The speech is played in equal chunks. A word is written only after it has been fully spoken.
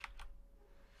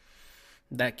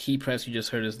That key press you just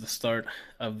heard is the start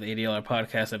of the ADLR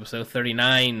podcast, episode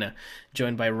 39,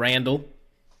 joined by Randall.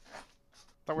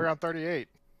 Thought we were on 38.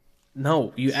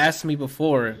 No, you asked me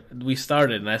before we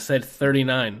started, and I said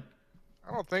 39.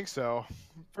 I don't think so.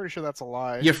 I'm pretty sure that's a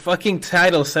lie. Your fucking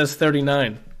title says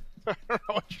 39 I don't know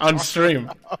what you're on talking stream.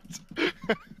 about.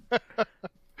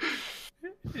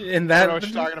 And I don't know what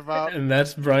you're talking about. And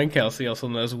that's Brian Kelsey, also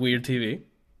known as Weird TV.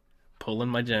 Pulling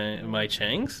my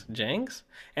Jangs,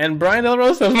 and Brian Del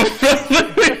Rosa.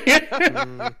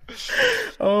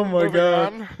 Oh my Moving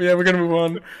god! on. Yeah, we're gonna move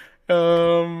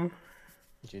on.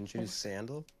 Did you introduce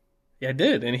Sandal? Yeah, I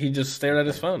did, and he just stared at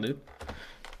his phone, dude.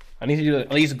 I need to do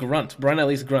at least grunt. Brian at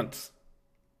least grunts.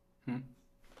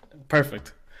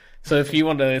 Perfect. So if you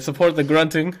want to support the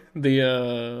grunting,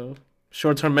 the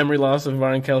short-term memory loss of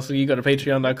Brian Kelsey, you go to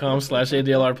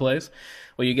patreon.com/ADLRplays,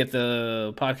 where you get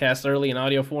the podcast early in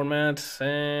audio format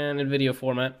and in video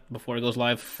format before it goes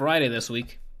live Friday this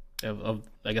week, of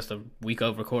I guess the week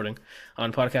of recording,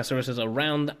 on podcast services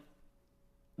around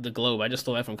the globe. I just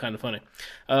stole that from Kind of Funny.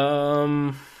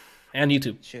 And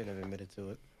YouTube. Shouldn't have admitted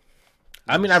to it.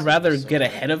 I mean, I'd rather get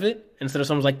ahead of it instead of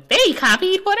someone's like, they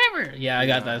copied whatever. Yeah, I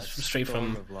got that straight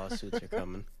Storm from, of lawsuits are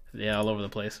coming. yeah, all over the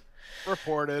place.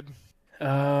 Reported. What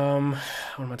am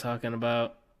I talking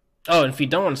about? Oh, and if you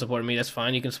don't want to support me, that's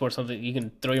fine. You can support something. You can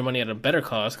throw your money at a better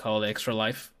cause called Extra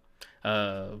Life,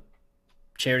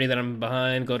 charity that I'm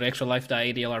behind. Go to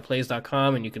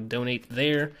extralife.adlrplays.com and you can donate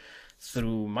there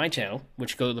through my channel,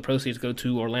 which the proceeds go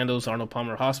to Orlando's Arnold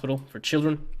Palmer Hospital for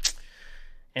Children.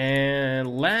 And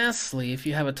lastly, if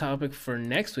you have a topic for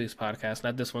next week's podcast,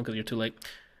 not this one because you're too late,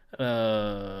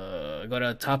 go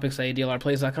to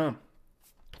topics@adlrplays.com.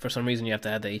 For some reason, you have to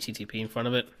add the HTTP in front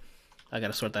of it. I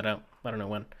gotta sort that out. I don't know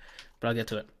when, but I'll get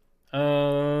to it.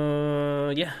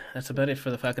 Yeah, that's about it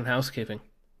for the fucking housekeeping.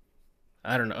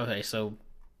 I don't know. Okay, so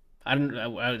I don't.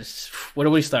 Where do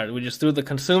we start? Do we just do the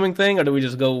consuming thing, or do we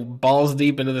just go balls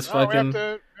deep into this No, fucking? we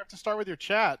have to start with your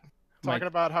chat. My- Talking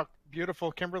about how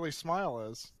beautiful Kimberly's smile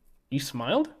is. You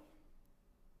smiled?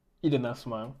 You did not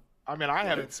smile. I mean, I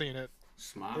haven't seen it.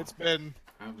 Smile. It's been,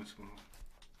 I haven't smiled.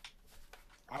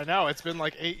 I know, it's been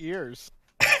like 8 years.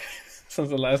 Since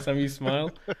the last time you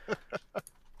smiled.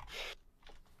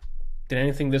 Did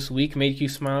anything this week make you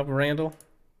smile, Randall?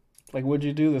 Like, what'd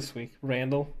you do this week,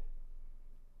 Randall?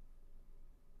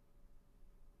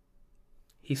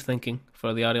 He's thinking.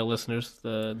 For the audio listeners,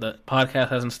 the podcast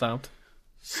hasn't stopped.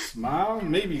 Smile,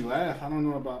 maybe laugh. I don't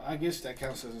know about. I guess that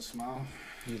counts as a smile.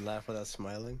 You laugh without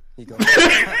smiling. You go.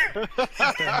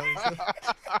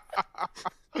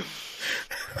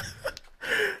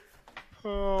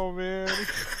 Oh, man.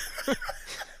 I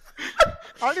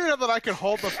don't even know that I could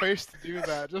hold the face to do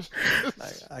that. Just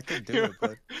I could do it,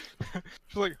 but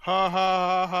just like, ha,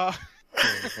 ha, ha, ha.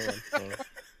 hold on.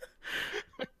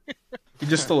 You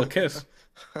just stole a kiss.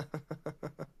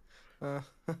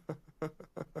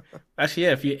 Actually,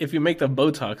 yeah. If you make the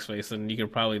Botox face, then you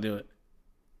could probably do it.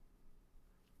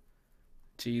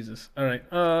 Jesus. All right.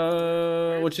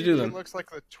 What you do He then? looks like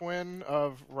the twin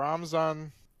of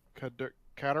Ramzan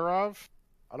Kadyrov.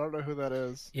 I don't know who that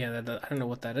is. Yeah, I don't know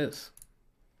what that is.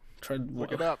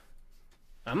 Look it up.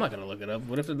 I'm not gonna look it up.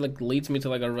 What if it like leads me to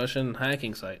like a Russian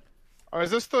hacking site? Oh,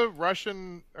 is this the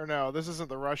Russian? Or no, this isn't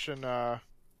the Russian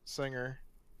singer.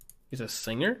 He's a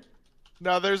singer?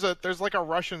 No, there's like a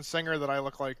Russian singer that I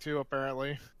look like too.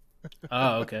 Apparently.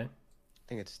 Oh, okay. I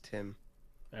think it's Tim.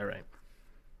 All right.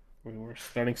 We're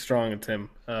starting strong at Tim.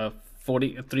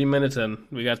 43 minutes in,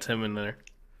 we got Tim in there.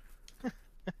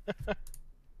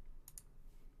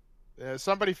 Yeah,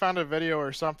 somebody found a video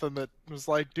or something that was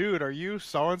like, "Dude, are you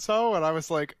so and so?" And I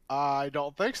was like, "I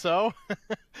don't think so."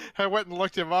 I went and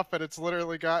looked him up, and it's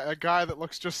literally a guy that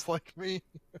looks just like me.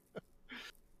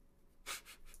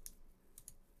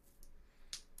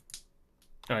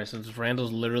 All right, so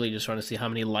Randall's literally just trying to see how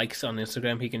many likes on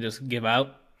Instagram he can just give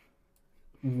out.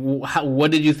 What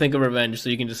did you think of Revenge?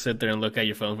 So you can just sit there and look at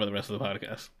your phone for the rest of the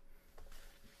podcast.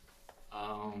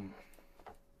 I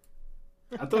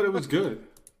thought it was good.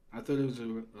 I thought it was a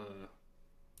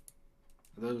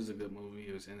good movie.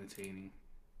 It was entertaining.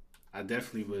 I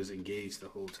definitely was engaged the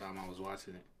whole time I was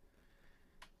watching it.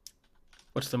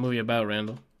 What's the movie about,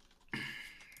 Randall?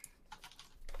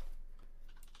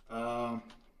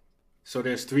 So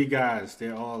there's three guys.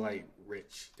 They're all like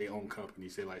rich. They own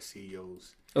companies. They're like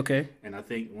CEOs. Okay. And I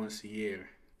think once a year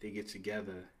they get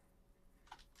together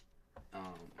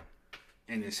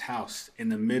in this house in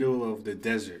the middle of the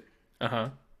desert Uh-huh.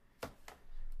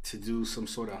 to do some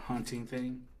sort of hunting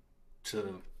thing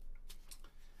to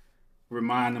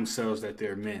remind themselves that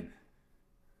they're men.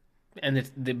 And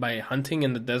by hunting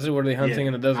in the desert? What are they hunting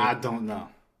in the desert? I don't know.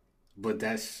 But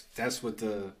that's what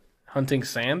the. Hunting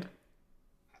sand?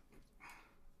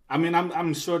 I mean,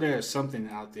 I'm sure there's something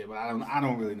out there, but I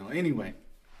don't really know. Anyway,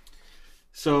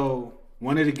 so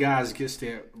one of the guys gets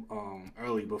there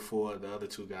early before the other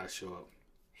two guys show up.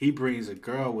 He brings a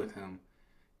girl with him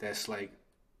that's like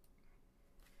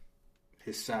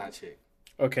his side chick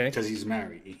Okay. because he's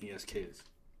married and he has kids.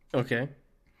 Okay.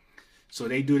 So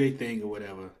they do their thing or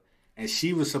whatever, and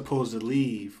she was supposed to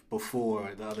leave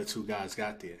before the other two guys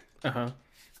got there. Uh-huh.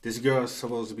 This girl is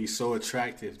supposed to be so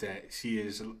attractive that she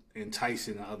is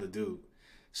enticing the other dude.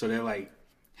 So they're like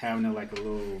having a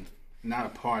little, not a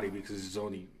party because it's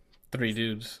only 3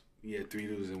 dudes. 3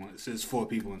 dudes in one. So it's 4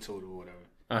 people in total or whatever.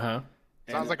 Uh-huh.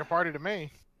 Sounds like a party to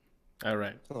me. All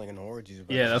right. Sounds like an orgy.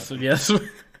 Yeah, that's yes.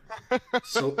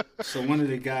 So one of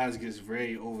the guys gets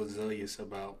very overzealous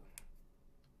about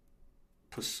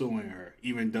pursuing her,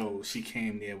 even though she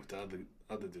came there with the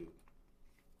other dude.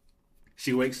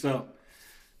 She wakes up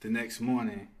the next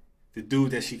morning. The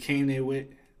dude that she came there with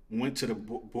went to the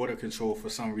border control for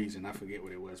some reason. I forget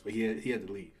what it was, but he had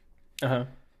to leave. Uh-huh.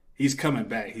 He's coming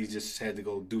back. He just had to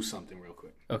go do something real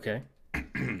quick. Okay.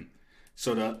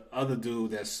 So the other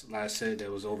dude that's, like I said, that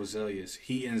was overzealous,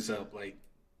 he ends up like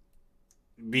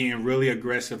being really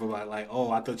aggressive about like,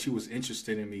 oh, I thought you was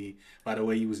interested in me by the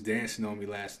way you was dancing on me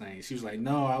last night. She was like,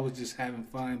 no, I was just having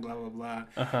fun, blah blah blah.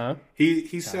 Uh-huh.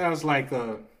 He sounds like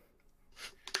a.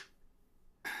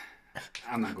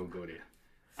 I'm not gonna go there.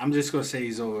 I'm just gonna say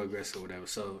he's over aggressive or whatever.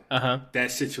 So that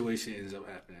situation ends up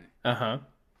happening. Uh-huh.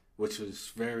 Which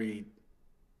was very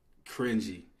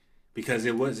cringy because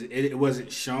it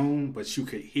wasn't shown, but you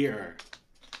could hear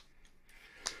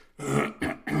her.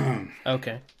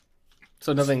 Okay.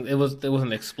 So nothing. It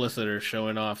wasn't explicit or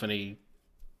showing off any.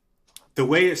 The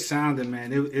way it sounded,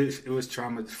 man, it was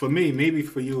traumatizing for me. Maybe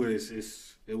for you,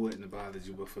 it wouldn't have bothered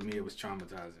you, but for me, it was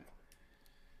traumatizing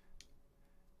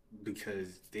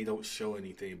because they don't show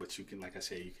anything, but you can, like I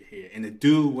said, you can hear. And the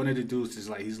dude, one of the dudes, is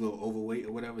like he's a little overweight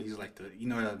or whatever. He's like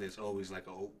how there's always like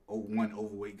one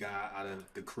overweight guy out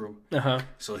of the crew. Uh-huh.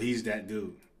 So he's that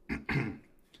dude, and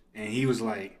he was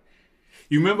like,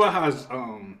 you remember how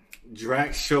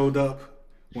Drax showed up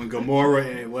when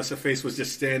Gamora and what's her face was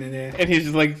just standing there, And he's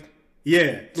just like,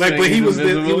 yeah, like but he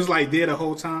was like there the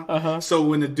whole time. Uh-huh. So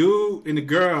when the dude and the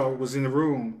girl was in the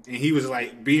room and he was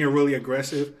like being really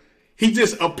aggressive, he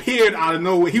just appeared out of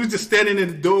nowhere. He was just standing in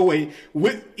the doorway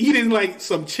eating like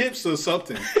some chips or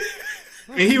something,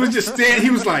 and he was just standing. He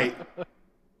was like,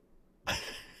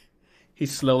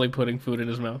 he's slowly putting food in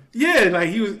his mouth. yeah, like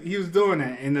he was doing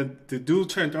that, and the dude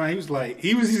turned around.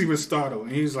 He was even startled,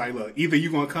 and he was like, look, either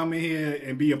you gonna come in here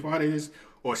and be a part of this,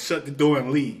 or shut the door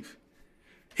and leave.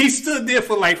 He stood there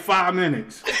for like 5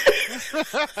 minutes.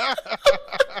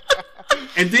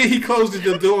 And then he closed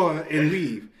the door and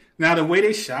leave. Now, the way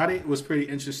they shot it was pretty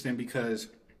interesting because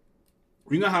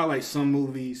you know how like some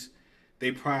movies,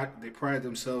 they pride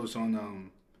themselves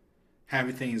on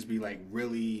having things be like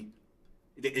really,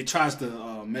 it tries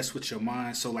to mess with your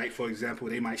mind. So like, for example,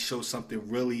 they might show something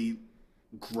really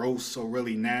gross or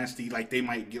really nasty. Like they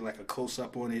might get like a close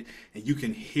up on it and you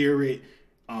can hear it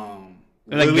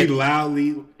really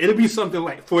loudly. It'll be something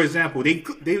like, for example, they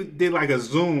did like a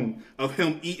zoom of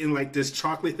him eating like this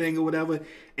chocolate thing or whatever,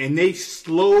 and they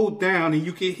slowed down and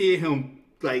you can hear him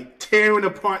like tearing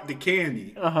apart the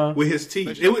candy with his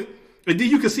teeth. And then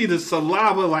you can see the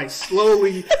saliva like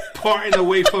slowly parting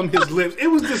away from his lips. It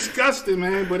was disgusting,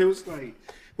 man, but it was like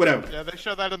whatever. Yeah, they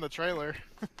showed that in the trailer.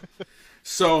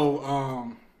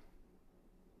 So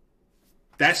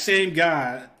that same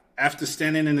guy, after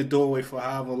standing in the doorway for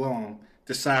however long,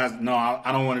 decides, no,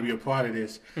 I don't want to be a part of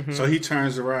this. Mm-hmm. So he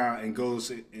turns around and goes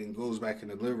back in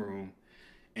the living room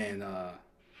and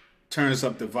turns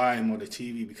up the volume of the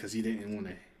TV because he didn't want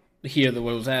to hear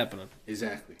what was happening.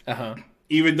 Exactly. Uh-huh.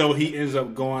 Even though he ends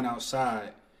up going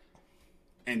outside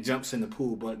and jumps in the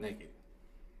pool butt naked.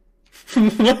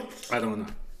 I don't know.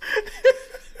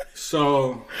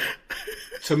 So,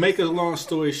 to make a long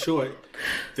story short,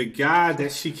 the guy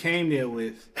that she came there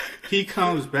with, he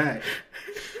comes back.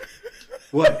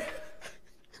 What?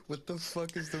 What the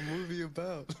fuck is the movie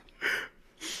about?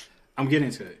 I'm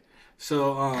getting to it.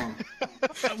 So,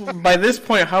 by this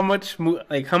point, what's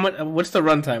the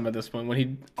runtime at this point when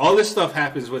he? All this stuff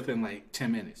happens within like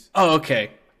 10 minutes. Oh,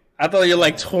 okay. I thought you're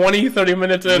like 20, 30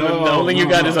 minutes in, and the only thing you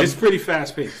got is it's pretty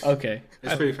fast paced. Okay.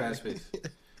 It's pretty fast paced.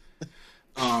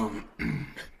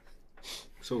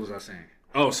 So what was I saying?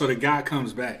 Oh, so the guy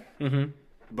comes back. Mm-hmm.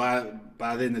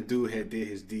 By then the dude had did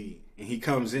his deed. And he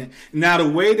comes in. Now, the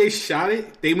way they shot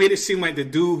it, they made it seem like the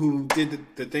dude who did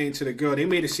the thing to the girl, they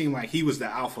made it seem like he was the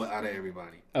alpha out of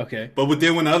everybody. Okay. But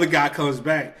then when the other guy comes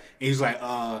back, and he's like,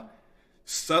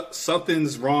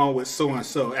 something's wrong with so and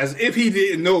so, as if he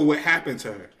didn't know what happened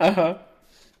to her. Uh-huh.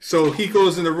 So he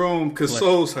goes in the room,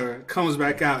 consoles her, comes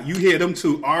back out. You hear them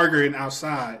two arguing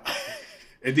outside,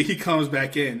 and then he comes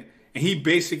back in, and he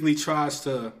basically tries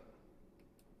to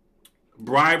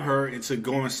bribe her into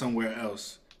going somewhere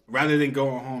else. Rather than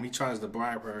going home, he tries to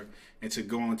bribe her into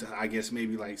going to, I guess,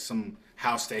 maybe like some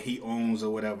house that he owns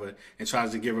or whatever, and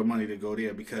tries to give her money to go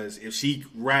there, because if she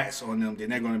rats on them, then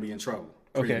they're going to be in trouble.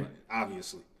 Okay. Much,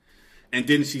 obviously. And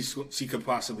then she could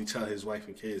possibly tell his wife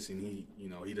and kids, and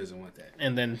he doesn't want that.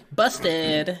 And then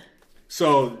busted.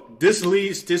 So this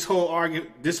leads to an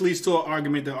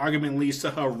argument. The argument leads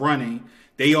to her running.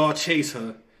 They all chase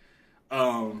her.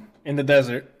 In the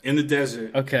desert.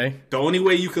 Okay. The only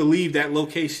way you could leave that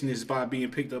location is by being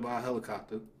picked up by a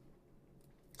helicopter.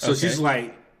 So she's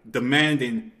like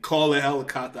demanding, call a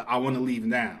helicopter. I want to leave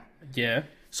now. Yeah.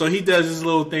 So he does this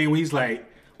little thing where he's like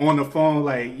on the phone,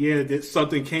 like, yeah,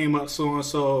 something came up, so and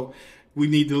so. We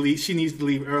need to leave. She needs to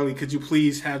leave early. Could you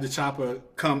please have the chopper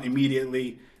come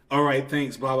immediately? All right,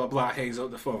 thanks. Blah blah blah. Hangs up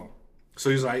the phone.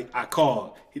 So he's like, I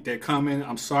called. They're coming.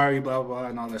 I'm sorry. Blah blah blah,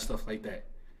 and all that stuff like that.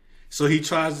 So he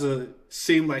tries to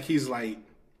seem like he's like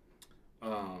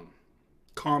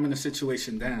calming the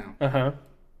situation down. Uh-huh.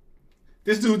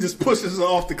 This dude just pushes her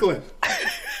off the cliff.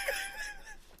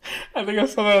 I think I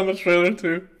saw that on the trailer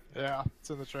too. Yeah, it's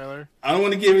in the trailer. I don't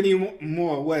want to give any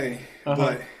more away,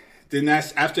 but then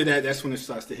after that, that's when it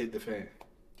starts to hit the fan.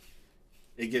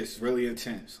 It gets really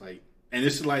intense, like, and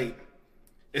it's like,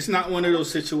 it's not one of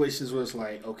those situations where it's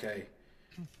like, okay,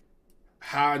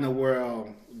 how in the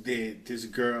world did this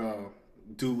girl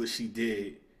do what she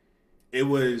did? It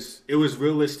was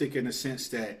realistic in the sense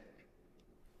that,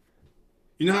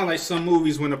 you know how like some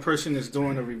movies when a person is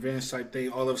doing a revenge type thing,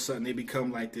 all of a sudden they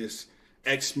become like this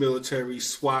ex-military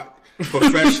SWAT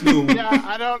professional. Yeah,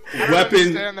 I don't weapon.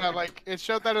 understand that. Like, it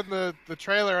showed that in the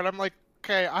trailer, and I'm like,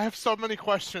 okay, I have so many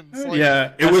questions. Like,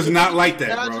 Yeah. It was not like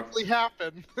that, bro. magically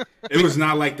happen. It was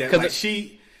not like that. Like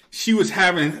she was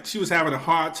having a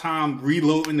hard time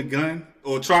reloading the gun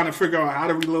or trying to figure out how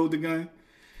to reload the gun.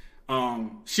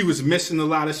 She was missing a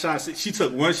lot of shots. She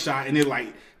took one shot and it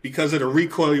like, because of the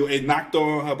recoil, it knocked her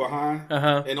on her behind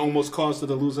and almost caused her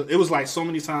to lose her. It was like so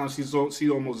many times she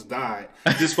almost died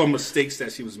just from mistakes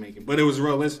that she was making. But it was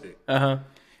realistic.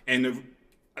 And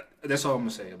that's all I'm gonna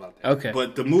say about that. Okay.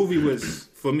 But the movie was,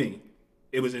 for me,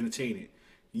 it was entertaining.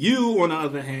 You, on the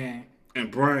other hand, and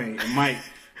Brian and Mike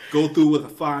go through with a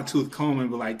fine-tooth comb and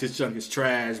be like, this junk is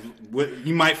trash.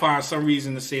 You might find some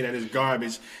reason to say that it's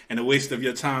garbage and a waste of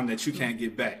your time that you can't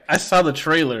get back. I saw the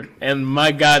trailer, and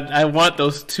my God, I want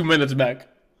those 2 minutes back.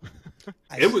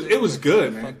 It was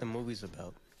good, man. What the movie's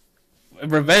about?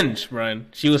 Revenge, Brian.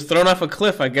 She was thrown off a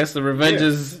cliff. I guess the revenge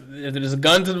is, if there's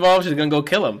guns involved, she's gonna go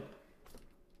kill him.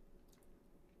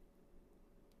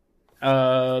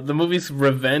 The movie's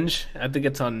Revenge. I think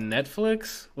it's on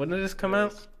Netflix. When did this come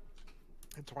out?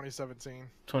 In 2017.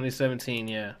 2017,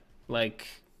 yeah. Like,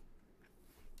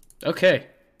 okay.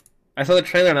 I saw the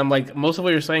trailer and I'm like, most of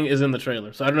what you're saying is in the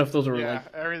trailer. So I don't know if those were Yeah,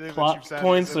 everything plot that you've said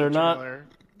points is in or the not.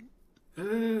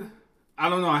 trailer. I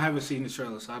don't know. I haven't seen the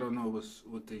trailer, so I don't know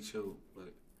what they showed.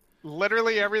 But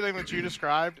Literally everything that you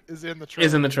described is in the trailer.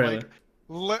 Is in the trailer.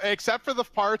 Like, except for the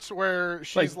parts where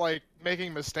she's like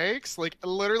making mistakes. Like,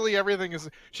 literally everything is.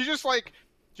 She just like,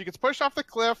 she gets pushed off the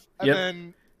cliff and Yep.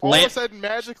 then all of a sudden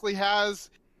magically has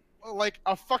like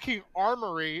a fucking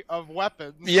armory of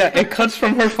weapons. Yeah, it cuts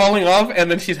from her falling off,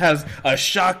 and then she has a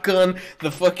shotgun,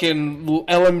 the fucking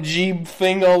LMG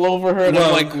thing all over her, and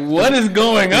I'm like, what is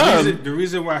going on? The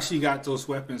reason why she got those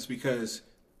weapons, because,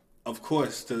 of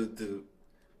course, the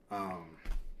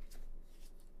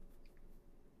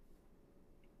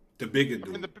bigger dude.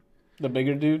 I mean, The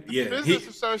bigger dude? Yeah, business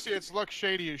associates look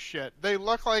shady as shit. They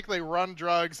look like they run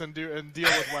drugs and deal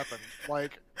with weapons.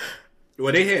 Like,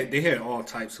 well, they had all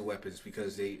types of weapons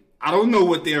because I don't know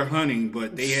what they're hunting,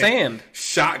 but they had Sand.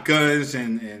 shotguns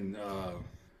and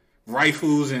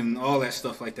rifles and all that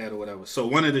stuff like that or whatever. So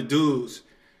one of the dudes,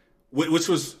 which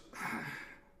was,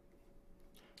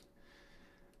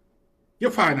 you're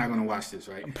probably not going to watch this,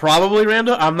 right? Probably,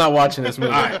 Randall. I'm not watching this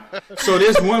movie. All right. So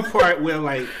there's one part where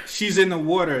like she's in the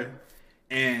water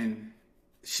and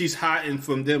she's hiding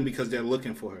from them because they're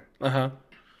looking for her. Uh-huh.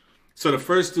 So the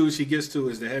first dude she gets to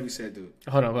is the heavyset dude.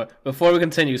 Hold on. Before we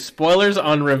continue, spoilers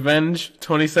on Revenge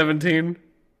 2017.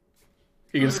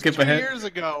 You can skip 2 ahead. years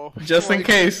ago. Just in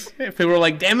case. If people were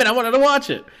like, damn it, I wanted to watch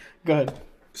it. Go ahead.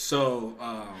 So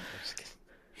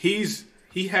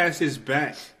he has his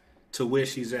back to where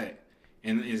she's at.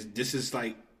 And this is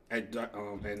like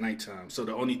at nighttime. So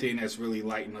the only thing that's really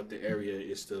lighting up the area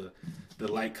is the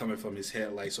light coming from his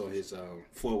headlights on his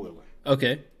 4-wheeler.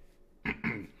 Okay.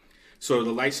 So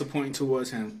the lights are pointing towards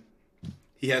him.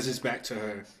 He has his back to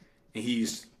her, and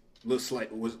look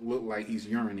like he's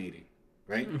urinating,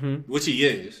 right? Mm-hmm. Which he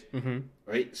is,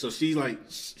 right? So she's like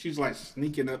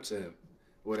sneaking up to him,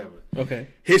 whatever. Okay.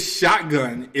 His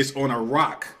shotgun is on a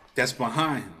rock that's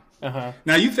behind him. Uh-huh.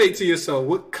 Now you think to yourself,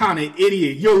 what kind of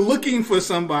idiot? You're looking for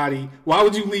somebody. Why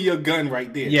would you leave your gun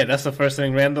right there? Yeah, that's the first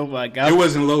thing Randall got. It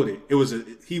wasn't loaded.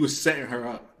 He was setting her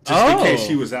up just in case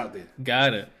she was out there.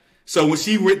 Got it. So when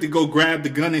she went to go grab the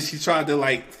gun and she tried to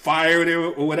like fire it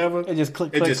or whatever, it just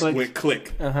clicked. Went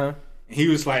click. Uh-huh. And he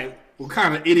was like, "What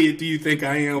kind of idiot do you think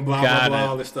I am?" Blah blah blah,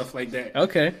 all this stuff like that.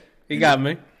 Okay, he got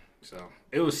me. So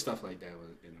it was stuff like that in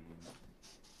the movie.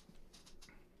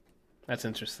 That's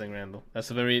interesting, Randall. I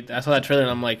saw that trailer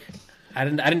and I'm like, I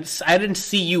didn't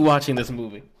see you watching this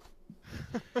movie.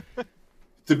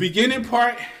 The beginning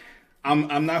part,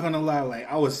 I'm not gonna lie,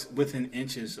 like I was within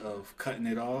inches of cutting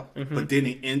it off, but then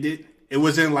it ended. It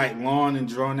wasn't like long and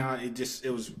drawn out.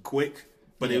 It was quick,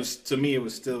 but it was, to me, it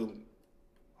was still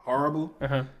horrible.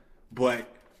 Uh-huh.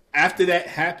 But after that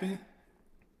happened,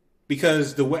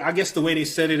 because the way they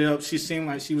set it up, she seemed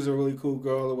like she was a really cool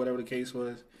girl or whatever the case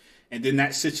was, and then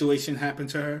that situation happened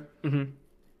to her. Mm-hmm.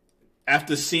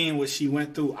 After seeing what she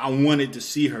went through, I wanted to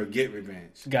see her get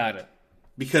revenge. Got it.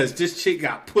 Because this chick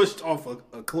got pushed off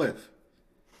a cliff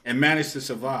and managed to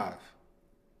survive.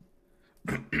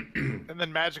 And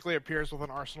then magically appears with an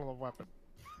arsenal of weapons.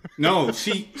 No,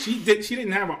 she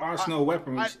didn't have an arsenal of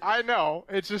weapons. I know.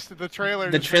 It's just the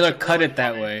trailer. The trailer cut it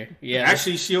that way. Yeah.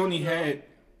 Actually, she only had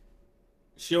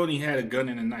a gun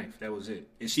and a knife. That was it,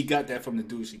 and she got that from the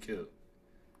dude she killed.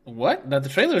 What? Now the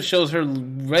trailer shows her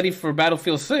ready for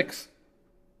Battlefield 6.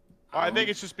 I think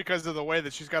it's just because of the way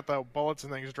that she's got the bullets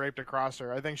and things draped across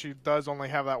her. I think she does only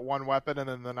have that one weapon and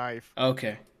then the knife.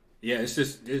 Okay. Yeah, it's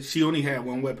just she only had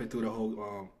one weapon through the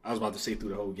whole. I was about to say through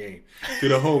the whole game, through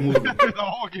the whole movie. Through the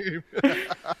whole game.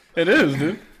 It is,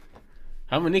 dude.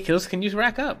 How many kills can you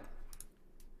rack up?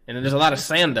 And then there's a lot of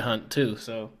sand to hunt too.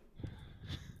 So.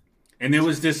 And there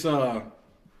was this.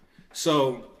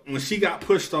 So when she got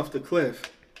pushed off the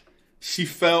cliff, she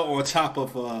fell on top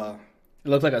of. It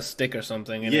looked like a stick or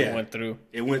something, and it went through.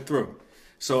 It went through.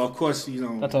 So, of course,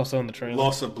 that's also in the trailer.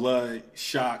 Loss of blood,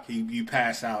 shock, you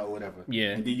pass out or whatever.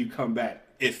 Yeah. And then you come back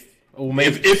if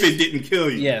it didn't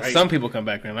kill you. Yeah, right? Some people come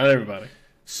back, man. Not everybody.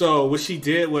 So, what she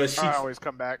did was I always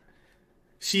come back.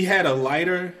 She had a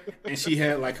lighter, and she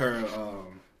had like her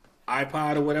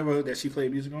iPod or whatever that she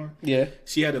played music on. Yeah.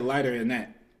 She had a lighter in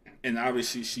that. And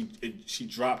obviously, she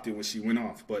dropped it when she went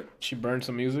off. But she burned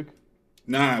some music?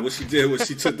 Nah, what she did was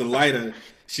she took the lighter,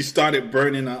 she started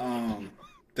burning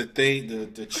the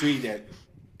tree,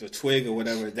 the twig or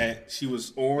whatever that she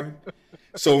was on.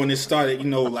 So when it started,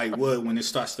 like wood, when it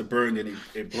starts to burn, then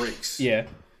it breaks. Yeah.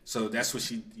 So that's what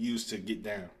she used to get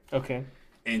down. Okay.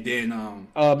 And then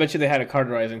I bet you they had a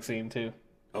carterizing scene too.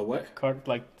 A what?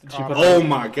 Oh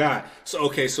my god. So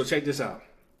check this out.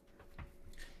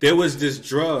 There was this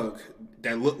drug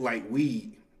that looked like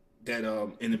weed that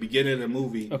in the beginning of the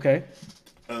movie. Okay.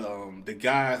 The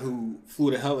guy who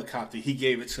flew the helicopter, he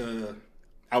gave it to,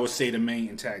 I would say, the main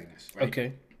antagonist, right?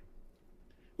 Okay.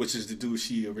 Which is the dude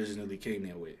she originally came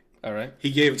there with. All right. He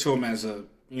gave it to him as a,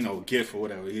 gift or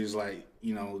whatever. He was like,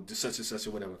 such and such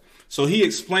or whatever. So he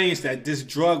explains that this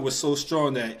drug was so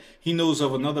strong that he knows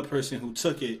of another person who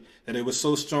took it, that it was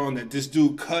so strong that this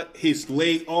dude cut his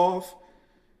leg off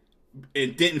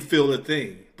and didn't feel a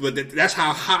thing. But that's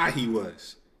how high he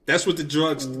was. That's what the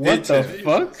drugs did to him.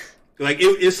 What the fuck? Like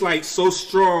it's like so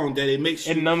strong that it makes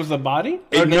you. It numbs the body.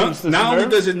 Not only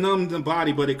does it numb the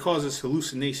body, but it causes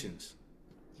hallucinations.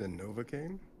 The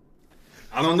Novocaine?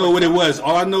 I don't know what it was.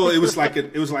 All I know it was like a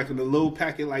little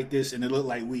packet like this, and it looked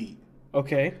like weed.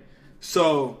 Okay.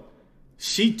 So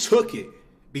she took it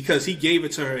because he gave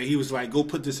it to her. He was like, "Go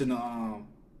put this in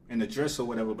the dress or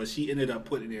whatever." But she ended up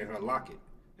putting it in her locket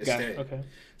instead. Okay.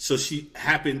 So she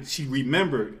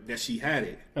remembered that she had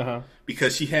it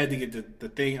because she had to get the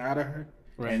thing out of her.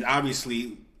 Right. And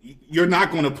obviously, you're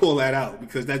not going to pull that out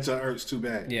because that just hurts too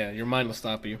bad. Yeah, your mind will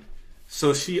stop you.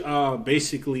 So she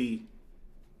basically,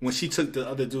 when she took the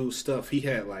other dude's stuff, he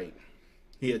had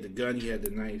the gun, he had the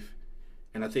knife,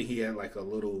 and I think he had like a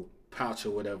little pouch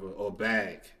or whatever, or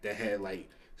bag that had like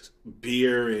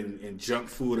beer and junk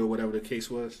food or whatever the case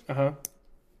was.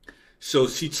 So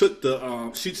she took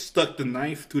she stuck the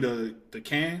knife through the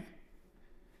can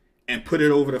and put it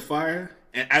over the fire.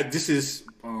 And this is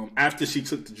after she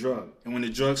took the drug. And when the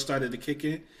drug started to kick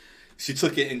in, she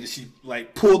took it and she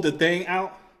like pulled the thing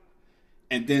out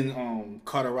and then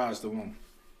cauterized the wound.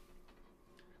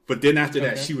 But then after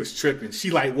that, she was tripping. She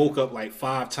like woke up like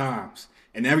 5 times.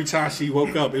 And every time she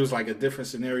woke up, it was like a different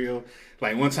scenario.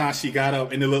 Like one time she got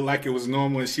up and it looked like it was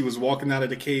normal and she was walking out of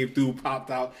the cave, dude popped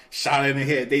out, shot her in the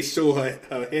head. They show her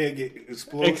head get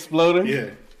Exploding?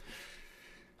 Yeah.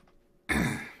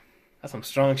 That's some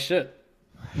strong shit.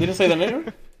 They didn't say the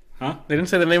name? Huh? They didn't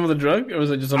say the name of the drug? Or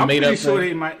was it just a I'm made pretty up sure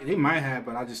thing? they might have,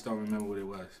 but I just don't remember what it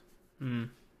was.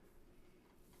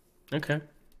 Okay.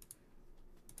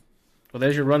 Well,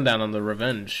 there's your rundown on the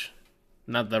Revenge.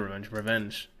 Not the Revenge,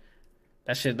 Revenge.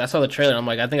 That shit, I saw the trailer. I'm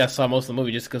like, I think I saw most of the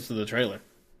movie just because of the trailer.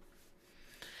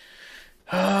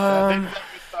 I think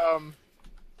that was,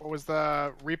 what was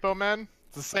the Repo Men?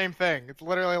 It's the same thing. It's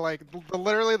literally like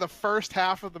literally the first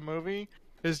half of the movie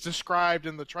is described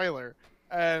in the trailer,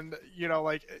 and you know,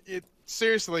 like it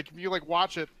seriously, like if you like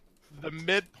watch it, the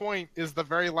midpoint is the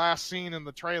very last scene in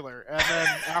the trailer, and then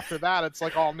after that, it's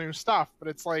like all new stuff. But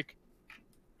it's like,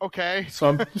 okay,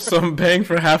 So I'm paying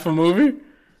for half a movie?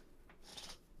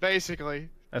 basically.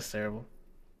 That's terrible.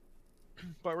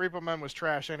 But Repo Men was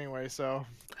trash anyway, so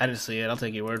I didn't see it. I'll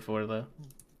take your word for it, though.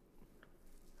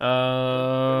 it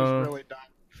was really dumb.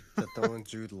 Is that the one with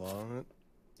Jude Law on it?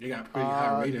 They got pretty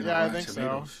high rating yeah, on I Rotten think so.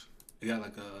 Tomatoes. They got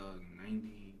like a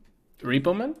 90.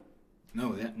 Repo Man?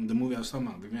 No, the movie I was talking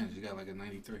about, Revenge, they got like a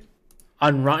 93.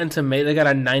 On Rotten Tomatoes, they got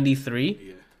a 93?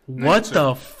 Yeah. What 92.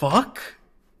 the fuck?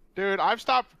 Dude, I've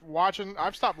stopped looking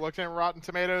at Rotten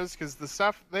Tomatoes because the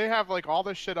stuff they have, like all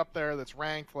this shit up there that's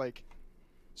ranked like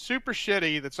super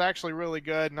shitty that's actually really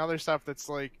good, and other stuff that's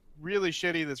like really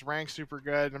shitty that's ranked super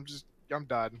good. I'm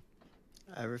done.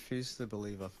 I refuse to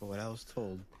believe off of what I was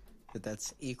told that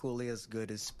that's equally as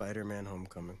good as Spider-Man: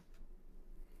 Homecoming.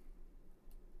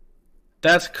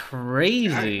 That's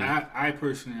crazy. I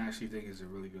personally actually think it's a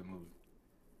really good movie.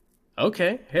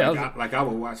 Okay. Hey, I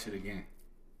would watch it again.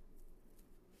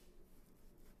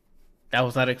 that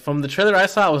was not from the trailer I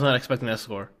saw. I was not expecting that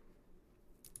score.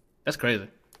 That's crazy.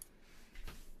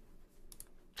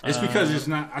 It's because it's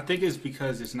not. I think it's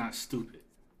because it's not stupid.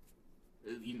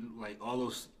 You know, like all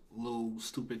those little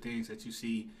stupid things that you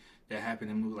see that happen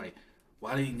in movies, like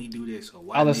why didn't he do this or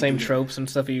why All the didn't he same do that? tropes and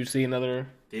stuff you see in other.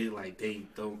 They don't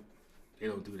do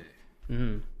that.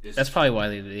 Mm-hmm. It's- That's probably why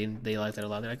they liked it a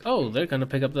lot. They're like, oh, they're gonna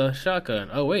pick up the shotgun.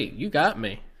 Oh wait, you got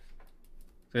me.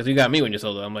 Because you got me when you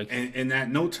sold it. I'm like, and at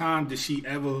no time did she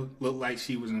ever look like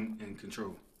she was in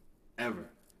control, ever.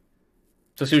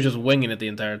 so she was just winging it the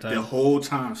entire time. The whole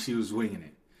time she was winging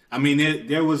it. I mean,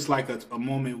 there was like a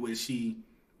moment where she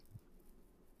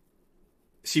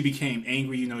became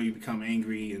angry. You know, you become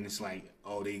angry, and it's like,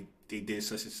 oh, they did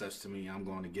such and such to me. I'm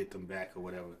going to get them back or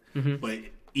whatever. Mm-hmm. But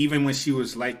even when she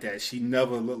was like that, she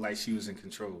never looked like she was in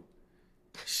control.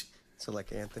 So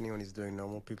like Anthony when he's doing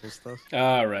normal people stuff.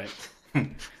 All right.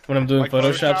 When I'm doing Like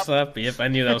Photoshop Photoshop? stuff, yep, I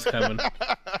knew that was coming.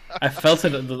 I felt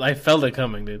it. I felt it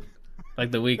coming, dude.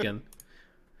 Like the weekend.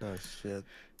 Oh shit.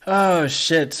 Oh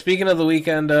shit! Speaking of the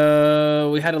weekend,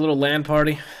 we had a little LAN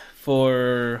party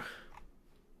for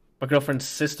my girlfriend's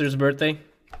sister's birthday.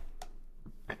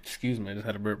 Excuse me, I just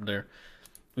had a burp there.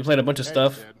 We played a bunch of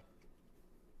stuff. Dude.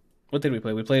 What did we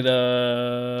play? We played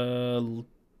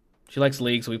she likes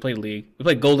League, so we played League. We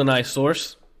played GoldenEye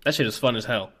Source. That shit is fun as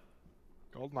hell.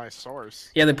 GoldenEye Source.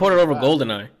 Yeah, they ported over Wow.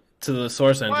 GoldenEye to the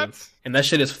Source engine, What? and that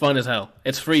shit is fun as hell.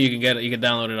 It's free. You can get it. You can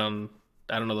download it on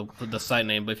I don't know the site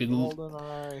name, but if you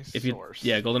GoldenEye Source.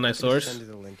 yeah, GoldenEye I'll Source, send you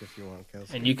the link if you want,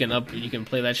 Kelsey. and you can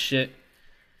play that shit.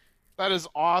 That is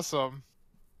awesome.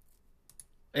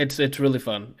 It's really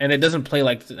fun, and it doesn't play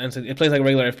like it plays like a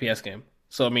regular FPS game.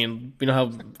 So I mean, you know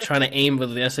how trying to aim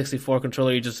with the S64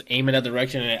 controller, you just aim in that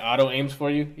direction and it auto aims for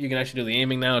you. You can actually do the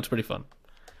aiming now. It's pretty fun.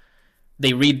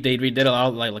 They redid a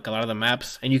lot like a lot of the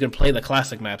maps, and you can play the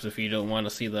classic maps if you don't want to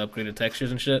see the upgraded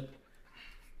textures and shit.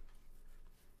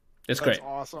 It's That's great.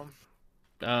 awesome.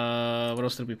 What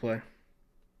else did we play?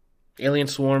 Alien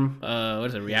Swarm. What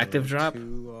is it? Reactive Drop. 2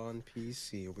 on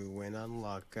PC. We went on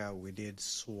lockout. We did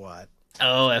SWAT.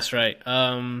 Oh, that's right.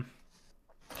 Halo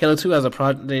 2 has a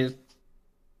project.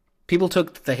 People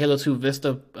took the Halo 2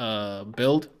 Vista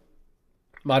build,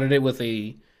 modded it with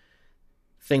a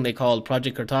thing they called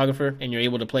Project Cartographer, and you're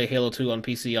able to play Halo 2 on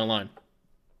PC online.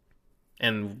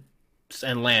 And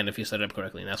LAN if you set it up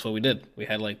correctly. And that's what we did. We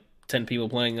had like 10 people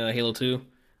playing Halo 2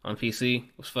 on PC.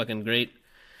 It was fucking great.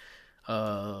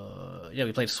 Yeah,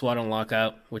 we played SWAT on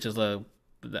Lockout, which is a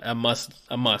must.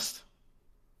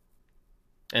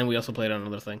 And we also played on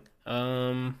another thing.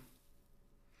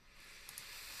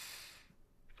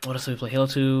 What else did we play? Halo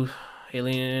 2,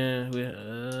 Alien.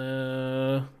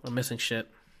 I'm missing shit.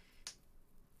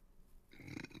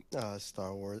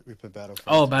 Star Wars. We put Battlefront.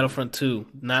 Oh, 2. Battlefront 2,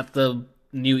 not the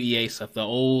new EA stuff, the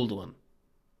old one,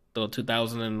 the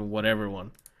 2000 and whatever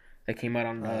one that came out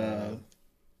on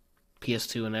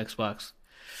PS2 and Xbox.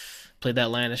 Played that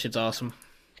LAN. That shit's awesome.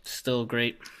 Still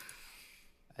great.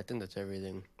 I think that's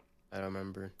everything. I don't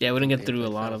remember. Yeah, we didn't get I through a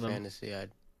played lot Final of them. Fantasy. I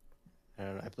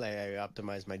don't know. I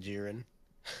optimized my Jiren.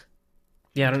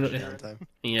 Yeah, I don't know. Downtime.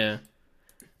 Yeah.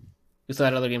 We still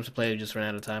had other games to play. We just ran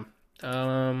out of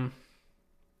time.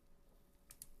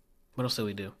 What else did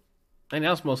we do? I mean, that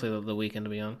was mostly the weekend, to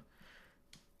be honest.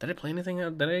 Did I play anything? No,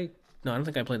 I don't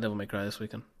think I played Devil May Cry this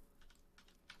weekend.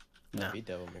 I No. beat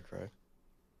Devil May Cry.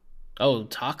 Oh,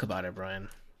 talk about it, Brian.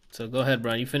 So go ahead,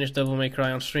 Brian. You finished Devil May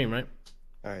Cry on stream, right?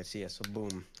 Alright, so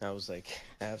boom. I was like,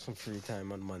 I have some free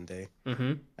time on Monday.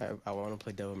 Mm-hmm. I want to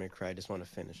play Devil May Cry. I just want to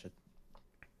finish it.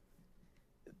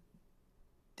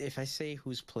 If I say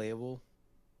who's playable,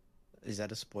 is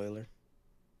that a spoiler?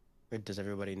 Or does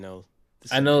everybody know?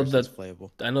 I know person's that-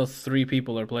 playable. I know 3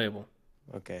 people are playable.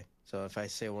 Okay, so if I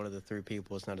say one of the 3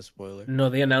 people, it's not a spoiler. No,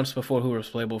 they announced before who was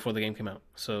playable before the game came out.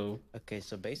 So Okay,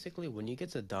 so basically, when you get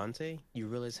to Dante, you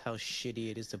realize how shitty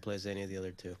it is to play as any of the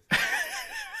other 2.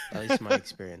 At least my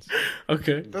experience.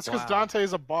 okay. That's because Wow. Dante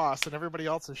is a boss and everybody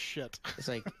else is shit. It's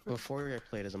like, before I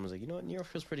played as him, I was like, you know what, Nero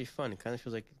feels pretty fun. It kind of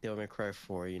feels like Devil May Cry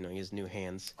 4, you know, he has new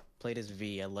hands. Played as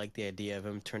V, I liked the idea of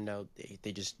him. Turned out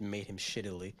they just made him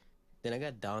shittily. Then I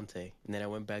got Dante, and then I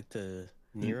went back to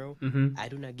Nero. Mm-hmm. I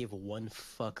do not give one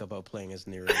fuck about playing as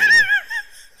Nero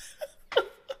anymore.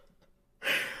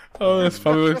 Oh, that's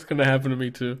probably what's gonna happen to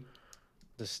me too.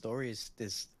 The story is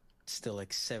still like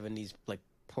 70s, like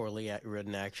poorly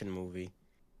written action movie.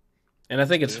 And I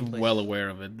think it's Gameplay- well aware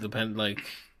of it.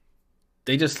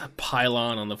 They just pile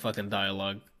on the fucking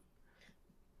dialogue.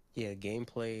 Yeah,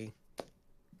 gameplay.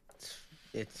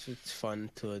 It's fun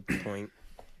to a point.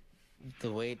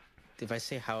 The way, if I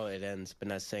say how it ends, but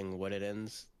not saying what it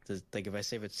ends, like if I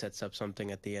say if it sets up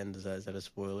something at the end, is that a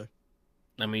spoiler?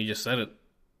 I mean, you just said it.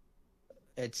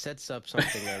 It sets up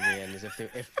something at the end. Is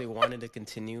if they wanted to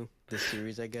continue the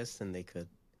series, I guess, then they could.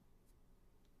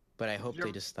 But I hope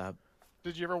they just stop.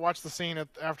 Did you ever watch the scene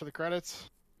after the credits?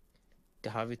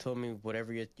 Javi told me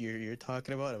whatever you're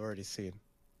talking about, I've already seen.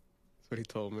 That's what he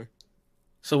told me.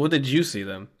 So what did you see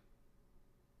then?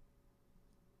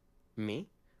 Me?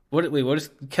 What is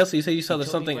Kelsey? You said you saw He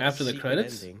there's told me something about after the secret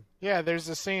credits. ending. Yeah, there's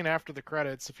a scene after the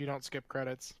credits if you don't skip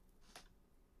credits.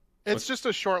 It's just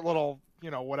a short little,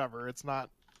 whatever. It's not.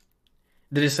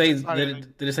 Did it say It's not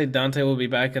did it say Dante will be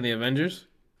back in the Avengers?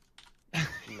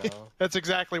 No. That's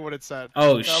exactly what it said.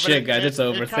 Oh but shit, guys, it's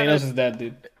over. kinda- Thanos is dead,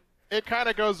 dude. It kind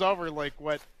of goes over like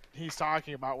what he's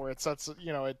talking about, where it sets,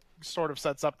 it sort of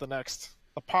sets up the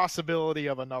possibility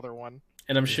of another one.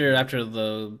 And I'm sure after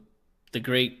the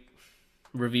great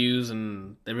reviews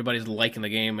and everybody's liking the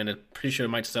game, and I'm pretty sure it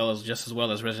might sell just as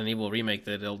well as Resident Evil remake,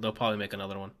 that they'll probably make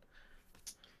another one.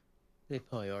 They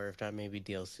probably are, if not maybe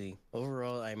DLC.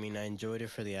 Overall, I mean, I enjoyed it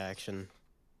for the action.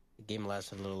 The game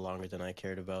lasted a little longer than I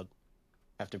cared about.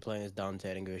 After playing as Dante,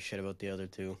 I didn't give a shit about the other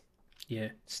 2. Yeah.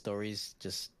 Stories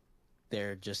just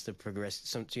there just to progress.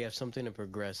 So you have something to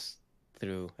progress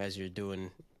through as you're doing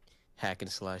hack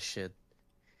and slash shit.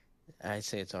 I'd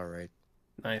say it's alright.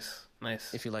 Nice.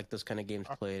 If you like those kind of games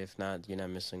played, if not, you're not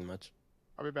missing much.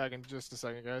 I'll be back in just a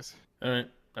second, guys. All right.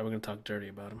 Now we're gonna talk dirty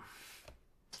about him.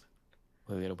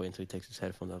 We gotta wait until he takes his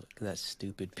headphones off. That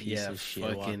stupid piece Yeah, of shit.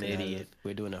 fucking walking out of idiot. it.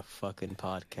 We're doing a fucking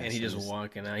podcast. And he just and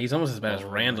walking out. He's almost as bad as Oh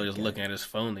Randall, my just God. looking at his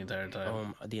phone the entire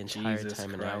time. the entire Jesus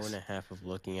time, an hour Christ. and a half of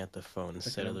looking at the phone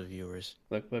instead at of him. the viewers.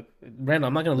 Look, Randall.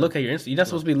 I'm not gonna look at your Insta. You're not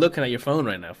supposed to be looking at your phone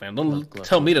right now, fam. Don't Look,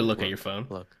 tell me to look at your phone.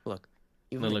 Look.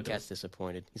 Even No, the look at cat's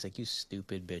disappointed. He's like, "You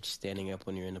stupid bitch, standing up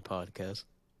when you're in a podcast."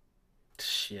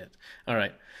 Shit. All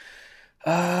right.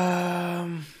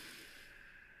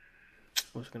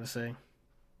 What was I gonna say?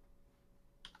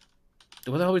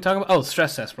 What the hell are we talking about? Oh,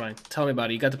 stress test, Brian. Tell me about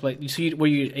it. You got to play. Were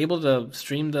you able to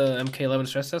stream the MK11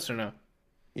 stress test or no?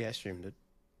 Yeah, I streamed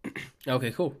it. Okay,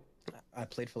 cool. I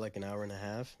played for like an hour and a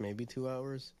half, maybe 2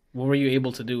 hours. What were you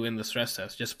able to do in the stress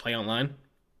test? Just play online?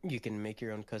 You can make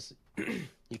your own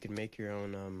you can make your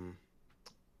own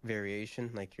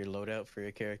variation, like your loadout for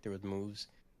your character with moves.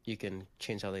 You can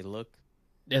change how they look.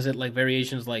 Is it like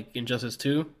variations like Injustice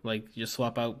 2? Like you just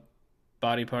swap out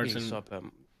body parts You can and swap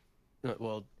no,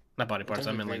 well, not body in parts. terms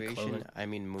I of mean like variation, clothing. I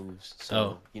mean moves. So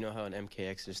Oh. you know how in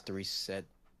MKX there's 3 set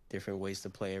different ways to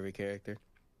play every character.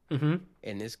 Mm-hmm.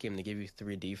 In this game, they give you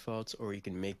 3 defaults, or you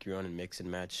can make your own and mix and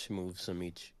match moves from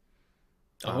each.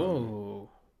 Oh.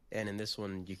 And in this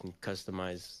one, you can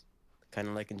customize, kind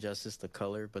of like Injustice, the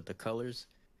color. But the colors,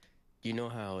 you know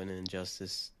how in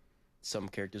Injustice, some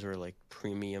characters were like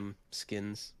premium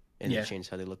skins, and Yeah. they changed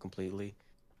how they look completely.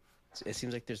 It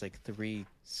seems like there's like 3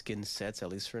 skin sets, at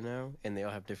least for now, and they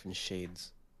all have different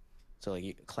shades. So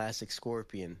like classic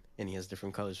Scorpion, and he has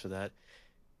different colors for that.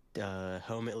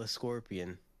 Helmetless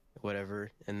Scorpion,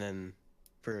 whatever. And then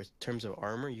for terms of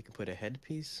armor, you can put a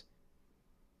headpiece,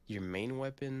 your main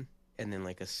weapon, and then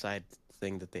like a side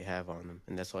thing that they have on them,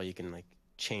 and that's all you can like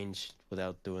change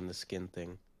without doing the skin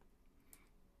thing.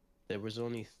 There was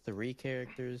only 3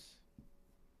 characters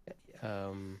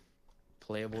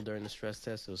playable during the stress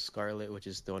test. It was Scarlet, which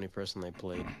is the only person I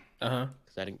played. Uh-huh.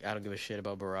 Because I don't give a shit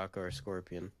about Baraka or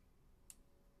Scorpion.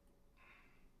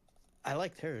 I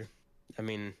liked her. I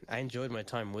mean, I enjoyed my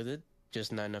time with it,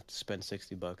 just not enough to spend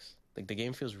 $60. Like, the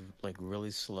game feels like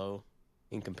really slow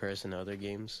in comparison to other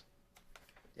games.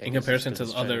 I In guess it's comparison 'cause to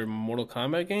it's the trying other Mortal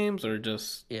Kombat games, or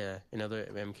just... Yeah, in other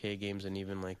MK games and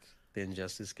even like the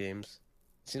Injustice games.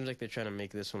 It seems like they're trying to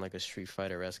make this one like a Street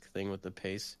Fighter-esque thing with the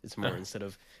pace. It's more instead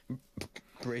of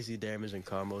crazy damage and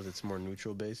combos, it's more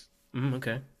neutral based.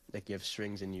 Okay. Like you have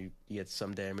strings and you get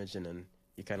some damage and then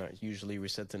you kind of usually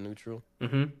reset to neutral.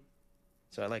 Mm-hmm.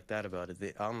 So I like that about it.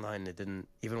 The online, it didn't,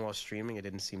 even while streaming, it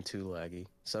didn't seem too laggy.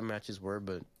 Some matches were,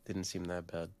 but didn't seem that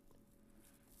bad.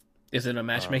 Is it a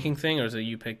matchmaking thing, or is it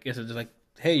is it just like,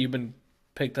 hey, you've been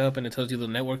picked up and it tells you the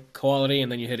network quality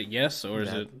and then you hit it yes, or is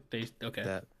okay.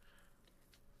 That.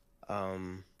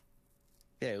 Yeah,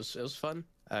 it was fun.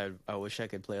 I wish I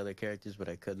could play other characters, but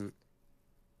I couldn't.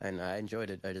 And I enjoyed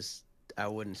it. I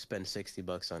wouldn't spend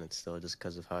 $60 on it still, just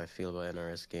because of how I feel about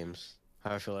NRS games.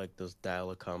 How I feel like those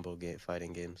dial-a combo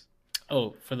fighting games.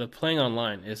 Oh, for the playing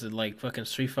online, is it like fucking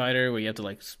Street Fighter where you have to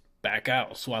like back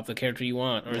out, swap the character you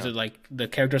want, or is No. it like the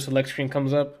character select screen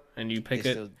comes up and you pick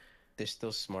it? They're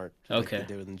still smart. Okay. Like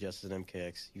they did with Injustice and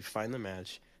MKX. You find the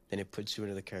match, then it puts you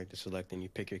into the character select, and you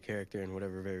pick your character in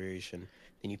whatever variation.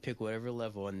 Then you pick whatever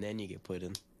level, and then you get put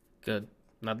in. Good.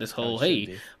 Not this How whole, it should hey,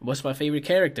 be. what's my favorite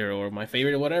character or my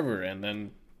favorite whatever, and then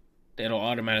it'll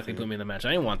automatically put me in the match.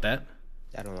 I didn't want that.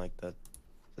 I don't like that.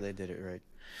 So they did it right.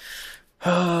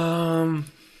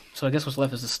 So I guess what's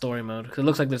left is the story mode. 'Cause it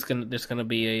looks like there's gonna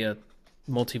be a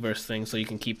multiverse thing, so you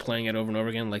can keep playing it over and over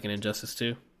again, like in Injustice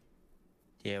 2.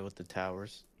 Yeah, with the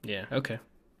towers. Yeah, okay.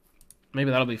 Maybe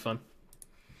that'll be fun.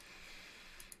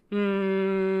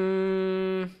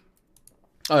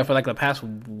 Oh, for like the past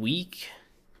week?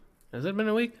 Has it been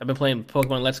a week? I've been playing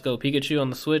Pokemon Let's Go Pikachu on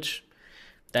the Switch.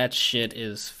 That shit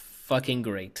is fucking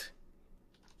great.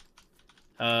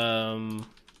 If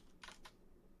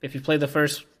you play the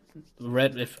first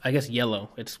I guess Yellow,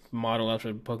 it's modeled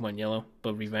after Pokemon Yellow,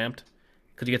 but revamped.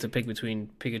 Because you get to pick between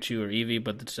Pikachu or Eevee,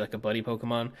 but it's like a buddy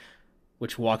Pokemon,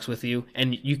 which walks with you.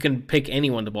 And you can pick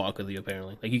anyone to walk with you,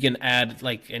 apparently. Like, you can add,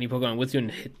 like, any Pokemon with you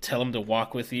and tell them to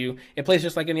walk with you. It plays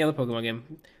just like any other Pokemon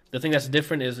game. The thing that's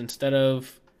different is instead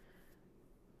of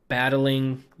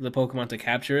battling the Pokemon to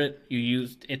capture it,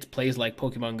 it plays like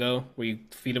Pokemon Go, where you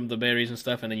feed them the berries and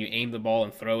stuff, and then you aim the ball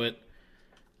and throw it.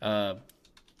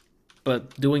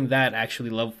 But doing that actually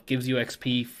gives you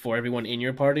XP for everyone in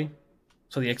your party.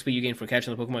 So the XP you gain for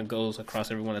catching the Pokemon goes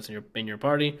across everyone that's in your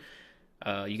party.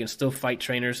 You can still fight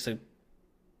trainers to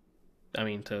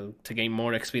gain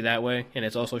more XP that way, and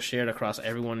it's also shared across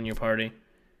everyone in your party.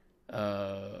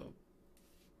 What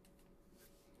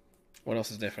else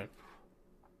is different?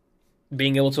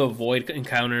 Being able to avoid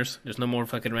encounters. There's no more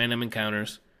fucking random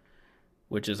encounters,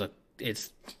 which is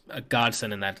it's a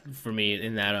godsend in that for me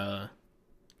in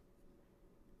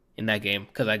that game,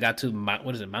 because I got to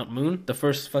Mount Moon, the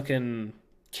first fucking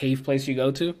cave place you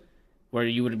go to, where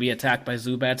you would be attacked by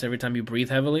Zubats every time you breathe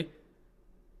heavily,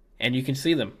 and you can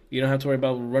see them. You don't have to worry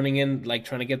about running in, like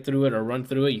trying to get through it or run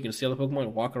through it. You can see all the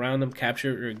Pokemon, walk around them,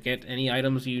 capture or get any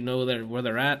items where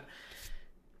they're at.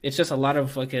 It's just a lot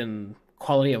of fucking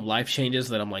quality of life changes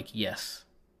that I'm like, yes.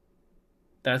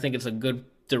 That I think it's a good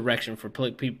direction for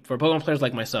Pokemon players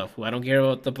like myself, who I don't care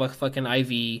about the fucking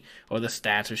IV or the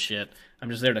stats or shit. I'm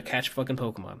just there to catch fucking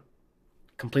Pokemon.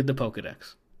 Complete the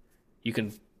Pokedex. You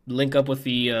can link up with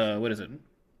the,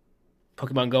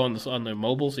 Pokemon Go on their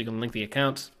mobile, so you can link the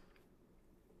accounts.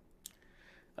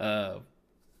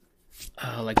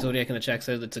 Like Zodiac in the chat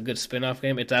says, it's a good spin-off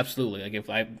game. It's absolutely, like,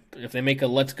 if they make a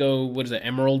Let's Go,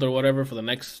 Emerald or whatever for the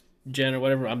next gen or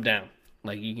whatever, I'm down.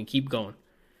 Like, you can keep going.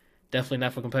 Definitely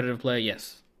not for competitive play,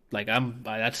 yes. Like,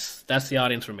 that's the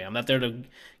audience for me. I'm not there to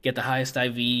get the highest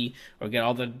IV or get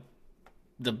all the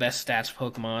best stats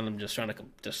Pokemon. I'm just trying to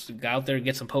just go out there,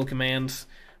 get some Pokemons,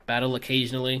 battle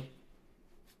occasionally.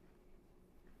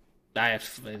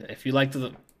 If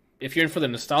you're in for the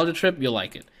nostalgia trip, you'll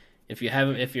like it. If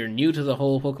you're new to the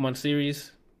whole Pokemon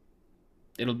series,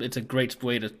 it's a great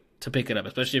way to pick it up,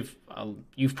 especially if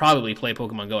you've probably played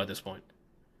Pokemon Go at this point.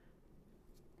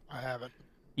 I haven't.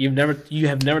 You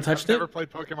have never touched I've never it? played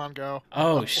Pokemon Go.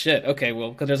 Oh shit. Okay,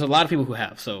 well, because there's a lot of people who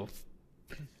have. So,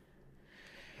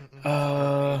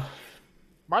 uh,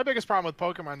 My biggest problem with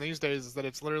Pokemon these days is that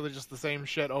it's literally just the same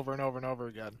shit over and over and over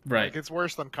again. Right. Like, it's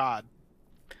worse than COD.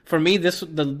 for me,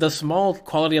 the small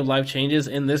quality of life changes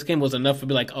in this game was enough to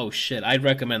be like, oh shit, I'd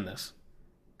recommend this.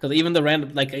 Because even the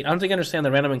random, like, I don't think I understand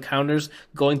the random encounters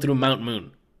going through Mount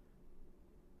Moon.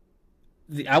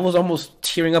 I was almost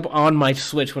tearing up on my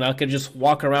Switch when I could just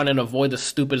walk around and avoid the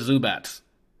stupid Zubats.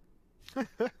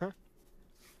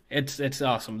 It's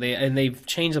awesome. They've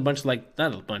changed a bunch, like,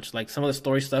 not a bunch, like some of the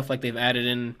story stuff, like they've added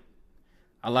in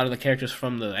a lot of the characters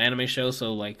from the anime show.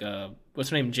 So like what's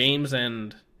her name, James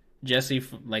and Jesse,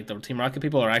 like the Team Rocket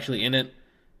people, are actually in it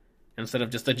instead of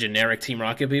just the generic Team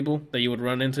Rocket people that you would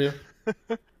run into.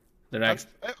 That's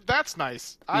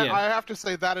nice. Yeah. I have to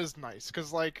say that is nice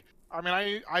because, like, I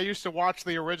mean, I used to watch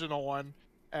the original one,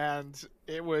 and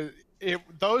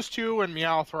those two and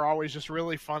Meowth were always just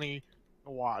really funny to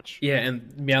watch. Yeah, and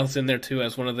Meowth's in there too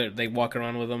as one of they walk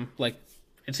around with them. Like,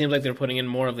 it seems like they're putting in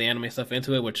more of the anime stuff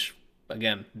into it, which,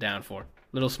 again, down for.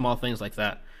 Little small things like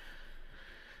that.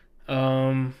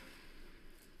 And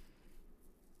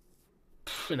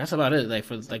that's about it. Like,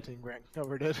 for like 17 grand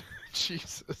covered it.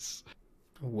 Jesus.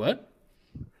 what?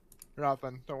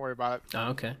 Nothing. Don't worry about it. Oh,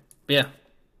 okay. But yeah.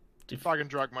 Fucking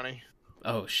drug money.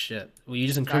 Oh shit. Well, you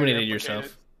just incriminated Now you're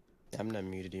yourself. I'm not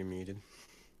muted. You're muted.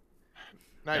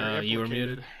 Now you're You were implicated.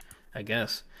 muted, I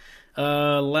guess.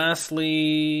 Lastly,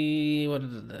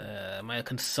 my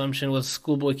consumption was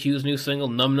Schoolboy Q's new single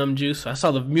 "Num Num Juice." I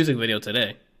saw the music video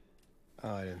today.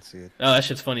 Oh, I didn't see it. Oh, that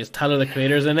shit's funny. It's Tyler the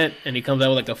Creator's in it, and he comes out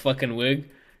with like a fucking wig.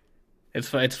 It's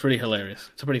pretty hilarious.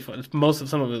 It's pretty fun.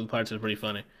 Some of the parts are pretty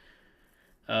funny.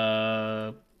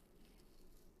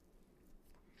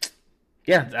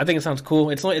 Yeah, I think it sounds cool.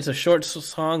 It's a short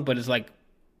song, but it's like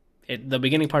the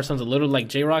beginning part sounds a little like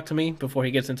J Rock to me before he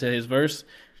gets into his verse.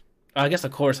 I guess the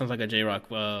chorus sounds like a J Rock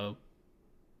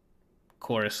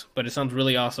chorus, but it sounds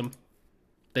really awesome.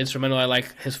 The instrumental, I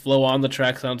like. His flow on the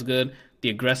track sounds good. The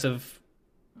aggressive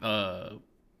tone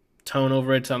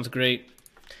over it sounds great.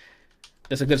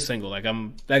 It's a good single. Like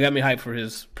that got me hyped for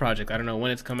his project. I don't know when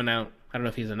it's coming out. I don't know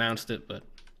if he's announced it, but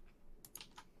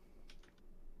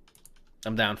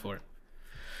I'm down for it.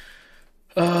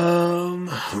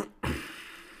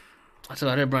 That's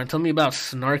about it, Brian. Tell me about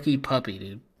Snarky Puppy,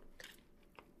 dude.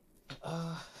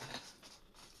 I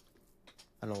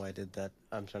don't know why I did that.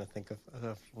 I'm trying to think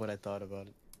of what I thought about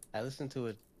it. I listened to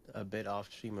it a bit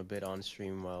off stream, a bit on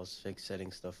stream while I was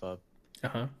setting stuff up.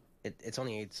 Uh-huh. It's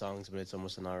only 8 songs, but it's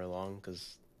almost an hour long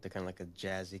because they're kind of like a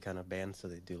jazzy kind of band, so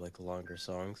they do like longer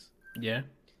songs. Yeah.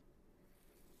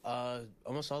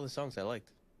 Almost all the songs I liked.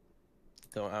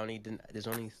 Though there's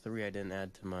only 3 I didn't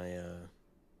add to my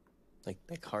like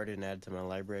Car didn't add to my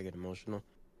library. I get emotional,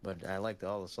 but I liked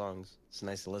all the songs. It's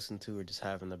nice to listen to or just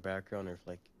have in the background, or if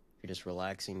you're just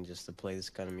relaxing just to play this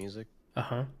kind of music.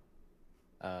 Uh-huh.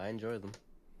 I enjoy them.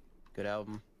 Good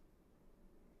album.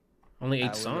 Only 8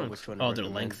 wouldn't know songs. which one to Oh, they're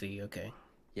recommend. lengthy. Okay.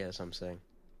 Yeah, that's what I'm saying.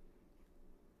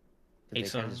 But 8 they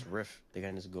kind of songs. just riff. They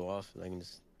kind of just go off.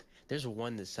 There's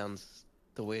one that sounds.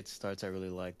 The way it starts, I really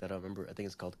like that. I remember. I think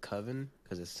it's called Coven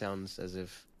because it sounds as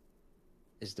if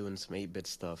it's doing some 8-bit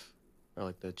stuff, or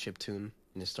like the chip tune,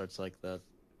 and it starts like that.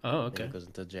 Oh, And okay. it goes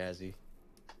into jazzy.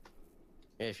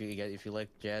 Yeah, if you like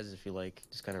jazz, if you like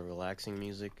just kind of relaxing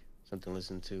music, something to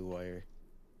listen to while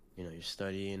you're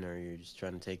studying or you're just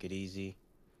trying to take it easy.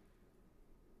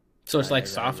 So it's like I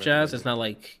soft recommend jazz. It's it. not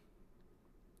like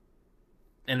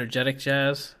energetic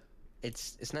jazz.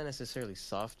 It's not necessarily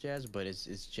soft jazz, but it's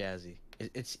jazzy.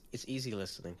 It's easy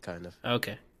listening, kind of.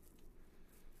 Okay.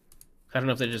 I don't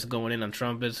know if they're just going in on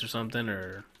trumpets or something,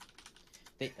 or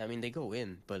They go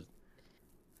in, but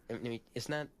I mean, it's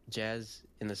not jazz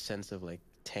in the sense of like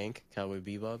Tank, Cowboy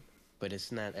Bebop, but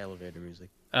it's not elevator music.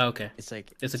 oh, okay. It's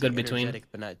like It's a good like between. energetic,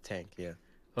 but not Tank. Yeah.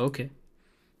 Okay.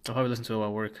 I'll probably listen to it while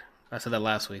I work. I said that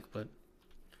last week, but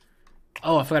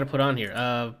I forgot to put on here.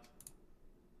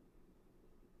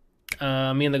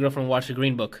 Me and the girlfriend watched the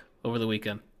Green Book over the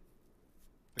weekend.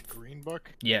 The Green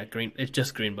Book? Yeah, It's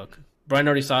just Green Book. Brian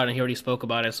already saw it and he already spoke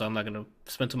about it, so I'm not going to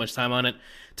spend too much time on it.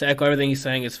 To echo everything he's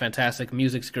saying, it's fantastic.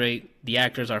 Music's great. The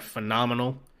actors are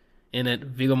phenomenal in it.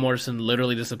 Viggo Mortensen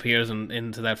literally disappears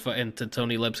into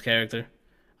Tony Lip's character.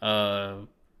 Mahershala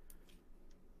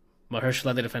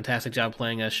did a fantastic job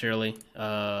playing as Shirley.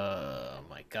 Oh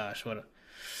my gosh, what a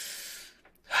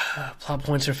plot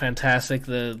points are fantastic.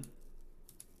 This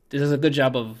is a good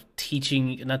job of not teaching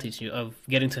you, of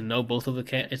getting to know both of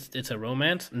the it's a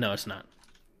romance? No, it's not.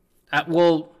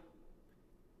 Well,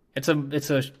 it's a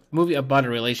movie about a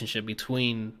relationship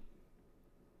between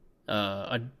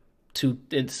to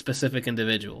specific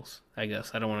individuals. I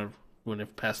guess I don't want to run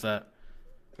it past that.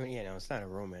 I mean, it's not a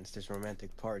romance. There's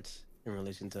romantic parts in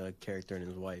relation to a character and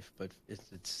his wife, but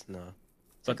it's no.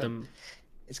 But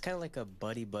It's kind of like a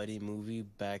buddy movie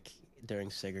back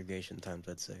during segregation times,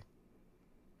 I'd say.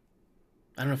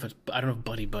 I don't know if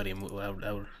buddy. I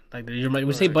would like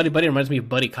we say buddy. It reminds me of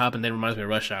Buddy Cop, and then reminds me of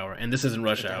Rush Hour, and this isn't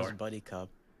Rush Hour. Buddy Cop.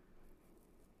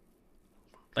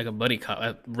 Like a buddy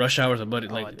cop. Rush Hour is a buddy.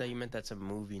 Oh, like I thought you meant that's a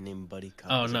movie named Buddy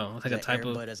Cop. Oh no, it's like a type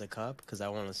of. Bud as a cop, because I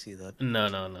want to see that.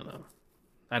 No.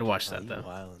 I'd watch that though.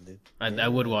 Wildin', dude. I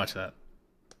would watch that.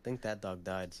 I think that dog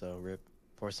died, so rip.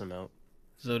 Pour some out.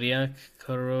 Zodiac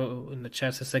Kuro in the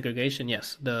chat says segregation.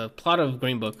 Yes, the plot of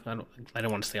Green Book. I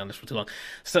don't want to stay on this for too long.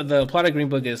 So the plot of Green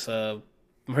Book is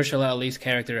Mahershala Ali's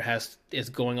character is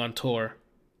going on tour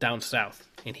down south,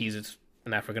 and he's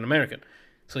an African American.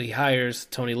 So he hires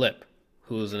Tony Lip,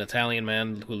 who's an Italian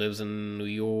man who lives in New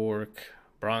York,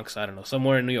 Bronx. I don't know,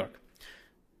 somewhere in New York.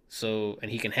 So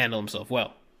and he can handle himself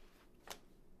well.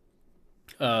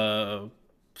 So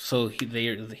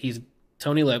he's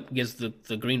Tony Lip gets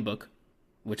the Green Book,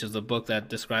 which is the book that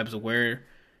describes where,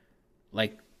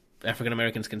 like, African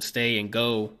Americans can stay and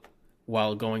go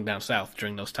while going down south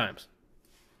during those times.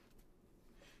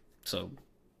 So,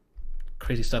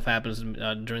 crazy stuff happens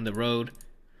during the road.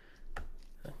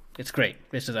 It's great.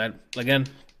 It's just, again,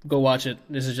 go watch it.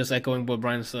 This is just echoing what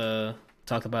Brian's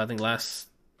talked about, I think, last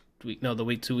week. No,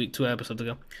 two episodes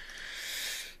ago.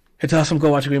 It's awesome.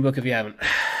 Go watch Green Book if you haven't.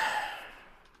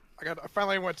 I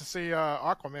finally went to see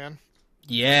Aquaman.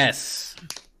 Yes.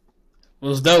 It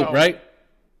was dope, right?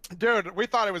 Dude, we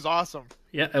thought it was awesome.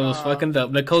 Yeah, it was fucking dope.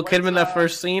 Nicole Kidman, that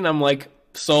first scene, I'm like,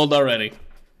 sold already.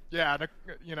 Yeah,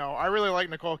 I really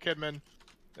like Nicole Kidman.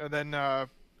 And then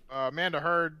Amanda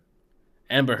Heard.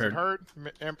 Amber Heard.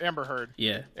 Amber Heard.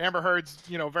 Yeah. Amber Heard's,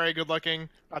 very good looking.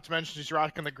 Not to mention she's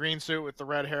rocking the green suit with the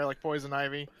red hair like Poison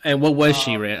Ivy. And what was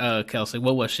she, Kelsey?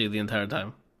 What was she the entire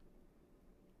time?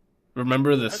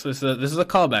 Remember this? This is a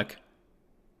callback.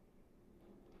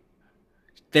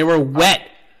 They were wet.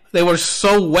 They were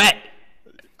so wet.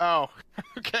 Oh,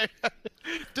 okay.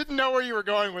 Didn't know where you were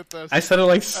going with this. I said it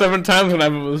like 7 times when I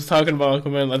was talking about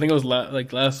Aquaman. I think it was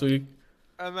last week.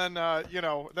 And then,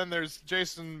 then there's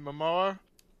Jason Momoa,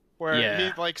 where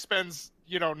he spends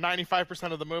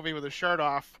 95% of the movie with his shirt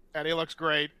off, and he looks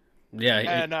great. Yeah,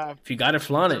 and if you got it,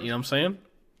 flaunt it. You know what I'm saying?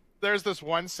 There's this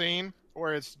one scene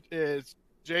where it's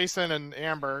Jason and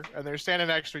Amber, and they're standing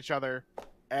next to each other,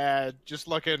 and just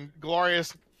looking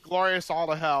glorious all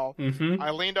to hell. Mm-hmm. I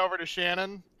leaned over to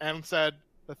Shannon and said,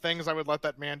 "The things I would let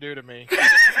that man do to me."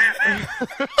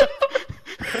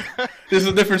 This is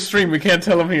a different stream. We can't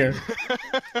tell him here.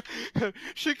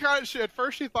 She at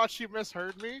first she thought she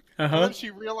misheard me, and then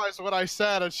she realized what I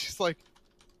said, and she's like,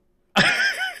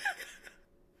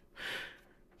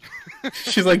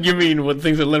 she's like, "You mean what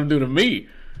things that let him do to me?"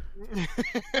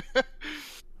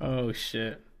 Oh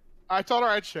shit! I told her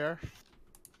I'd share.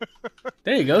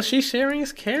 There you go. She's sharing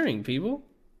is caring, people.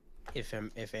 If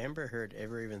Amber Heard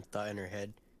ever even thought in her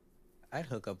head, I'd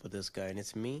hook up with this guy, and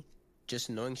it's me. Just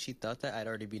knowing she thought that, I'd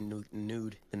already be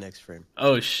nude the next frame.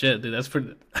 Oh shit, dude, that's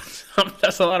pretty.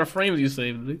 That's a lot of frames you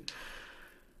saved, dude.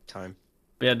 Time.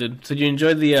 But yeah, dude. So you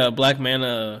enjoyed the Black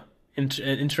Manta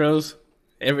intros?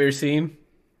 Ever seen?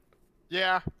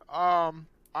 Yeah. I'm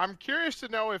curious to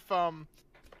know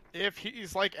if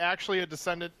he's like actually a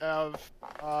descendant of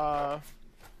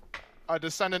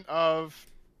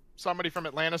somebody from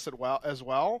Atlantis as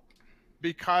well,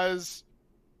 because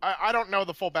I don't know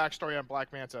the full backstory on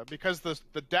Black Manta, because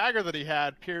the dagger that he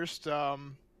had pierced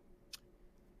Aquaman's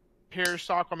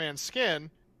skin,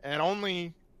 and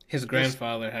only his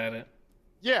grandfather had it.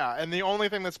 Yeah, and the only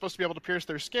thing that's supposed to be able to pierce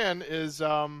their skin is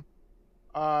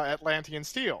Atlantean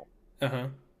steel. Uh-huh.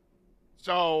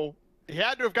 So he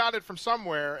had to have gotten it from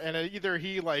somewhere, and either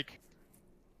he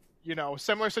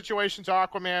similar situation to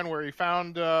Aquaman, where he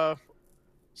found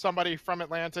somebody from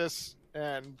Atlantis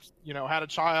and had a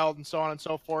child and so on and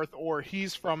so forth, or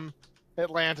he's from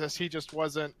Atlantis. He just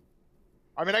wasn't.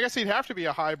 I mean, I guess he'd have to be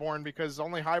a highborn, because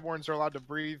only highborns are allowed to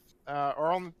breathe,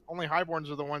 or only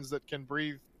highborns are the ones that can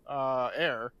breathe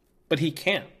air. But he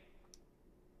can't.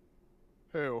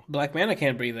 Who? Black Manta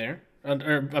can't breathe air.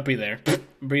 Breathe air.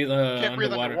 Breathe can't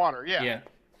breathe underwater. underwater. Yeah.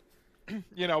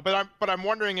 But I'm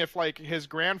wondering if like his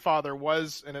grandfather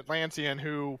was an Atlantean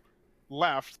who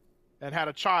left and had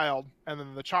a child, and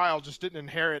then the child just didn't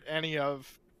inherit any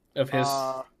of his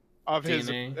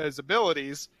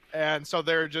abilities, and so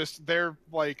they're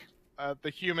like the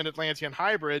human Atlantean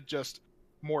hybrid, just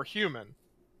more human.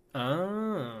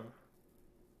 Ah,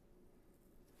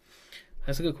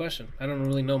 that's a good question. I don't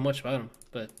really know much about him,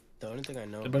 but The only thing I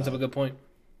know That brings up a about good point.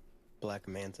 Black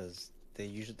Manta's,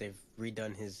 they've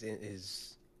redone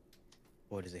his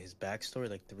what is it, his backstory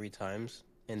like 3 times,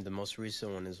 and the most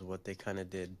recent one is what they kind of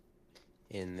did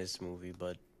in this movie.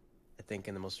 But I think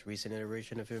in the most recent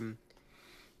iteration of him,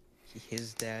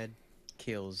 his dad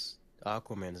kills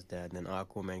Aquaman's dad, and then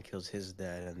Aquaman kills his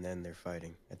dad, and then they're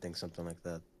fighting. I think something like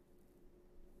that.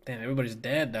 Damn, everybody's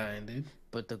dad dying, dude.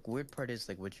 But the weird part is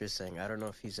like what you're saying. I don't know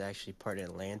if he's actually part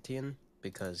Atlantean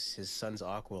because his son's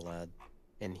Aqualad,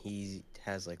 and he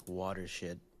has like water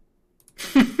shit.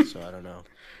 So I don't know.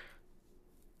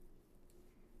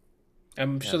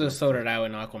 I'm sure they'll sort it out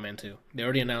in Aquaman 2. They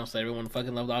already announced that everyone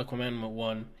fucking loved Aquaman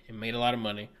 1. It made a lot of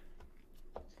money.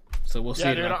 So we'll see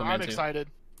Yeah, it in dude, Aquaman I'm 2. excited.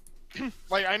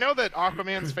 Like, I know that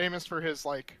Aquaman's famous for his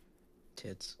like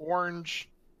Tits. orange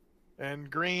and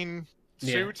green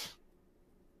Yeah. suit.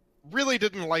 Really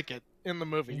didn't like it in the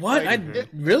movie. What? Like,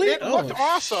 Really? it looked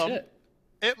awesome. Shit.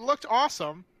 It looked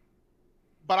awesome,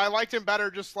 but I liked him better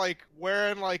just like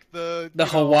wearing like the The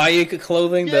you know- Hawaii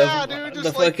clothing, Yeah, the dude,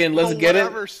 just the like fucking the let's get it.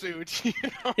 whatever suit. You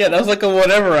know? Yeah, that was like a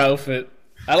whatever outfit.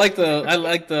 I like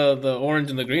the orange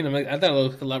and the green. I thought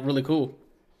it looked really cool.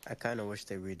 I kind of wish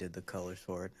they redid the colors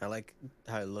for it. I like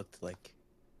how it looked like,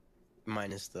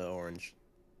 minus the orange.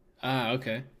 Ah,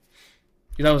 okay.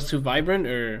 You thought it was too vibrant,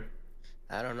 or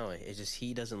I don't know. It just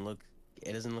he doesn't look.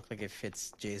 It doesn't look like it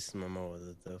fits Jason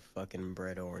Momoa, the fucking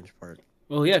bright orange part.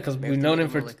 well, yeah, because Maybe we've they known make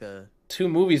him for more like a. 2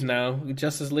 movies now,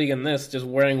 Justice League and this, just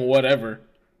wearing whatever.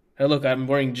 Hey, look, I'm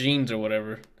wearing jeans or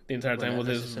whatever the entire Well, time not with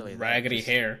his necessarily that, raggedy just-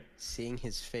 hair. Seeing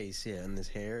his face, yeah, and his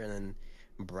hair, and then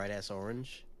bright ass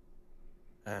orange.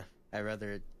 I'd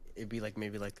rather it be like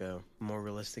maybe like a more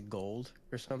realistic gold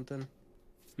or something.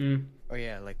 Mm. Or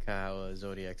yeah, like how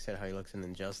Zodiac said how he looks in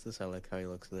Injustice. I like how he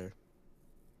looks there.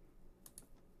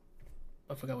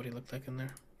 I forgot what he looked like in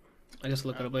there. I just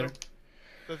look it up later.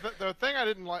 The thing I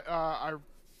didn't like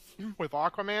with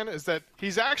Aquaman is that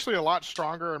he's actually a lot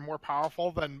stronger and more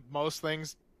powerful than most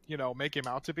things, you know, make him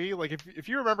out to be. Like if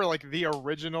you remember like the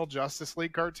original Justice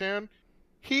League cartoon,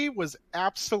 he was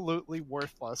absolutely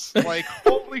worthless. Like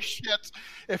holy shit,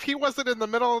 if he wasn't in the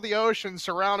middle of the ocean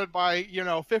surrounded by, you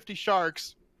know, 50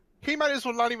 sharks, he might as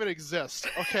well not even exist,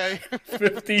 okay?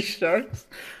 50 sharks.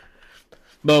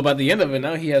 But by the end of it,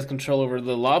 now he has control over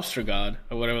the lobster god,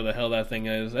 or whatever the hell that thing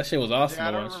is. That shit was awesome Yeah,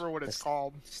 I to don't watch. remember what it's That's-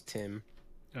 called. It's Tim.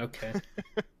 Okay.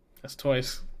 That's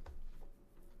twice.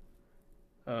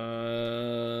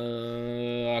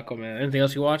 Aquaman. Anything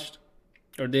else you watched?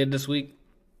 Or did this week?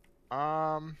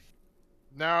 No,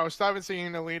 still haven't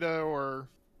seen Alita or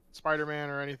Spider-Man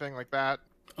or anything like that.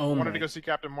 Oh Wanted my. to go see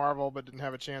Captain Marvel, but didn't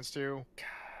have a chance to.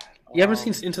 You haven't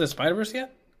seen Into the Spider-Verse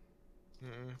yet?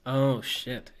 Mm-mm. Oh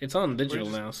shit. It's on digital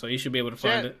just- now, so you should be able to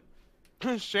find it.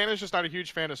 Shannon's just not a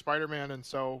huge fan of Spider-Man, and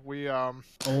so we Oh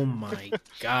my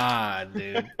god,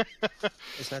 dude.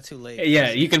 It's not too late.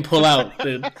 Yeah, you can pull out,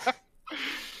 dude.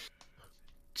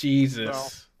 Jesus.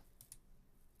 Well,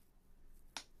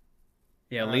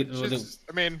 Yeah, Alita, she's-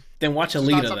 I mean, then watch it's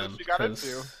not Alita something then. she got 'cause-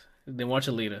 into. Then watch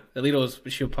Alita. Alita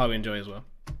she'll probably enjoy as well.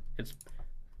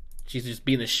 She's just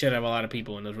beating the shit out of a lot of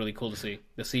people, and it was really cool to see.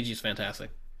 The CG's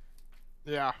fantastic.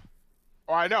 yeah.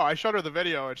 Oh, I know. I showed her the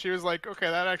video, and she was like, "Okay,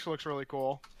 that actually looks really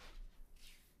cool."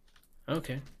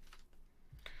 Okay.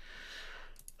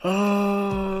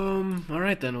 All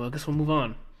right then. Well, I guess we'll move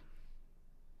on.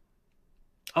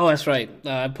 Oh, that's right.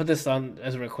 I put this on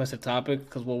as a requested topic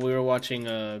because while we were watching,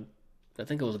 I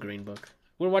think it was Green Book.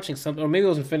 We were watching something, or maybe it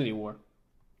was Infinity War.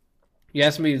 You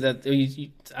asked me that.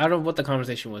 I don't know what the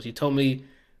conversation was. You told me,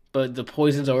 but the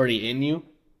poison's already in you.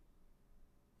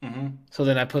 Mm-hmm. So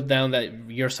then I put down that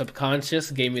your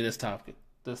subconscious gave me this topic.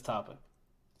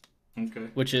 Okay.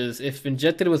 Which is, if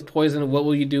injected with poison, what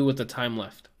will you do with the time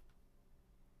left?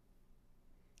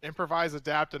 Improvise,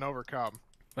 adapt, and overcome.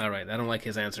 All right, I don't like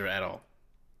his answer at all.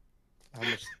 How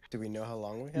much do we know? How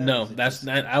long we have? No, Is it that's just-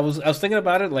 not. I was thinking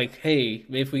about it. Like, hey,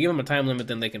 if we give them a time limit,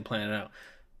 then they can plan it out.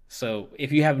 So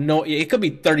if you have no, it could be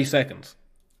 30 seconds,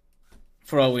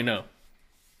 for all we know.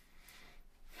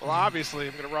 Well, obviously,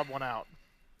 I'm gonna rub one out.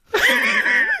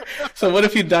 So what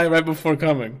if you die right before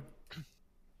coming?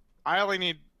 I only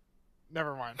need.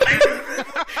 Never mind.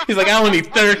 He's like, I only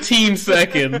need 13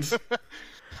 seconds.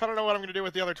 I don't know what I'm gonna do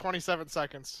with the other 27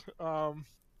 seconds.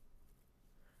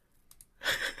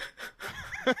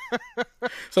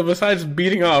 So besides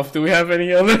beating off, do we have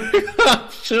any other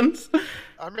options?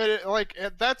 I mean,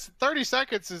 that's 30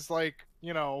 seconds is like,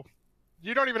 you know,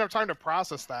 you don't even have time to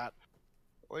process that.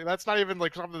 Like, that's not even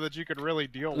like something that you could really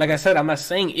deal Like with. I said, I'm not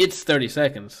saying it's 30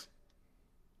 seconds.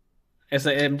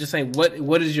 I'm just saying,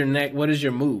 what is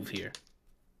your move here?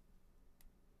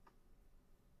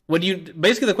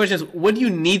 Basically the question is, what do you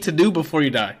need to do before you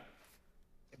die?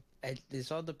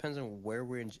 This all depends on where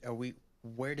we're in.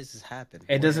 Where does this happen?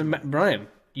 It doesn't matter, Brian.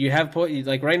 You have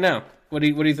like right now. What are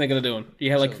you thinking of doing?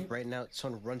 You have So like right now,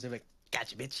 someone runs in like,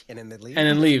 "Gotcha, bitch," and then they leave. and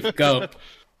then leave. Go.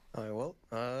 All right,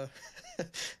 well,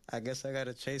 I guess I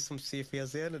gotta chase him, see if he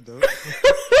has the antidote.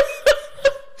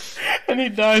 And he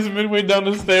dies midway down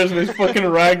the stairs with his fucking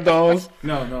rag dolls.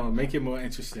 No, make it more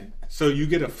interesting. So you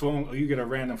get a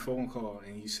random phone call,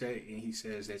 and he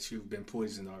says that you've been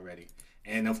poisoned already.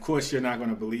 And of course, you're not going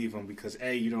to believe him because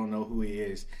A, you don't know who he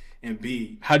is, and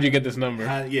B, How'd you get this number?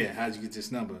 how'd you get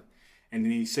this number? And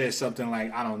then he says something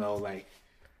like, I don't know, like,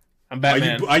 I'm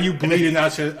Batman. are you bleeding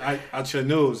out your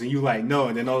nose? And you like, no,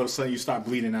 and then all of a sudden you start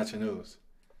bleeding out your nose.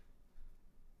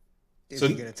 Is So-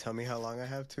 he gonna tell me how long I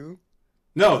have to?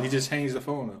 No, he just hangs the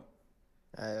phone up.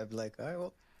 I'd be like, all right,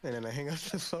 well, and then I hang up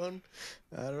the phone.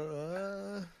 I don't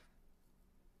know.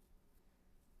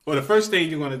 Well, the first thing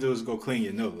you're going to do is go clean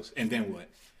your nose, and then what?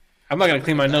 I'm not gonna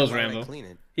clean my nose, Why would I Rambo. clean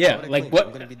it? Yeah, Why would I like clean it? what?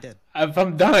 I'm gonna be dead. If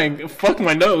I'm dying, fuck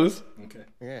my nose. Okay.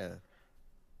 Yeah.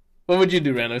 What would you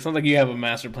do, Randall? It sounds like you have a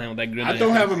master plan with that grin. I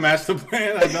don't have a master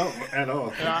plan. I don't at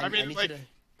all. Yeah, I I mean, need like, you to-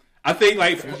 I think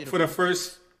like for the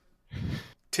first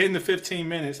 10 to 15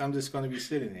 minutes, I'm just going to be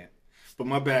sitting there. But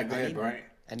my bad. Go ahead, Brian.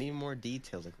 I need more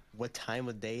details, like what time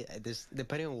of day. This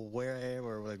depending on where I am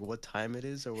or like what time it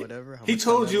is or whatever. how He much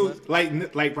time told I have you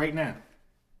left. like right now.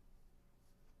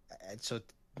 So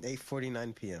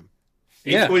 8:49 p.m.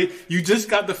 Yeah. You just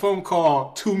got the phone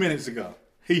call 2 minutes ago.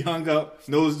 He hung up,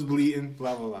 nose is bleeding,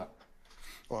 blah blah blah.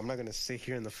 Well, I'm not gonna sit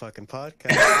here in the fucking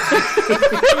podcast.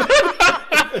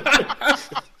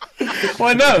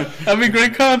 Why not? That'd be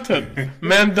great content.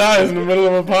 Man dies in the middle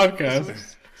of a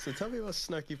podcast. So tell me about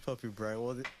Snarky Puppy, Brian.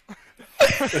 Well,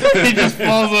 He just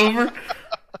falls over.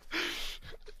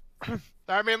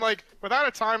 I mean, like, without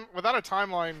a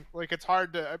timeline, like, it's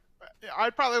hard to.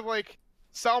 I'd probably like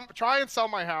try and sell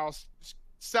my house,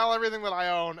 sell everything that I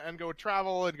own, and go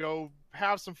travel and go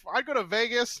have some. I'd go to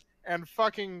Vegas and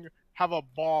fucking have a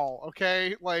ball.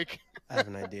 Okay, like. I have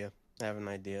an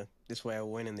idea. This way I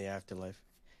win in the afterlife.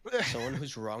 Someone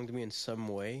who's wronged me in some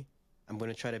way, I'm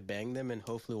gonna try to bang them, and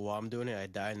hopefully while I'm doing it, I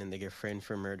die, and then they get framed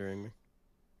for murdering me.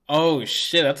 Oh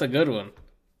shit, that's a good one.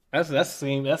 That's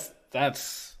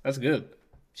good.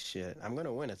 Shit, I'm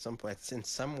gonna win at some point. In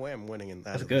some way, I'm winning in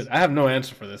that. That's good. I have no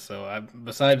answer for this, so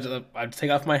I'd take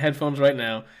off my headphones right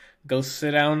now, go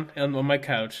sit down on my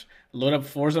couch, load up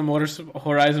Forza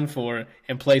Horizon 4,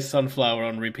 and play Sunflower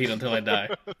on repeat until I die.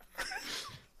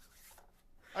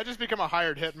 I just become a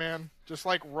hired hitman, just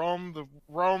like roam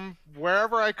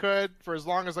wherever I could for as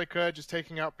long as I could, just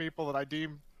taking out people that I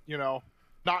deem,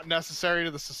 not necessary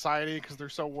to the society because they're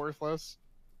so worthless.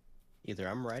 Either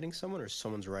I'm riding someone or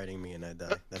someone's riding me, and I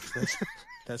die.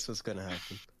 That's what's gonna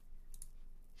happen.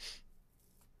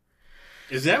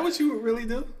 Is that what you would really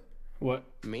do? What?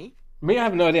 Me? Me, I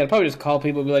have no idea. I'd probably just call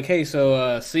people and be like, hey,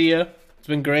 so, see ya. It's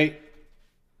been great.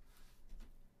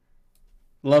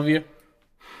 Love you.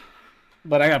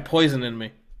 But I got poison in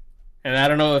me. And I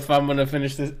don't know if I'm going to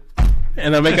finish this.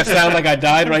 And I'll make it sound like I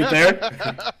died right there.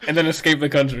 And then escape the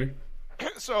country.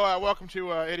 So, welcome to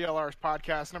ADLR's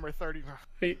podcast number 30.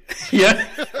 Yeah.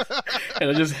 And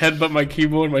I just headbutt my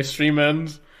keyboard, my stream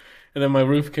ends. And then my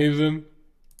roof caves in.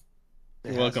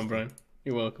 You're welcome, Brian.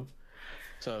 You're welcome.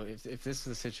 So if this is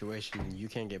the situation, you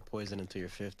can't get poisoned until you're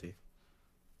 50.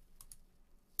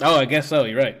 Oh, I guess so.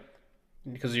 You're right.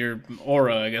 Because your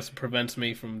aura, I guess, prevents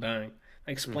me from dying.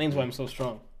 That explains why I'm so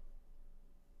strong.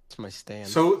 It's my stand.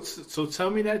 So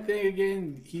tell me that thing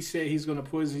again. He said he's going to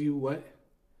poison you. What?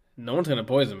 No one's going to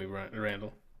poison me,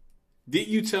 Randall. Did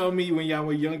you tell me when y'all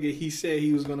were younger he said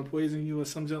he was going to poison you or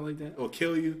something like that? Or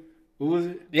kill you? What was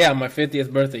it? Yeah, on my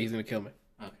 50th birthday, he's going to kill me.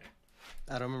 Okay.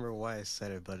 I don't remember why I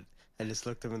said it, but I just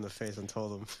looked him in the face and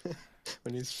told him,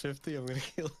 when he's 50, I'm gonna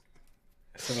kill him.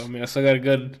 So, I mean, I still got a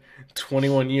good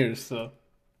 21 years, so.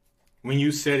 When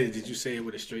you said it, did you say it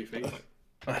with a straight face?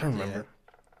 I don't remember.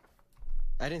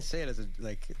 I didn't say it as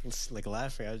like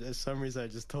laughing. For some reason, I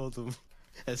just told him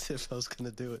as if I was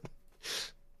gonna do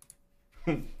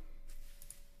it.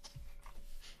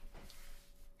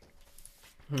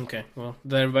 Okay, well,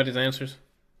 is that everybody's answers?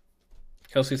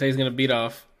 Kelsey says he's going to beat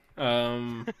off.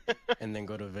 And then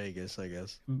go to Vegas, I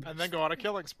guess. And then go on a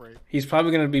killing spree. He's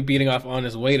probably going to be beating off on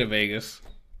his way to Vegas.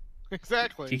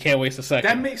 Exactly. He can't waste a second.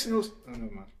 That makes no sense. Oh,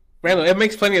 never mind. Randall, it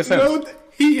makes plenty of sense. No,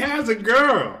 he has a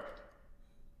girl.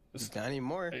 Not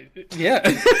anymore. Yeah.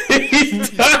 He's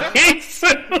dying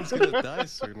soon. He's gonna die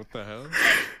soon. What the hell?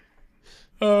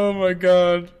 Oh my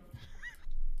god.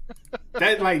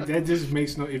 That just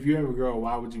makes no. If you have a girl,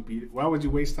 why would you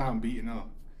waste time beating up?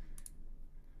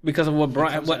 Because of what It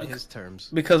Brian, comes on his terms.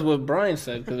 because what Brian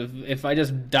said. Because if I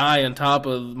just die on top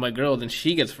of my girl, then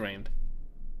she gets framed.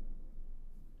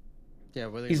 Yeah,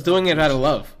 whether He's doing it out of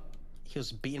love. He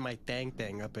was beating my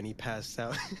dang up and he passed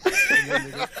out.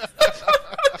 And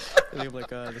they're like,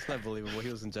 that's not believable. He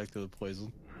was injected with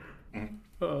poison.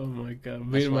 Oh my god, That's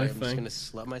made why my I'm just thing. gonna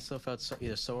slap myself out.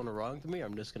 Either someone wronged me, or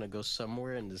I'm just gonna go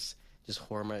somewhere and just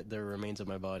whore the remains of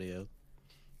my body out.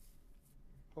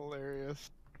 Hilarious.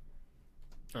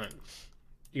 All right.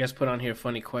 You guys put on here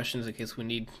funny questions in case we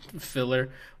need filler.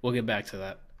 We'll get back to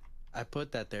that. I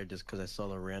put that there just because I saw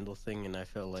the Randall thing and I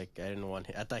felt like I didn't want.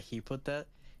 I thought he put that,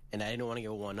 and I didn't want to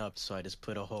get one up, so I just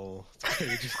put a whole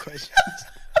page of questions.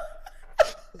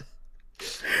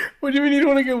 What do you mean you don't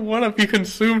want to get one up? You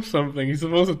consume something. You're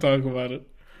supposed to talk about it.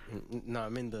 No, I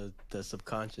mean the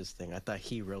subconscious thing. I thought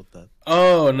he wrote that,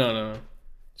 Oh, no.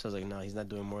 so I was like, no, he's not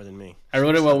doing more than me. I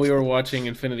wrote it while we were watching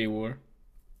Infinity War.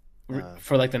 Uh.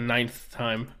 For like the 9th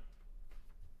time.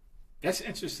 That's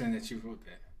interesting that you wrote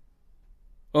that.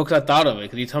 Well, because I thought of it.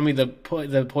 Because you told me the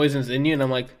poison's in you, and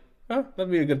I'm like, oh, that'd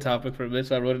be a good topic for a bit.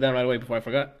 So I wrote it down right away before I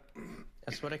forgot.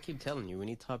 That's what I keep telling you. We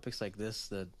need topics like this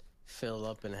that fill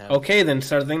up and have. Okay, then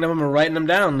start thinking of them and writing them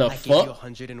down. The I gave you fuck?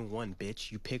 101, bitch.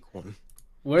 You pick one.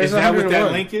 Where's Is that what 101?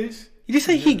 that link is? You just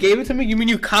say he gave it to me? You mean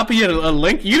you copied a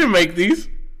link? You didn't make these.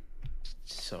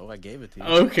 So I gave it to you.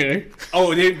 Okay.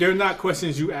 Oh, they're not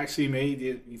questions you actually made.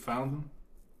 You found them?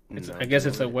 No, I guess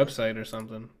it's a don't- website or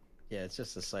something. Yeah, it's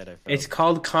just a site I found. It's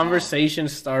called Conversation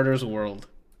Starters World.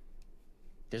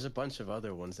 There's a bunch of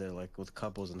other ones there, like with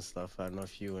couples and stuff. I don't know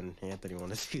if you and Anthony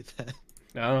want to do that.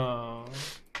 Oh.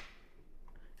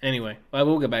 Anyway, well,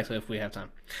 we'll get back to it if we have time.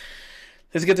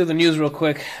 Let's get to the news real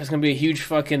quick. There's going to be a huge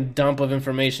fucking dump of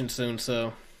information soon,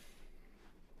 so...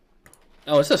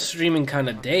 Oh, it's a streaming kind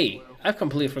of day. I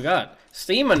completely forgot.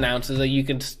 Steam announces that you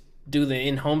can do the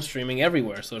in-home streaming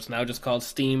everywhere, so it's now just called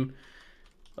Steam...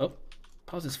 Oh,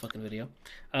 pause this fucking video.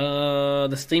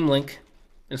 The Steam Link,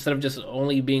 instead of just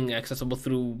only being accessible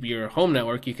through your home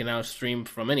network, you can now stream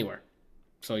from anywhere.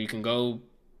 So you can go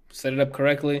set it up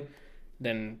correctly,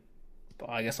 then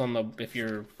I guess if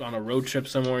you're on a road trip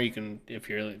somewhere, you can, if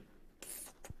your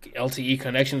LTE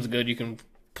connection's good, you can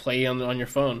play on your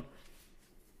phone.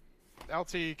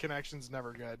 LTE connection's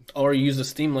never good. Or use the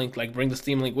Steam Link, like bring the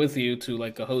Steam Link with you to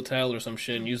like a hotel or some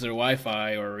shit and use their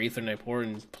Wi-Fi or Ethernet port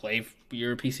and play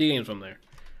your PC games from there.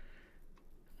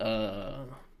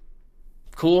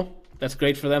 Cool. That's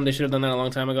great for them. They should have done that a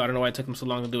long time ago. I don't know why it took them so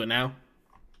long to do it now.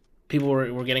 People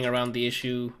were getting around the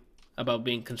issue about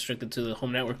being constricted to the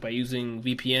home network by using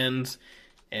VPNs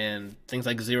and things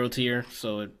like zero tier,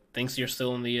 so it thinks you're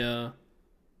still in the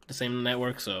same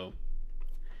network, so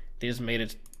they just made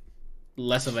it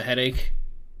less of a headache.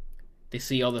 They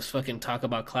see all this fucking talk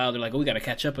about cloud, they're like, oh, we gotta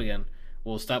catch up again.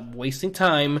 We'll stop wasting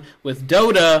time with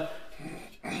Dota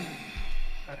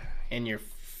and your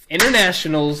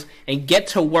internationals and get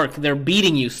to work. They're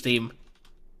beating you, Steam.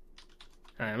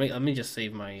 Alright, let me just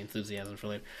save my enthusiasm for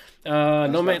later. I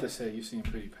was No about man, to say you seem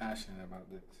pretty passionate about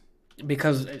this.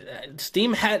 because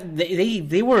Steam had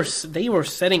they were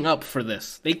setting up for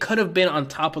this. They could have been on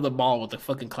top of the ball with the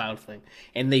fucking cloud thing,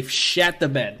 and they've shat the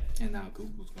bed. And now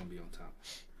Google's gonna be on top.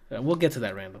 We'll get to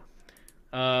that, Randall.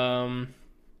 No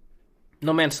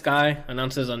Man's Sky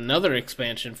announces another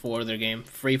expansion for their game,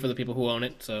 free for the people who own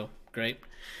it. So great,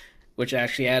 which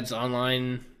actually adds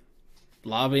online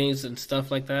lobbies and stuff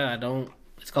like that.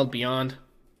 It's called Beyond.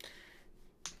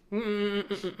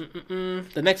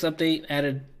 The next update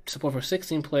added support for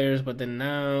 16 players, but then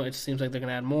now it seems like they're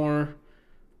gonna add more.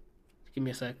 Give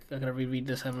me a sec. I gotta reread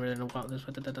this. I haven't read it in a while.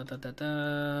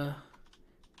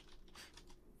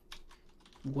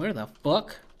 Where the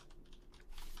fuck?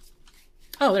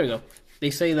 Oh, there we go. They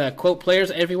say that, quote,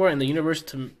 players everywhere in the universe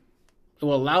it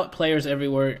will allow players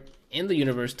everywhere in the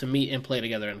universe to meet and play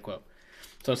together, end quote.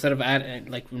 So instead of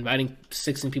inviting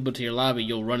 16 people to your lobby,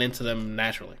 you'll run into them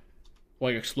naturally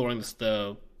while you're exploring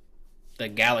the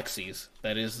galaxies.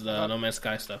 That is the No Man's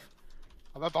Sky stuff.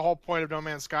 I thought the whole point of No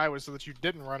Man's Sky was so that you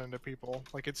didn't run into people.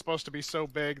 Like, it's supposed to be so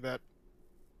big that,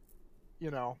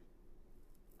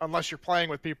 unless you're playing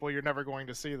with people, you're never going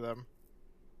to see them.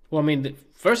 Well, I mean,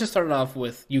 first it started off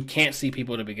with you can't see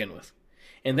people to begin with.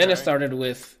 And then it Right. started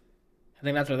with, I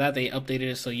think after that they updated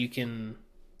it so you can...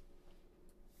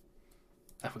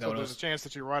 I forgot So what it there's was. a chance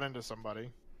that you run into somebody.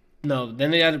 No,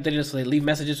 then they just leave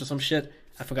messages or some shit.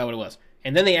 I forgot what it was.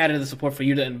 And then they added the support for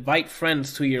you to invite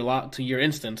friends to your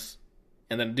instance,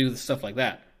 and then do the stuff like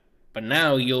that. But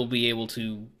now you'll be able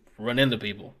to run into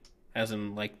people, as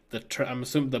in like I'm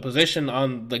assuming the position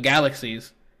on the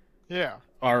galaxies Yeah.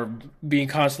 are being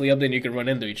constantly updated. You can run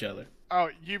into each other. Oh,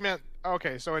 you meant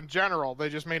Okay, so in general, they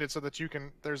just made it so that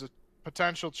there's a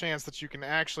potential chance that you can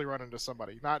actually run into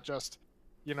somebody, not just,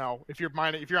 if you're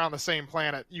on the same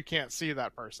planet, you can't see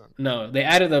that person. No, they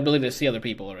added the ability to see other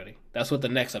people already. That's what the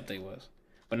next update was.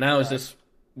 But now it's Okay. just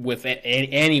with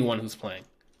anyone who's playing,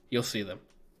 you'll see them,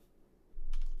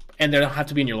 and they don't have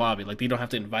to be in your lobby. Like you don't have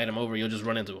to invite them over. You'll just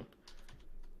run into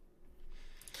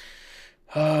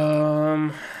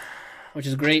them. Which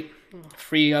is great.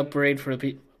 Free upgrade for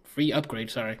the free upgrade.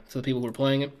 Sorry, to the people who are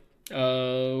playing it.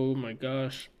 Oh my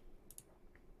gosh!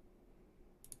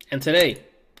 And today,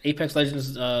 Apex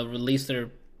Legends released their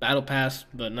battle pass,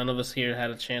 but none of us here had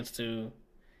a chance to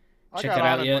I check got it on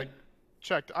out and, yet.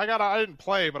 checked. I didn't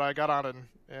play, but I got on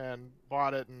and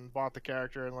bought it and bought the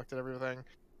character and looked at everything,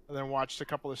 and then watched a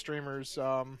couple of streamers.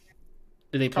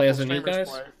 Did they play as the new streamers guys?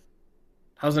 play.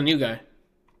 How's the new guy?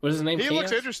 What is his name? He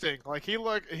looks Chaos? interesting. Like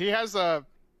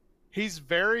he's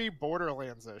very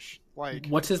Borderlands-ish. Like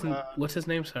What's his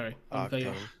name? Sorry.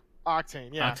 Octane. Octane,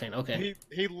 yeah. Octane. Okay.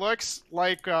 He looks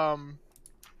like who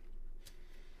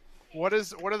are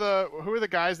the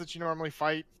guys that you normally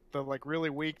fight? The like really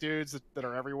weak dudes that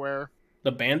are everywhere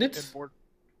The in bandits? board.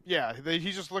 Yeah,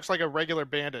 he just looks like a regular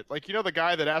bandit. Like the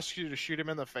guy that asks you to shoot him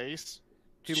in the face.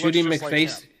 He looks Shooty just like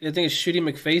McFace. him. I think it's Shooty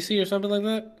McFacey or something like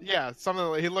that. Yeah,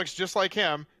 he looks just like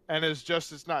him and is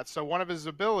just as nuts. So one of his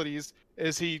abilities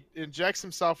is he injects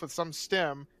himself with some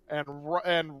stim and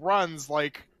runs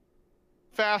like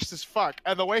fast as fuck.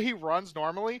 And the way he runs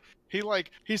normally, he's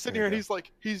sitting here and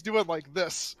he's doing like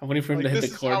this. I'm waiting for him Like to hit this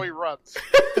the is how he cord. runs.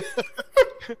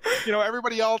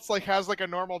 Everybody else has like a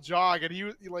normal jog, and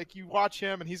you watch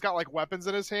him and he's got like weapons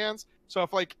in his hands. So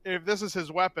if this is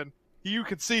his weapon, you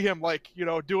could see him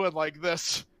doing like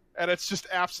this, and it's just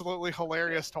absolutely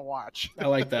hilarious to watch. I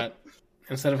like that.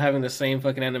 Instead of having the same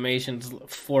fucking animations,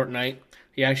 Fortnite,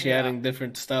 he actually Yeah. adding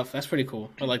different stuff. That's pretty cool.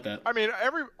 I like that. I mean,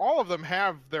 all of them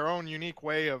have their own unique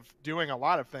way of doing a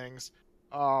lot of things,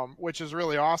 which is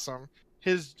really awesome.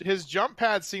 His jump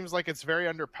pad seems like it's very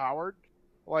underpowered.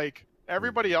 Like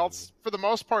everybody else, for the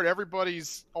most part,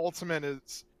 everybody's ultimate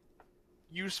is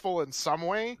useful in some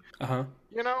way, Uh huh.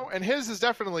 and his is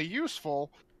definitely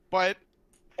useful, but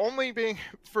only being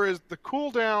for the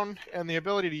cooldown and the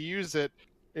ability to use it,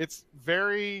 it's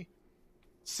very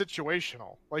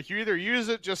situational. Like you either use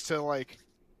it just to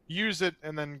use it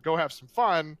and then go have some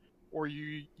fun, or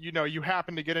you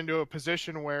happen to get into a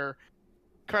position where,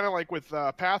 kind of like with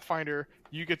Pathfinder,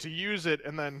 you get to use it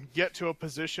and then get to a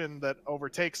position that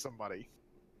overtakes somebody.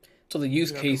 So the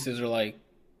use Yeah. cases are like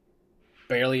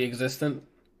barely existent.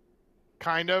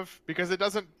 Kind of, because it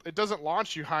doesn't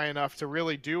launch you high enough to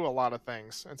really do a lot of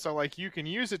things, and so you can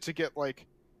use it to get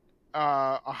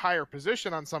a higher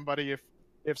position on somebody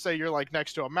if say you're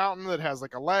next to a mountain that has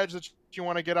a ledge that you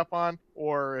want to get up on,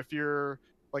 or if you're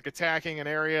attacking an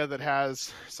area that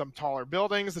has some taller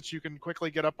buildings that you can quickly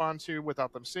get up onto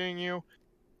without them seeing you.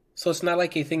 So it's not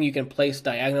like a thing you can place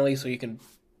diagonally, so you can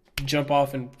jump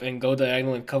off and go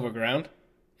diagonal and cover ground.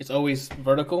 It's always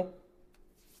vertical.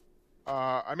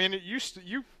 I mean,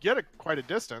 you get quite a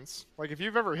distance. Like if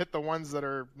you've ever hit the ones that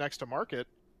are next to Market,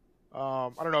 I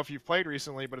don't know if you've played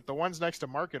recently, but the ones next to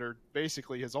Market are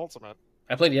basically his ultimate.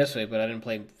 I played yesterday, but I didn't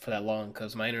play for that long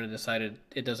because my internet decided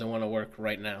it doesn't want to work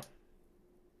right now.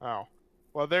 Oh,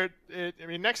 well,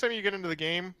 next time you get into the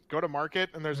game, go to Market,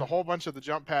 and there's a whole bunch of the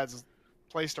jump pads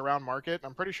placed around Market.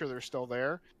 I'm pretty sure they're still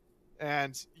there.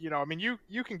 And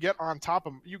you can get on top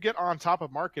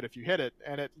of Market if you hit it,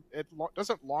 and it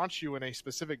doesn't launch you in a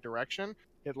specific direction.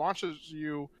 It launches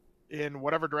you in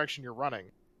whatever direction you're running.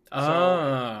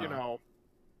 Ah. So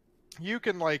you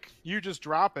can you just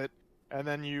drop it, and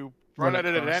then you run at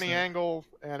it at across any it. angle,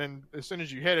 and as soon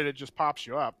as you hit it, it just pops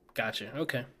you up. Gotcha.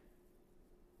 Okay.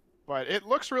 But it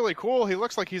looks really cool. He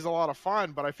looks like he's a lot of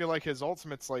fun, but I feel like his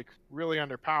ultimate's really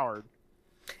underpowered.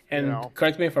 And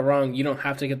correct me if I'm wrong, you don't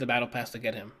have to get the battle pass to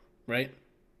get him, right?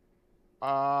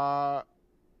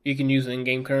 You can use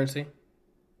in-game currency.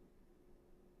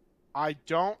 I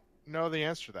don't know the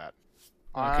answer to that.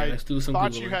 Okay, let's do some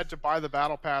thought Googling. you had to buy the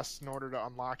battle pass in order to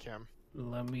unlock him.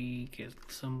 Let me get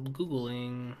some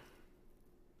Googling.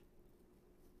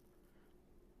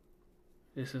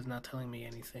 This is not telling me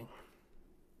anything.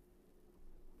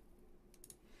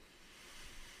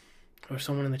 Or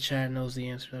someone in the chat knows the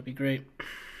answer. That'd be great.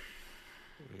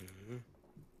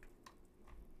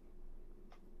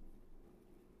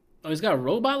 Oh, he's got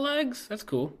robot legs? That's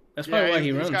cool. That's probably Yeah, why he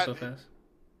he's runs got- so fast.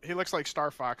 He looks like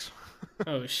Star Fox.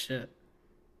 Oh, shit.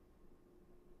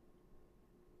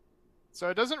 So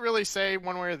it doesn't really say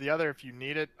one way or the other if you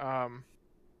need it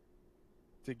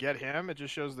to get him. It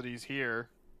just shows that he's here.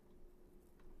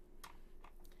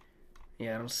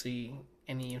 Yeah, I don't see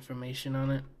any information on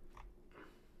it.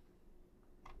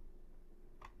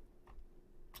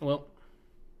 Well,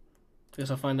 guess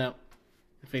I'll find out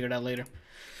and figure it out later.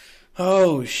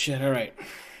 Oh, shit. All right.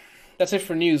 That's it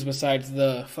for news besides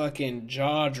the fucking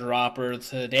jaw dropper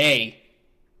today.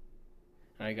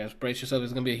 All right, guys. Brace yourself.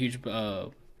 It's going to be a huge...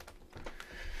 you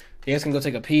guys can go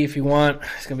take a pee if you want.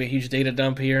 It's going to be a huge data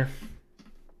dump here.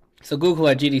 So Google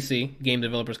at GDC, Game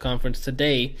Developers Conference,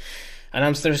 today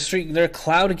announced their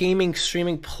cloud gaming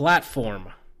streaming platform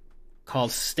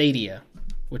called Stadia,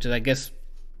 which is, I guess,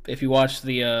 if you watch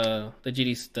the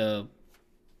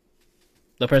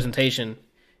presentation,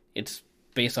 it's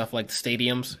based off like the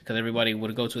stadiums, because everybody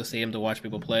would go to a stadium to watch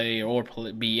people play or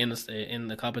be in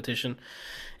the competition.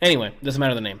 Anyway, doesn't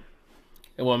matter the name.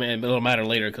 Well, I mean, it'll matter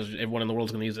later because everyone in the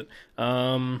world's going to use it.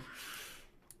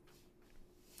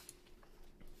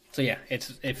 So yeah,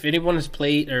 it's if anyone has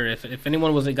played or if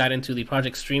anyone got into the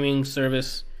Project streaming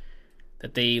service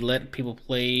that they let people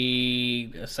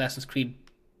play Assassin's Creed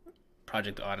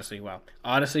Project Odyssey. Wow,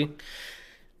 Odyssey.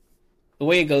 The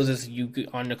way it goes is you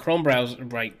on the Chrome browser,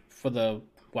 right? Wow,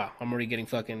 I'm already getting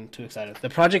fucking too excited. The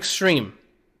Project Stream.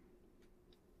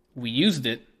 We used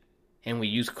it, and we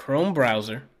used Chrome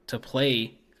browser to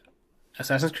play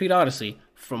Assassin's Creed Odyssey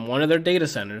from one of their data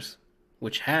centers,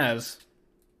 which has.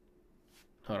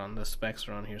 Hold on, the specs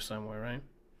are on here somewhere, right?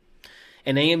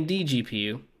 An AMD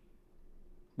GPU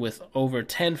with over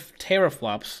 10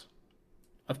 teraflops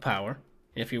of power.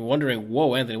 And if you're wondering,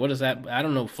 whoa, Anthony, what is that? I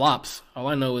don't know flops. All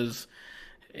I know is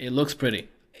it looks pretty.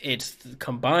 It's the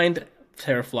combined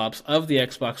teraflops of the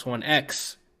Xbox One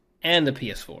X and the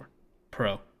PS4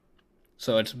 Pro.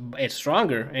 So it's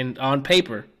stronger and on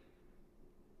paper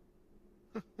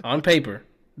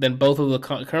than both of the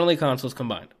currently consoles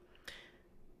combined.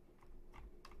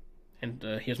 And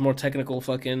here's more technical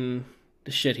fucking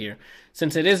shit here.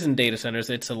 Since it is in data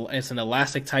centers, it's an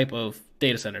elastic type of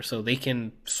data center, so they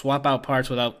can swap out parts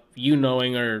without you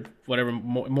knowing or whatever.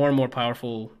 More and more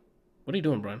powerful. What are you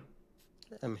doing, Brian?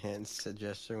 I'm hand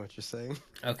suggesting what you're saying.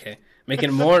 Okay, making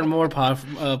it more and more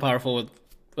powerful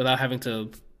without having to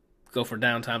go for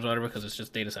downtimes or whatever, because it's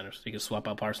just data centers. You can swap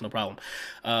out parts, no problem.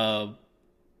 The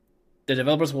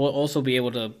developers will also be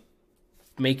able to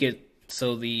make it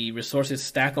so the resources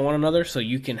stack on one another, so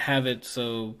you can have it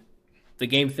so the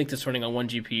game thinks it's running on one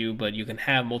GPU, but you can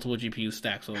have multiple GPU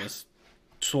stacks. So this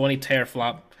 20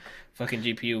 teraflop fucking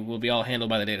GPU will be all handled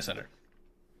by the data center.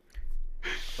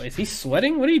 Wait, is he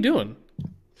sweating? What are you doing?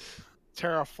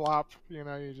 Teraflop, you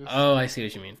just... Oh, I see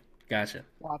what you mean. Gotcha.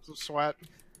 Lots of sweat.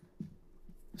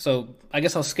 So I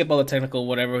guess I'll skip all the technical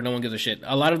whatever. No one gives a shit.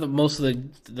 Most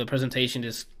of the presentation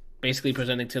is basically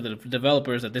presenting to the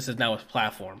developers that this is now a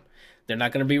platform. They're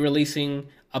not going to be releasing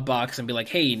a box and be like,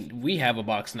 hey, we have a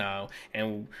box now,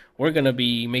 and we're going to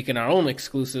be making our own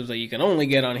exclusives that you can only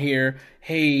get on here.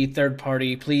 Hey, third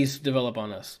party, please develop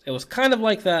on us. It was kind of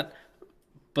like that,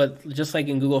 but just like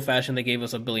in Google fashion, they gave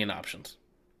us a billion options.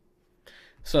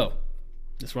 So,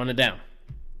 let's run it down.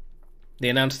 They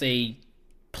announced a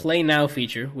Play Now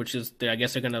feature, which is, I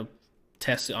guess they're going to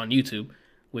test it on YouTube,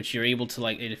 which you're able to,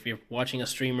 like, if you're watching a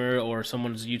streamer or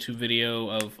someone's YouTube video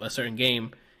of a certain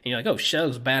game, and you're like, oh, shit, that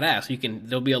looks badass.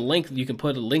 There'll be a link, you can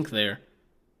put a link there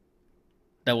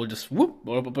that will just whoop,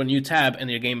 open up a new tab,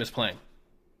 and your game is playing.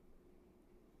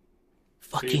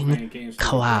 Fucking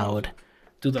cloud.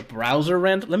 Do the browser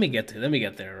render? Let me get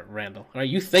there, Randall. All right,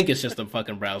 you think it's just a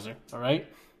fucking browser, all right?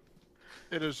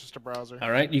 It is just a browser.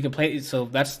 All right, you can play. So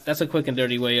that's a quick and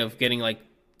dirty way of getting like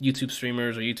YouTube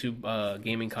streamers or YouTube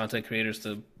gaming content creators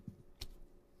to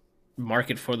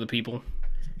market for the people,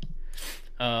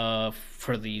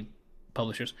 for the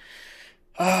publishers.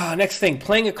 Next thing,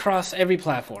 playing across every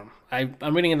platform.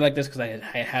 I'm reading it like this because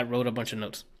I wrote a bunch of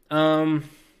notes. What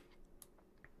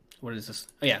is this?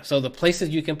 Oh yeah, so the places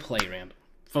you can play, Randall.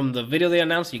 From the video they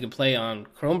announced, you can play on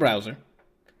Chrome browser.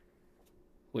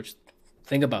 Which,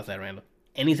 think about that, Randall.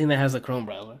 Anything that has a Chrome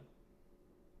browser.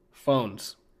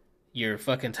 Phones. Your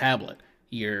fucking tablet.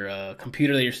 Your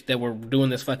computer that we're doing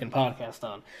this fucking podcast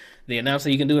on. They announced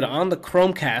that you can do it on the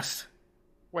Chromecast.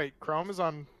 Wait, Chrome is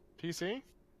on PC?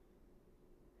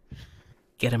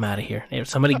 Get him out of here.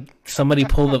 Somebody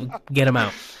get him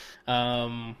out.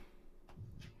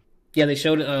 Yeah, they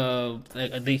showed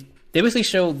they basically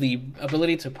showed the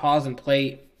ability to pause and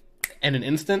play in an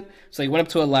instant. So he went up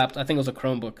to a laptop, I think it was a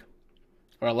Chromebook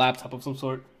or a laptop of some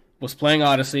sort, was playing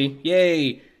Odyssey.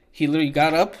 Yay! He literally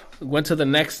got up, went to the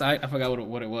next, I forgot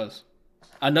what it was.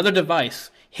 Another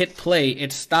device, hit play,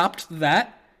 it stopped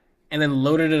that, and then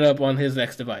loaded it up on his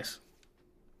next device.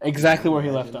 Exactly where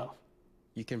he left off.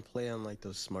 You can play on like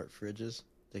those smart fridges.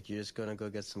 Like you're just gonna go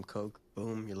get some Coke,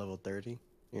 boom, you're level 30.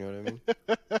 You know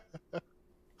what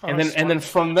I mean? And then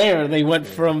from there they went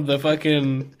from the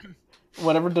fucking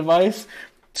whatever device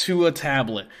to a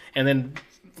tablet, and then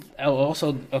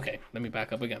also okay. Let me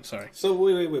back up again. Sorry. So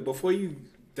wait. Before you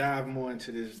dive more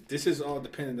into this is all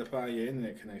dependent upon your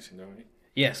internet connection, though, right?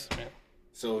 Yes.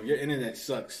 So if your internet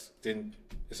sucks, then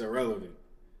it's irrelevant.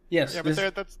 Yes. Yeah,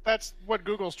 but that's what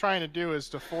Google's trying to do, is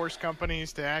to force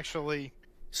companies to actually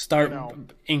start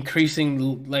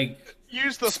increasing like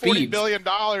use the speeds. $40 billion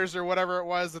or whatever it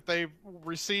was that they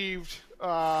received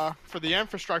for the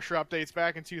infrastructure updates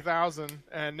back in 2000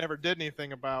 and never did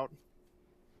anything about.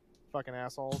 Fucking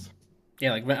assholes.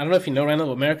 Yeah, like I don't know if you know, Randall,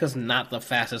 but America's not the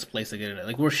fastest place to get internet.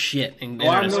 Like we're shit in I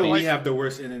internet know speed. we have the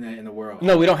worst internet in the world.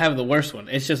 No, we don't have the worst one.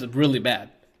 It's just really bad.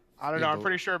 I don't know. I'm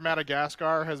pretty sure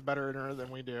Madagascar has better internet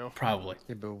than we do. Probably.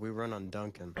 Yeah, but we run on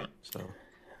Duncan, so.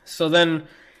 So then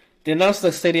they announced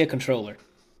the Stadia controller.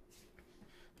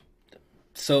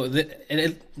 So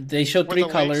they showed Were three the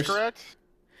colors. links correct?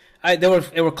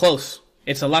 They were close.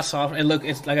 It's a lot softer.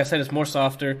 It's like I said, it's more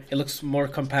softer. It looks more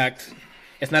compact.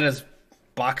 It's not as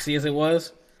boxy as it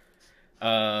was.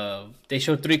 They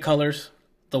showed three colors: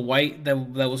 the white that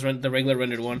was the regular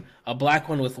rendered one, a black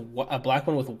one with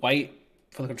white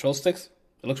for the control sticks.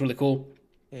 It looks really cool.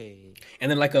 Hey. And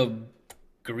then like a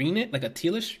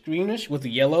tealish greenish with the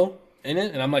yellow in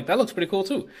it, and I'm like, that looks pretty cool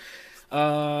too.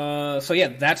 So yeah,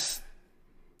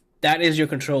 that is your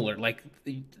controller. Like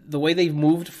the way they've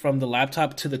moved from the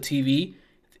laptop to the TV,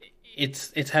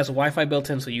 it has Wi-Fi built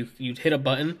in, so you hit a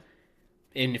button,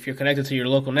 and if you're connected to your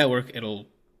local network, it'll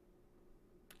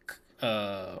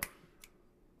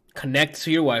connect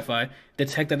to your Wi-Fi,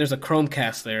 detect that there's a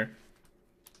Chromecast there,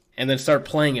 and then start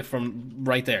playing it from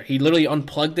right there. He literally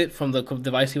unplugged it from the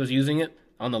device he was using it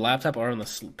on the laptop or on the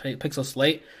Pixel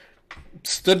Slate,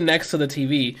 stood next to the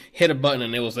TV, hit a button,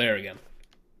 and it was there again.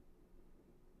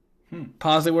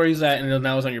 Pause it where he's at, and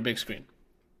now it's on your big screen.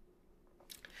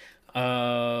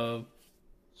 So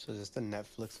is this the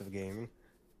Netflix of gaming?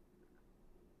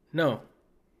 No.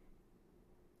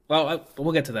 Well,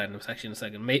 we'll get to that in a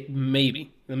second.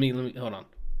 Maybe. Let me hold on.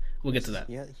 We'll get to that.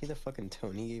 Yeah, he the fucking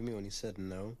tone he gave me when he said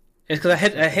no. It's because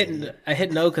I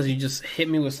hit no because you just hit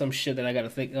me with some shit that I gotta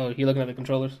think. Oh, you looking at the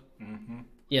controllers? Mm-hmm.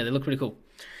 Yeah, they look pretty cool.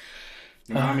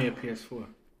 Remind me of PS4.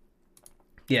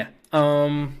 Yeah.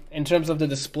 In terms of the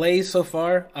displays so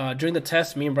far, during the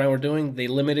test me and Brian were doing, they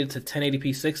limited to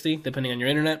 1080p 60, depending on your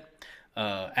internet.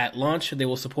 At launch, they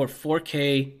will support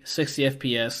 4K 60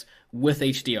 FPS with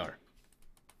HDR.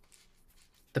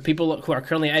 The people who are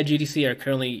currently at GDC are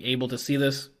currently able to see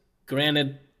this.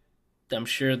 Granted, I'm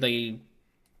sure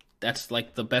that's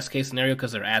like the best case scenario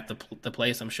because they're at the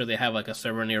place. I'm sure they have like a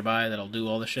server nearby that'll do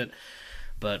all the shit.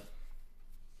 But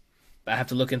I have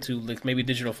to look into, like, maybe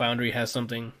Digital Foundry has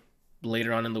something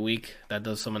later on in the week that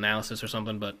does some analysis or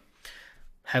something, but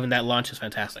having that launch is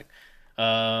fantastic.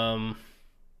 For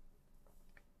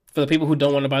the people who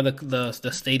don't want to buy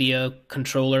the Stadia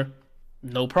controller,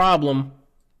 no problem.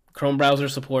 Chrome browser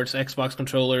supports Xbox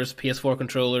controllers, PS4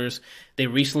 controllers. They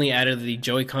recently added the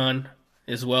Joy-Con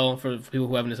as well for people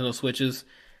who have Nintendo Switches,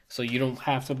 so you don't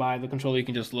have to buy the controller. You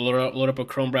can just load up a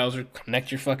Chrome browser,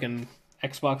 connect your fucking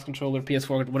Xbox controller,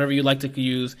 PS4, whatever you like to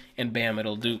use, and bam,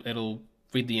 it'll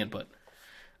read the input.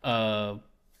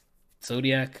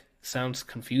 Zodiac sounds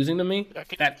confusing to me. Yeah,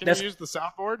 can you use the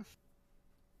soundboard?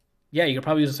 Yeah, you could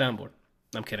probably use a soundboard.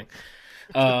 I'm kidding.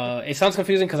 It sounds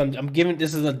confusing because I'm giving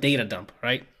this is a data dump,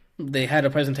 right? They had a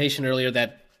presentation earlier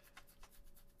that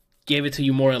gave it to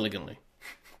you more elegantly.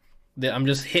 I'm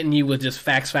just hitting you with just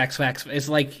facts. It's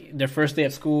like their first day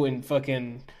at school in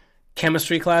fucking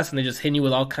chemistry class, and they're just hitting you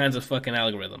with all kinds of fucking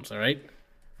algorithms, all right?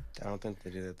 I don't think they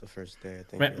did it the first day. I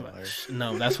think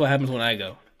no, that's what happens when I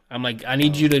go. I'm like, I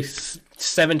need you to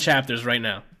 7 chapters right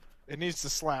now. It needs to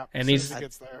slap as soon as it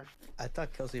gets there. I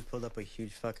thought Kelsey pulled up a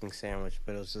huge fucking sandwich,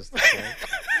 but it was just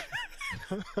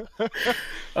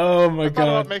Oh my I thought god.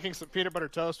 about making some peanut butter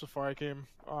toast before I came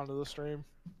onto the stream.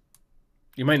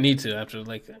 You might need to after,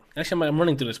 like, actually I'm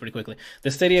running through this pretty quickly. The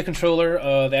Stadia controller,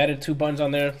 they added 2 buttons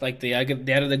on there. Like they added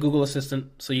the Google Assistant,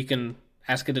 so you can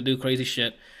ask it to do crazy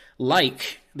shit.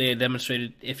 Like they had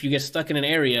demonstrated, if you get stuck in an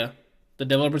area, the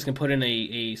developers can put in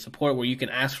a support where you can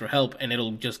ask for help, and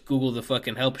it'll just Google the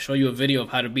fucking help, show you a video of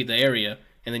how to beat the area,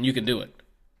 and then you can do it.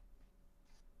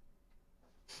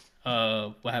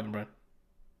 What happened, Brian?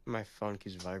 my phone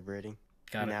keeps vibrating.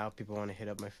 Got it. Now people want to hit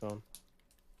up my phone.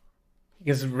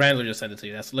 Because Randall just said it to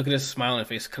you. Look at his smiling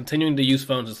face, continuing to use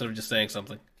phones instead of just saying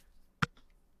something.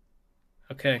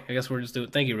 Okay, I guess we're just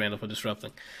doing. Thank you, Randall, for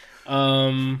disrupting.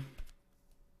 Are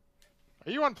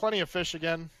you on Plenty of Fish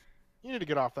again? You need to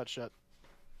get off that shit.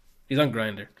 He's on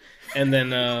Grindr. And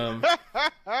then and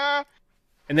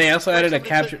they also added a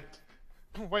capture.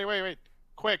 Wait.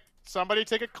 Quick. Somebody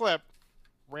take a clip.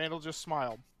 Randall just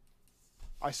smiled.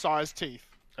 I saw his teeth.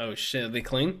 Oh shit, are they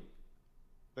clean?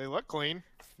 They look clean.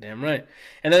 Damn right.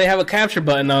 And then they have a capture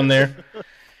button on there.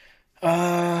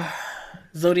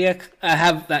 Zodiac, I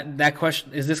have that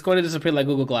question. Is this going to disappear like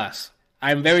Google Glass?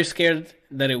 I'm very scared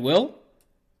that it will,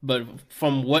 but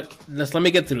from what... let me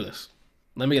get through this.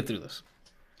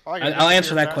 I'll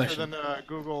answer that question. Than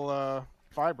Google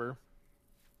Fiber.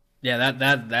 Yeah,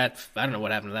 that I don't know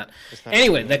what happened to that.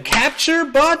 Anyway, the capture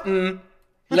button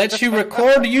lets you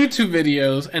record YouTube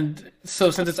videos, and so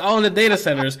since it's all in the data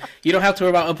centers, you don't have to worry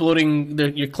about uploading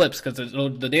your clips, because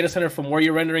the data center from where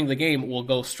you're rendering the game will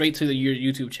go straight to your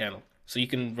YouTube channel. So you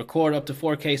can record up to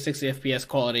 4K 60 FPS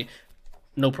quality,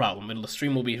 no problem. The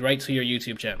stream will be right to your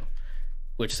YouTube channel,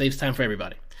 which saves time for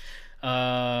everybody.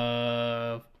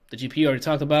 The GPU already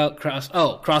talked about.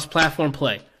 Cross-platform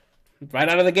play. Right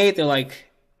out of the gate, they're like,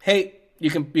 hey, you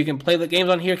can play the games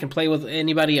on here, can play with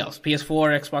anybody else.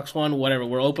 PS4, Xbox One, whatever.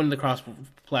 We're open to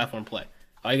cross-platform play.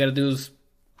 All you got to do is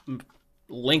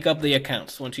link up the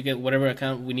accounts once you get whatever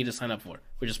account we need to sign up for,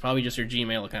 which is probably just your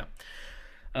Gmail account.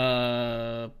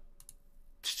 The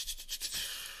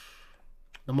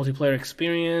multiplayer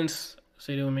experience.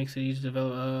 Stadia makes it easy to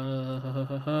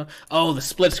develop. The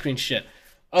split screen shit.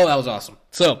 Oh, that was awesome.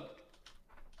 So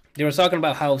they were talking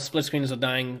about how split screen is a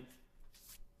dying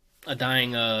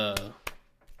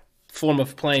form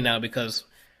of play now, because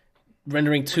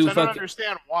rendering two I don't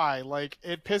understand why. Like,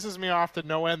 it pisses me off to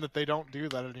no end that they don't do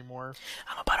that anymore.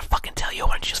 I'm about to fucking tell you.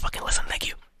 Why don't you just fucking listen? Thank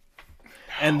you.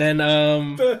 And then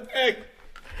The heck?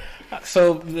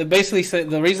 So basically,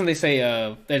 the reason they say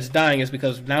that it's dying is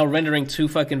because now rendering two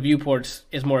fucking viewports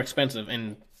is more expensive,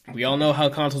 and we all know how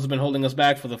consoles have been holding us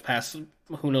back for the past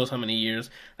who knows how many years.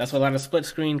 That's why a lot of split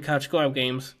screen couch co-op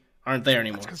games aren't there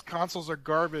anymore. Because consoles are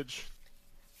garbage.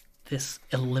 This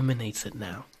eliminates it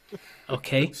now.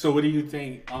 Okay? So what do you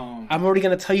think? I'm already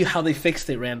going to tell you how they fixed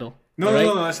it, Randall. No,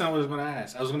 that's not what I was going to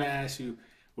ask. I was going to ask you,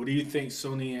 what do you think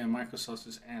Sony and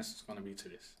Microsoft's answer is going to be to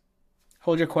this?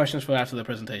 Hold your questions for after the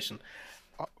presentation.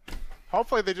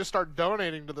 Hopefully they just start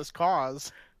donating to this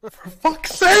cause. For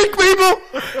fuck's sake, people!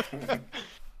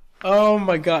 Oh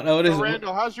my god. Oh, it is.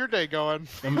 Randall, how's your day going?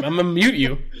 I'm going to mute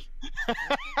you.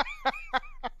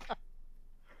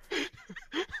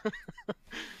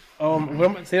 Where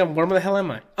the hell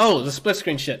am I? Oh, the split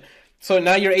screen shit. So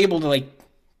now you're able to like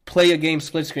play a game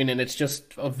split screen, and it's just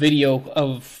a video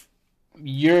of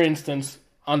your instance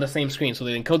on the same screen. So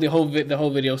they encode the whole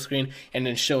video screen and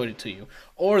then show it to you.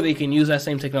 Or they can use that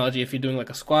same technology if you're doing like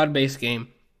a squad-based game,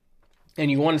 and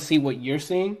you want to see what you're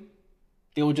seeing.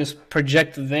 They will just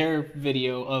project their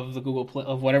video of the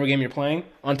of whatever game you're playing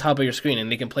on top of your screen, and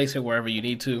they can place it wherever you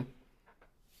need to.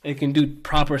 It can do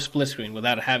proper split screen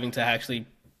without having to actually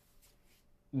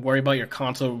worry about your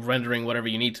console rendering whatever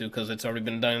you need to, because it's already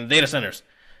been done in data centers.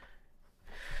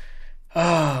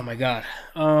 Oh my god.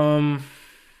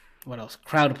 What else?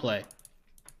 Crowd play.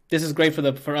 This is great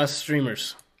for us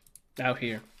streamers out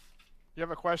here. You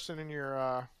have a question in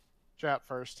your chat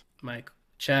first. Mike,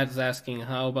 Chad's asking,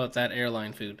 how about that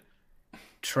airline food?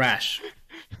 Trash.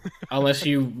 Unless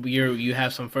you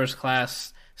have some first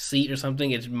class seat or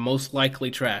something, it's most likely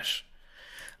trash.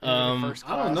 I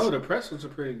don't know. The pretzels are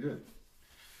pretty good.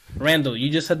 Randall, you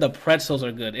just said the pretzels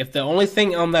are good. If the only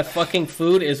thing on that fucking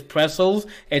food is pretzels,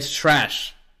 it's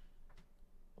trash.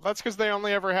 That's because they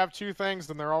only ever have two things,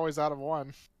 and they're always out of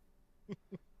one.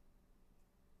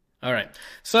 All right.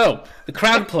 So the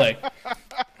crowd play.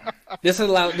 This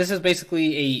is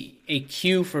basically a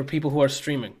queue for people who are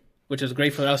streaming, which is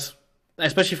great for us,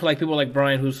 especially for like people like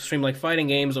Brian who stream like fighting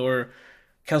games, or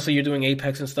Kelsey, you're doing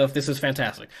Apex and stuff. This is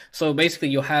fantastic. So basically,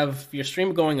 you'll have your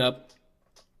stream going up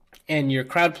and your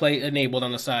crowd play enabled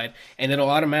on the side, and it'll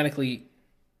automatically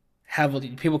have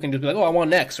people can just be like, "Oh, I want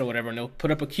next" or whatever, and they'll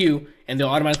put up a queue and they'll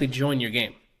automatically join your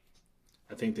game.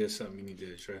 I think there's something you need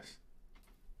to address.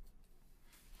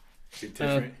 Is it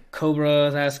different? Cobra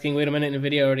is asking, wait a minute,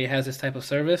 NVIDIA already has this type of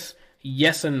service?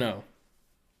 Yes and no.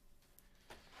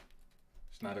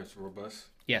 It's not as robust.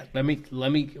 Yeah, let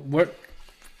me work.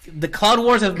 The Cloud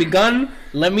Wars have begun.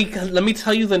 Let me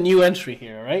tell you the new entry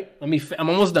here. All right, I'm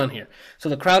almost done here. So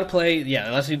the crowd play,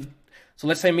 yeah.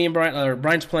 Let's say me and Brian, or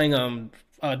Brian's playing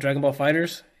Dragon Ball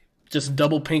FighterZ, just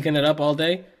double pinking it up all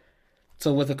day.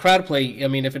 So with the crowd play, I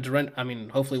mean, if it's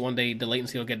hopefully one day the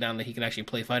latency will get down that he can actually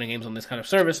play fighting games on this kind of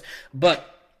service.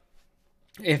 But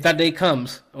if that day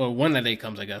comes, or when that day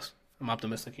comes, I guess I'm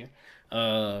optimistic here.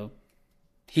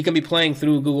 He can be playing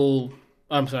through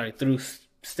through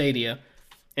Stadia,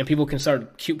 and people can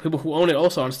start people who own it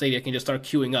also on Stadia can just start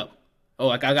queuing up. Oh,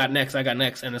 like I got next,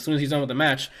 and as soon as he's done with the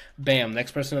match, bam,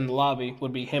 next person in the lobby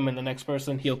would be him and the next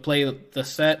person. He'll play the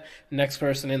set, next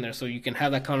person in there, so you can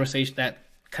have that conversation, that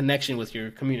connection with your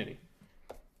community.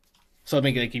 So I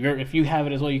think like if you have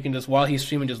it as well, you can just while he's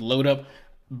streaming, just load up,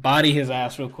 body his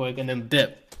ass real quick, and then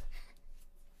dip.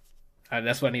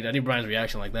 That's what I need. I need Brian's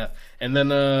reaction like that, and then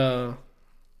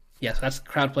yes, that's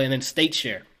crowd play, and then state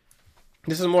share.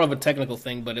 This is more of a technical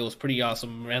thing, but it was pretty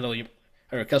awesome. Randall,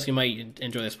 or Kelsey might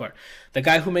enjoy this part. The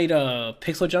guy who made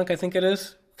Pixel Junk, I think it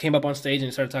is, came up on stage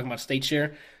and started talking about state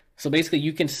share. So basically,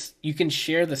 you can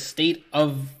share the state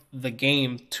of the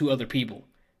game to other people,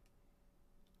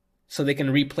 so they can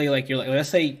replay let's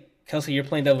say Kelsey, you're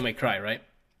playing Devil May Cry, right?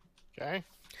 Okay.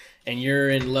 And you're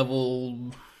in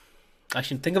level.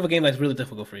 Actually, think of a game that's really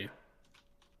difficult for you,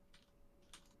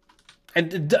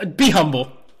 and be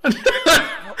humble.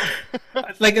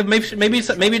 Like maybe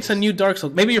it's a new Dark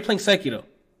Souls. Maybe you're playing Sekiro.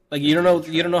 Like you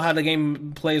don't know how the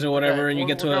game plays or whatever, and you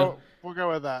get to we'll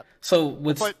go with that. So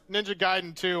with we'll put Ninja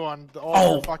Gaiden 2 on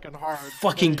the fucking hard.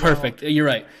 Fucking perfect. You're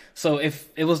right. So if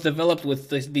it was developed with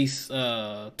these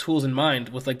tools in mind,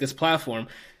 with like this platform,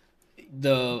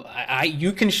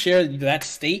 you can share that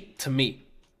state to me,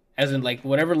 as in like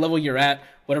whatever level you're at,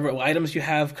 whatever items you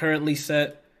have currently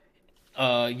set.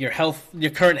 Your health,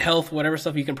 your current health, whatever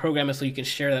stuff you can program it so you can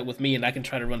share that with me and I can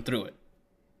try to run through it.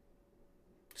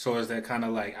 So is that kind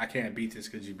of like I can't beat this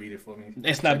because you beat it for me?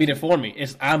 It's not beat it for me.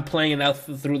 It's I'm playing it out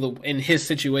in his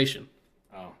situation.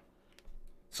 Oh,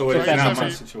 so it's not my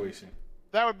situation.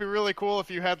 That would be really cool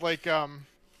if you had like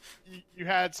you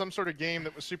had some sort of game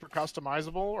that was super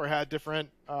customizable or had different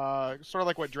sort of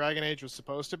like what Dragon Age was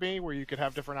supposed to be, where you could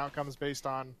have different outcomes based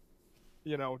on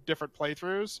different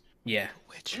playthroughs. Yeah.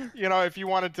 If you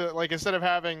wanted to, like, instead of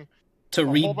having a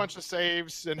whole bunch of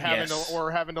saves and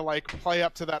having to like play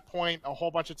up to that point a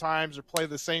whole bunch of times or play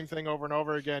the same thing over and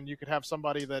over again, you could have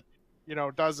somebody that,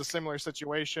 does a similar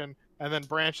situation and then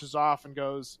branches off and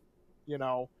goes,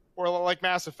 or like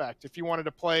Mass Effect. If you wanted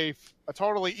to play a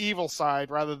totally evil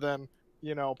side rather than,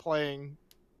 playing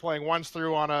once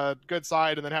through on a good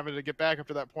side and then having to get back up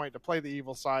to that point to play the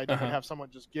evil side, you could have someone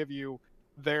just give you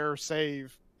their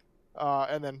save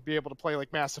and then be able to play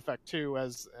like Mass Effect 2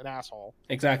 as an asshole.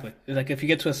 Exactly. Like if you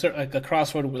get to a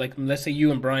crossroad, like let's say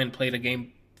you and Brian played a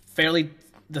game fairly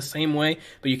the same way,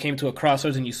 but you came to a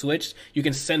crossroads and you switched, you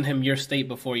can send him your state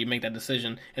before you make that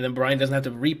decision, and then Brian doesn't have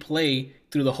to replay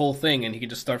through the whole thing, and he can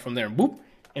just start from there and boop,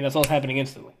 and that's all happening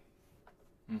instantly.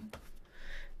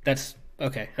 That's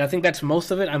okay. And I think that's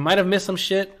most of it. I might have missed some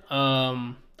shit.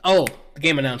 The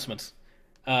game announcements.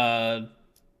 And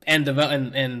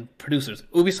producers.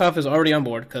 Ubisoft is already on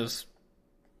board because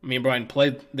me and Brian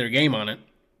played their game on it,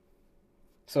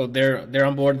 so they're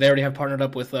on board. They already have partnered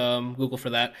up with Google for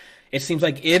that. It seems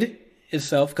like id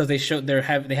itself, because they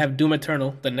have Doom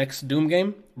Eternal, the next Doom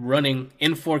game, running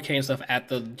in 4K and stuff at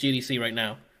the GDC right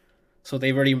now. So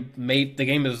they've already made the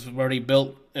game is already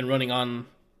built and running on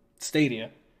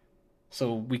Stadia.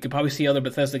 So we could probably see other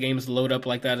Bethesda games load up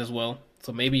like that as well.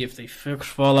 So maybe if they fix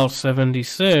Fallout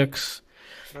 76.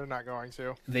 They're not going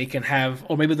to. They can have,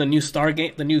 or maybe the new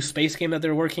the new space game that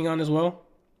they're working on as well.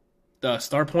 The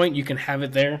Starpoint, you can have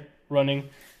it there running.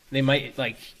 They might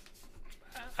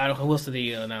I don't know who else did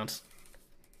they announce.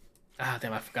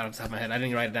 Damn, I forgot off the top of my head. I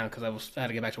didn't write it down because I had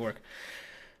to get back to work.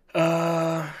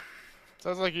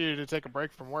 Sounds like you need to take a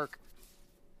break from work.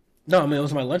 No, I mean it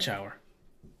was my lunch hour.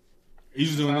 You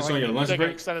just doing this on your lunch break? An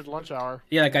extended lunch hour.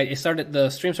 Yeah, the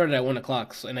stream started at 1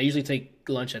 o'clock, and I usually take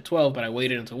lunch at 12, but I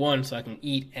waited until 1 so I can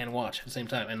eat and watch at the same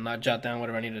time and not jot down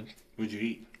whatever I needed. What'd you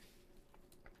eat?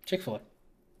 Chick-fil-A.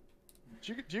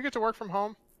 Do you get to work from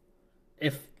home?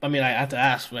 I have to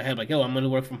ask my head, like, I'm going to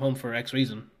work from home for X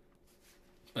reason.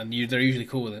 And they're usually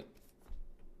cool with it.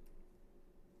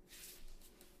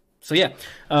 So, yeah.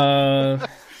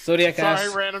 Zodiac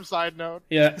asks... Sorry, random side note.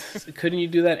 Yeah. Couldn't you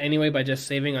do that anyway by just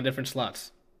saving on different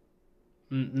slots?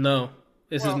 No.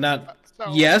 This is not...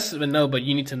 Yes, but no, but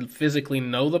you need to physically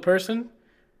know the person.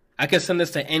 I can send this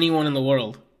to anyone in the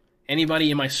world. Anybody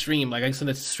in my stream, like I can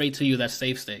send it straight to you, that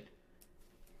save state.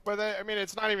 But,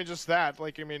 it's not even just that.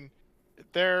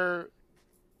 They're...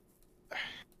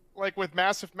 Like, with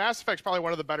Mass Effect's probably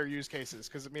one of the better use cases.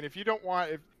 Because, if you don't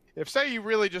want... If say you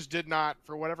really just did not,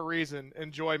 for whatever reason,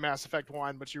 enjoy Mass Effect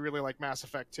 1, but you really like Mass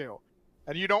Effect 2,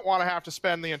 and you don't want to have to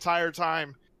spend the entire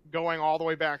time going all the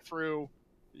way back through,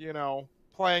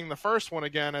 playing the first one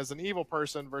again as an evil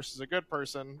person versus a good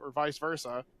person, or vice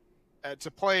versa,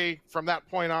 to play from that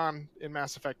point on in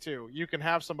Mass Effect 2. You can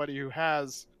have somebody who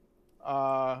has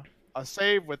a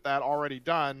save with that already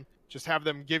done, just have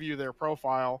them give you their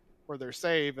profile, or their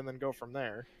save and then go from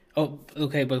there. Oh,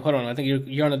 okay, but hold on. I think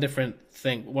you're on a different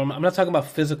thing. Well, I'm not talking about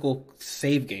physical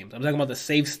save games. I'm talking about the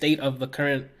save state of the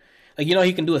current. Like, you know,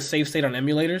 you can do a save state on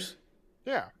emulators.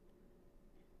 Yeah.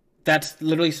 That's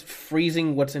literally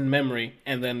freezing what's in memory,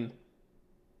 and then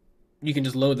you can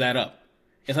just load that up.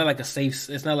 It's not like a save.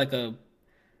 It's not like a.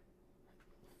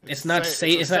 It's not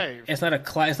save. It's not a.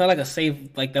 It's not like a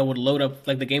save like that would load up.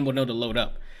 Like the game would know to load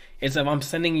up. It's if I'm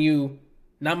sending you.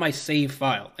 Not my save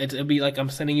file. It'd be like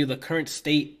I'm sending you the current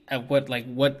state of what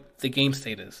the game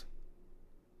state is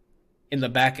in the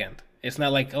back end. It's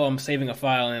not like, oh, I'm saving a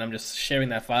file and I'm just sharing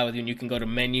that file with you, and you can go to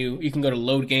menu, you can go to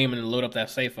load game and load up that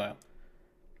save file.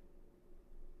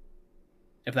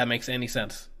 If that makes any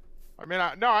sense. I mean,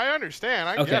 I understand.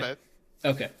 I get it.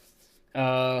 Okay.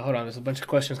 Hold on. There's a bunch of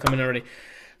questions coming already.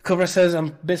 Cobra says, I'm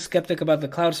a bit skeptic about the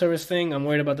cloud service thing. I'm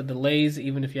worried about the delays,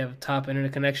 even if you have a top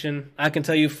internet connection. I can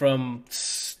tell you from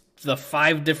the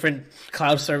 5 different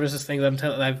cloud services things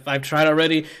I've tried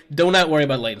already, do not worry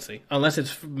about latency. Unless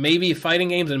it's maybe fighting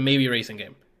games and maybe a racing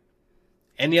game.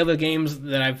 Any other games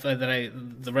the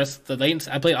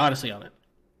latency, I played Odyssey on it.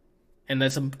 And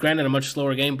that's, granted, a much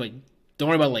slower game, but don't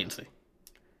worry about latency.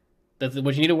 What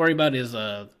you need to worry about is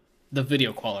the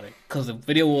video quality, because the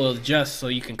video will adjust so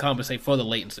you can compensate for the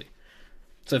latency.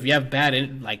 So if you have bad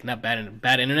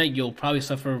internet, you'll probably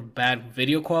suffer bad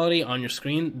video quality on your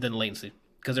screen than latency,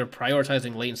 because they're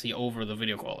prioritizing latency over the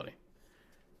video quality.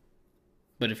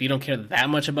 But if you don't care that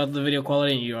much about the video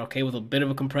quality and you're okay with a bit of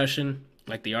a compression,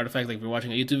 like the artifact, like if you're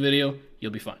watching a YouTube video,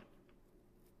 you'll be fine.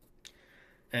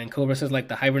 And Cobra says, like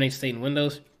the hibernate state in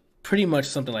Windows, pretty much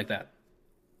something like that.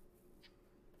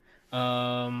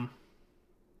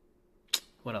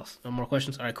 What else? No more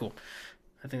questions? All right, cool.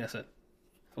 I think that's it.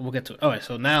 We'll get to it. All right,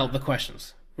 so now the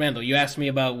questions. Randall, you asked me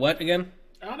about what again?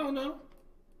 I don't know.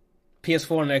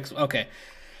 PS4 and X. Okay.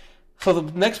 So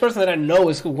the next person that I know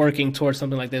is working towards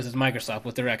something like this is Microsoft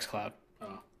with their xCloud.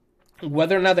 Oh.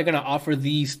 Whether or not they're going to offer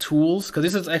these tools, because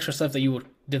this is extra stuff that you would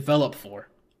develop for.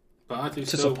 But aren't they to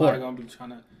still support. going to be trying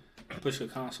to push a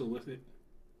console with it?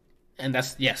 And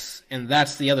that's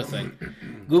the other thing.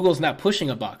 Google's not pushing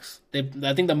a box.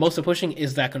 I think the most they're pushing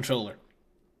is that controller.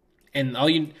 And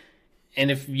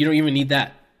if you don't even need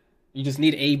that, you just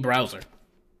need a browser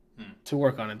to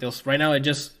work on it. Right now,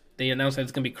 they announced that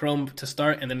it's going to be Chrome to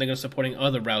start, and then they're going to be supporting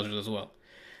other browsers as well.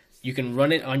 You can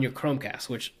run it on your Chromecast,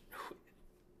 which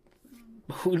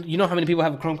you know how many people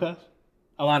have a Chromecast?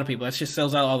 A lot of people. That just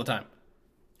sells out all the time.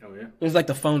 Oh yeah. It's like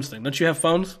the phones thing. Don't you have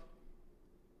phones?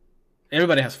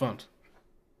 Everybody has phones.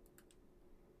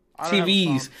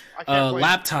 TVs,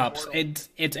 laptops,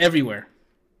 it's everywhere.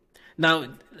 Now,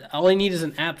 all I need is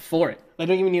an app for it. I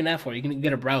don't even need an app for it. You can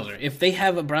get a browser. If they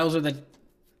have a browser that,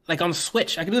 like on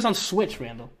Switch, I can do this on Switch,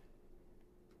 Randall.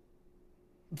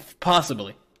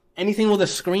 Possibly. Anything with a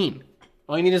screen.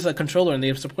 All you need is a controller, and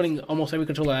they're supporting almost every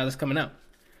controller that's coming out.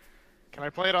 Can I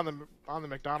play it on the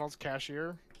McDonald's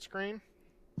cashier screen?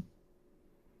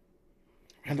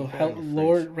 Randall,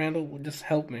 Randall, just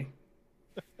help me.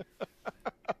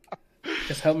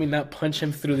 Just help me not punch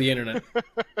him through the internet.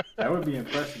 That would be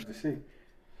impressive to see.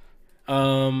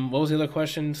 What was the other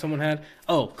question someone had?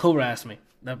 Oh, Cobra asked me.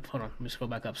 Hold on, let me scroll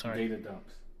back up. Sorry. Data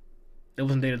dumps. It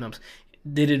wasn't data dumps.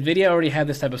 Did NVIDIA already have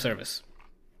this type of service?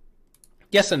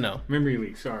 Yes and no. Memory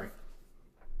leaks. Sorry.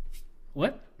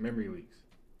 What? Memory leaks.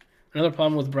 Another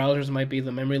problem with browsers might be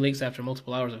the memory leaks after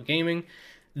multiple hours of gaming.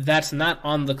 That's not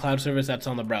on the cloud service. That's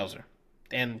on the browser.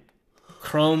 And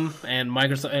Chrome and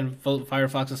Microsoft and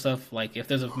Firefox and stuff, like if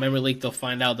there's a memory leak, they'll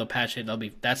find out, they'll patch it.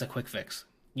 That's a quick fix.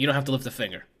 You don't have to lift a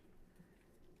finger.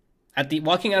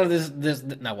 Walking out of this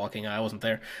not walking out, I wasn't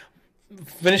there.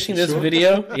 Finishing this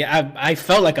video, yeah, I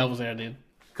felt like I was there, dude.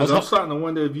 Because I'm starting to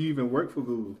wonder if you even work for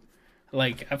Google.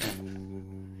 Like,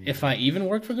 if I even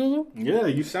work for Google? Yeah,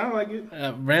 you sound like it.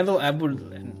 Randall, I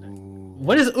would.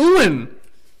 What is UWIN?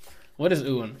 What is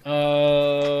UWIN?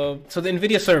 So the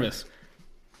NVIDIA service.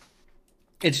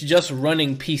 It's just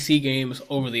running PC games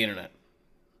over the internet.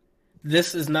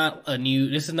 This is not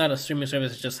a streaming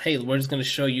service. It's just, hey, we're just going to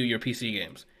show you your PC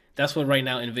games. That's what right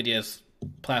now NVIDIA's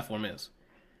platform is.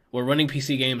 We're running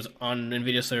PC games on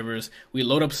NVIDIA servers. We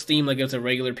load up Steam like it's a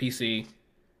regular PC.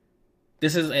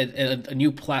 This is a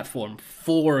new platform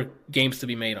for games to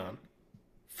be made on,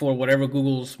 for whatever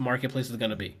Google's marketplace is going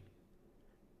to be.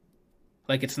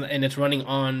 Like it's running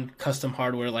on custom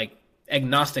hardware, like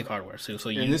agnostic hardware. So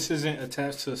and this isn't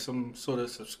attached to some sort of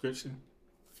subscription.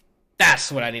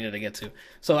 That's what I needed to get to.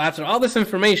 So after all this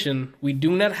information, we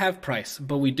do not have price,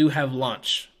 but we do have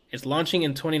launch. It's launching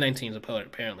in 2019,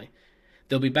 apparently.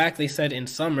 They'll be back, they said, in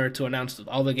summer to announce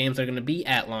all the games that are going to be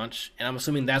at launch, and I'm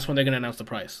assuming that's when they're going to announce the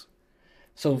price.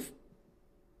 So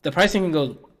the pricing can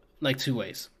go like two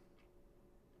ways.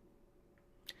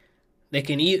 They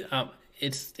can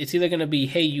it's either going to be,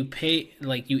 hey, you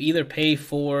either pay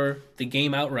for the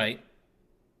game outright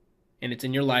and it's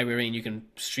in your library and you can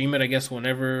stream it, I guess,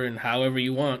 whenever and however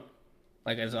you want,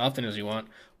 like as often as you want,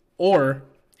 or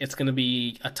it's going to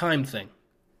be a time thing.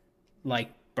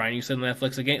 Like Brian, you said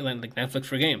Netflix like Netflix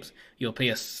for games. You'll pay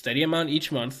a steady amount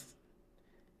each month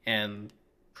and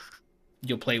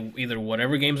you'll play either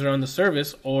whatever games are on the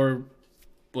service or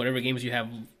whatever games you have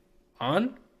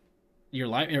on your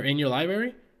or in your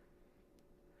library.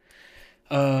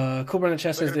 Cobra in the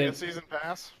chat says that season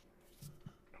pass.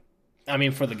 I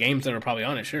mean, for the games that are probably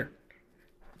on it, sure.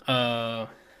 The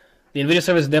Nvidia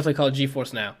service is definitely called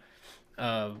GeForce Now.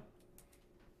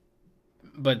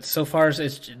 But so far,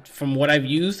 it's from what I've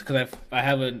used, because I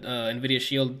have an Nvidia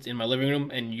Shield in my living room,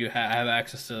 and I have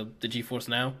access to the GeForce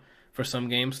Now for some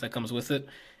games that comes with it,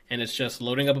 and it's just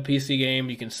loading up a PC game.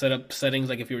 You can set up settings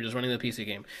like if you were just running the PC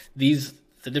game.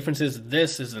 The difference is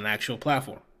this is an actual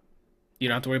platform. You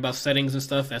don't have to worry about settings and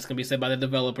stuff. That's going to be set by the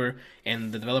developer,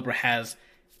 and the developer has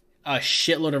a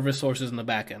shitload of resources in the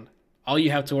back end. All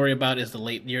you have to worry about is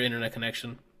your internet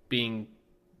connection being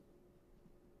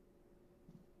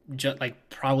just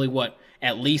like probably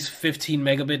at least 15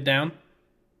 megabit down.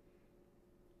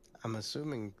 I'm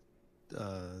assuming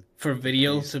for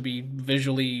video to be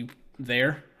visually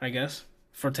there, I guess,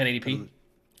 for 1080p.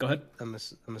 Go ahead. I'm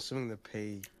assuming the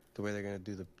way they're gonna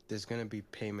do there's gonna be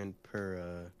payment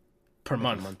per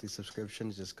month, monthly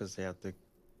subscriptions, just because they have to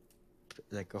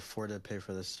like afford to pay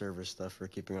for the server stuff for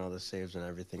keeping all the saves and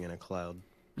everything in a cloud.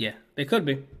 Yeah, they could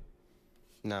be.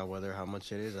 Now, how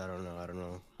much it is, I don't know. I don't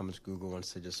know how much Google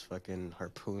wants to just fucking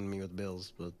harpoon me with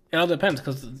bills, but it all depends,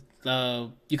 because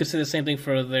you could say the same thing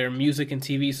for their music and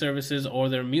TV services or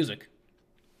their music.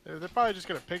 They're probably just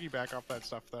gonna piggyback off that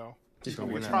stuff, though. It's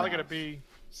probably gonna be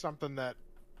something that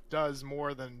does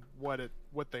more than what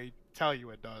they tell you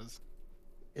it does.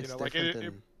 It's like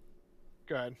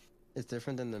go ahead. It's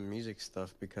different than the music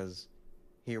stuff, because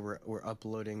here we're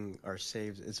uploading our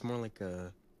saves. It's more like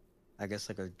I guess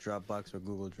like a Dropbox or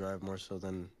Google Drive, more so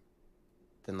than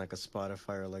like a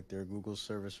Spotify or like their Google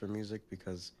service for music,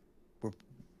 because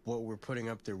what we're putting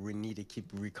up there, we need to keep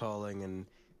recalling,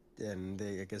 and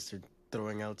I guess they're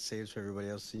throwing out saves for everybody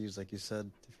else to use, like you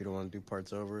said, if you don't want to do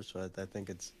parts over. So I don't think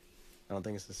it's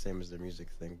the same as the music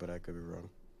thing, but I could be wrong.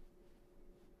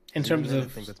 In terms of, I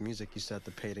think with music, you still have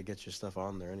to pay to get your stuff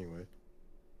on there anyway.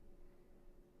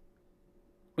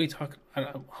 what are you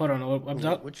talking? Hold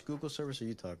on, Which Google service are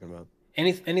you talking about?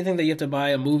 Anything that you have to buy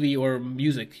a movie or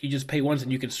music, you just pay once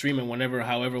and you can stream it whenever,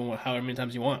 however many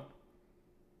times you want.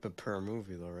 But per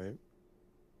movie, though, right?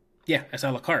 Yeah, it's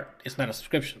a la carte. It's not a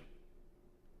subscription.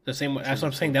 The same way. That's what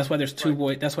I'm saying. That's why there's two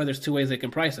ways they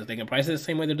can price it. They can price it the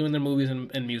same way they're doing their movies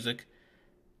and music.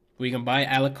 We can buy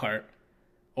a la carte,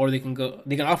 or they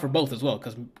can offer both as well,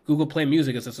 because Google Play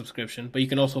Music is a subscription, but you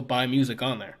can also buy music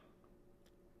on there.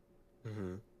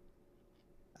 Mm-hmm.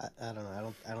 I don't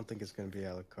know. I don't think it's gonna be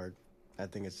a la carte. I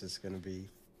think it's just gonna be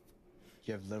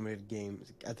you have limited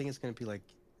games. I think it's gonna be like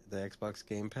the Xbox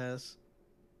Game Pass,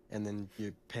 and then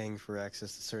you're paying for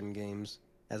access to certain games,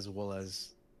 as well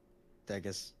as, I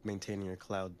guess, maintaining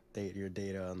your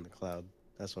data on the cloud.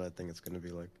 That's what I think it's gonna be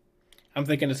like. I'm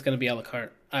thinking it's gonna be a la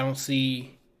carte. I don't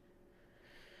see,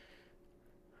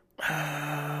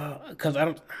 because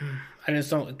I just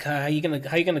don't. How you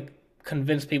gonna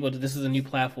convince people that this is a new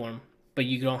platform, but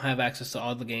you don't have access to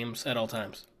all the games at all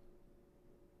times?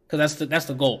 Because that's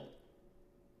the goal.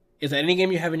 Is that any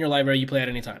game you have in your library, you play at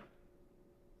any time.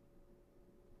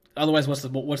 Otherwise, what's the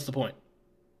point?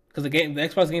 Because the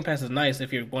Xbox Game Pass is nice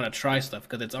if you want to try stuff,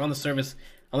 because it's on the service.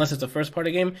 Unless it's a first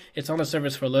party game, it's on the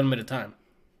service for a limited time.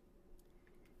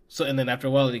 So, and then after a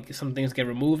while, some things get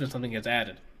removed and something gets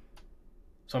added.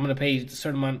 So I'm gonna pay a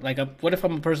certain amount. Like, what if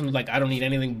I'm a person who's like, I don't need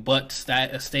anything but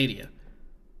Stadia?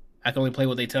 I can only play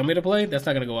what they tell me to play. That's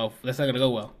not gonna go well. That's not gonna go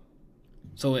well.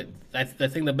 So I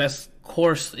think the best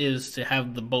course is to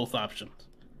have the both options.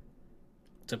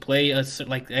 To play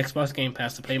like the Xbox Game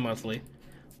Pass, to pay monthly,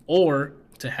 or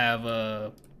to have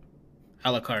a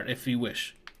la carte if you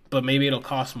wish. But maybe it'll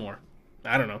cost more.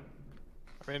 I don't know.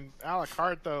 I mean, a la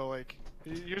carte though, like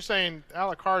you're saying, a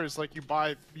la carte is like you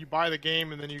buy the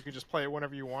game and then you can just play it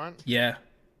whenever you want. Yeah.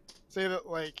 Say that,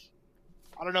 like,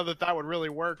 I don't know that would really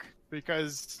work,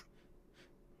 because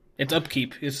it's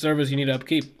upkeep. It's service you need to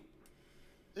upkeep.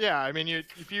 Yeah, I mean,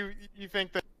 if you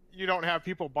think that you don't have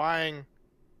people buying,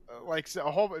 like, say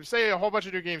a whole bunch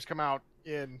of new games come out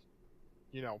in,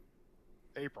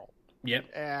 April. Yep.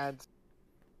 And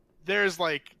there's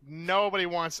like nobody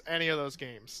wants any of those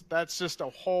games. That's just a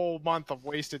whole month of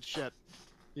wasted shit.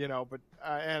 but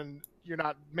and you're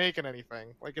not making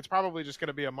anything. Like it's probably just going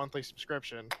to be a monthly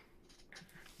subscription.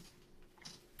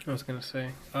 I was gonna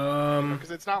say, Because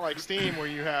it's not like Steam where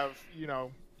you have,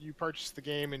 you purchase the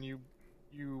game and you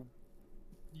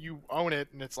own it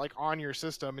and it's like on your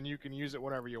system and you can use it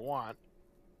whenever you want.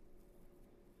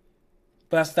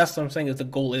 but that's what I'm saying. Is the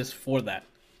goal is for that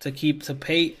to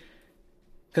pay.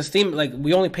 Because Steam, like,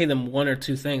 we only pay them one or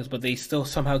two things, but they still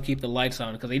somehow keep the lights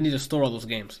on because they need to store all those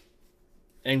games.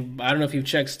 And I don't know if you've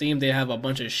checked Steam, they have a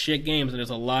bunch of shit games, and there's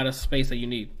a lot of space that you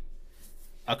need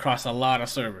across a lot of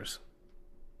servers.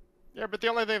 Yeah, but the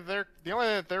only thing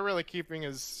that they're really keeping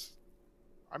is,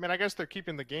 I mean, I guess they're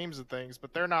keeping the games and things,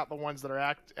 but they're not the ones that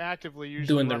are actively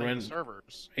usually running the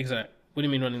servers. Exactly. What do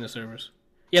you mean running the servers?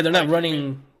 Yeah, they're not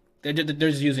running. They're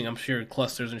just using, I'm sure,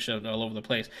 clusters and shit all over the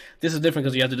place. This is different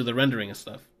because you have to do the rendering and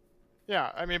stuff.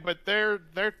 Yeah, I mean, but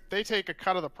they take a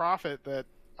cut of the profit that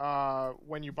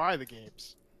when you buy the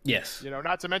games. Yes.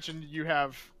 Not to mention you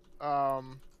have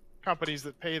companies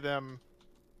that pay them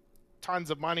tons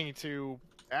of money to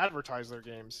advertise their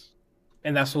games.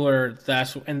 And that's what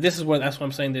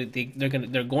I'm saying that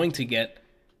they're going to get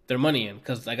their money in,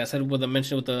 because like I said, with the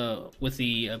mention with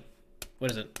the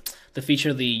what is it, the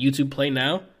feature, the YouTube Play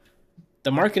Now,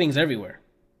 the marketing's everywhere.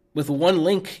 With one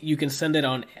link, you can send it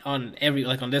on every,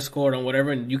 like on Discord, on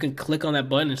whatever, and you can click on that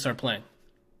button and start playing.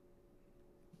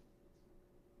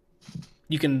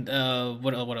 You can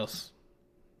what else?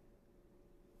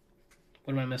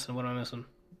 What am I missing?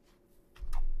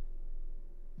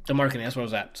 The marketing. That's where I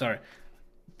was at. Sorry.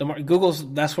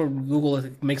 That's where Google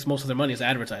makes most of their money, is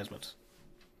advertisements,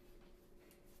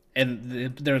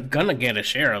 and they're gonna get a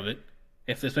share of it.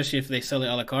 Especially if they sell it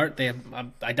a la carte, I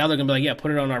doubt they're gonna be like, yeah,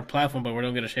 put it on our platform, but we're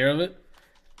gonna get a share of it.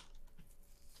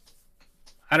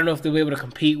 I don't know if they'll be able to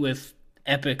compete with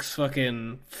Epic's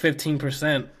fucking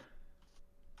 15%,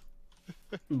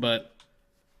 but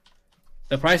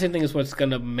the pricing thing is what's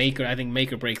gonna make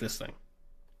or break this thing.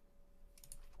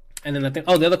 And then the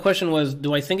other question was,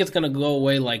 do I think it's gonna go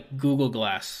away like Google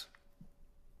Glass?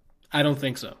 I don't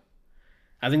think so.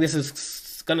 I think this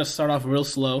is gonna start off real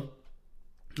slow.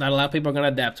 Not a lot of people are going to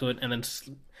adapt to it, and then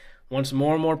once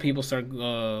more and more people start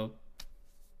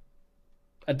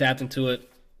adapting to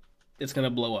it, it's going to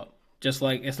blow up. Just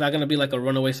like, it's not going to be like a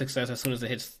runaway success as soon as it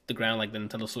hits the ground like the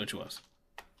Nintendo Switch was.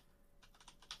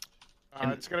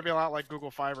 It's going to be a lot like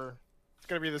Google Fiber. It's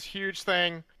going to be this huge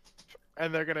thing,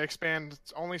 and they're going to expand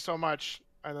only so much,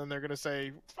 and then they're going to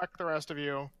say, fuck the rest of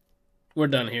you. We're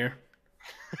done here.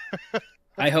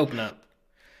 I hope not.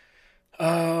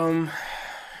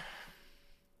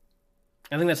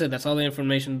 I think that's it. That's all the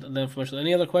information.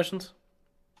 Any other questions?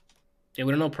 Yeah,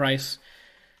 we don't know price.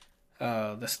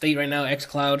 The state right now,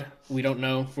 xCloud, we don't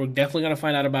know. We're definitely going to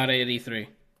find out about it at E3.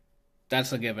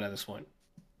 That's a given at this point.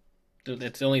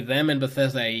 It's only them and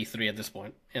Bethesda at E3 at this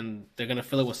point, and they're going to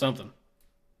fill it with something.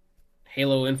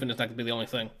 Halo Infinite's not going to be the only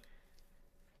thing.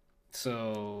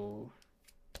 So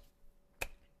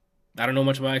I don't know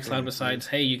much about xCloud besides,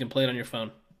 hey, you can play it on your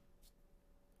phone.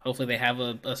 Hopefully they have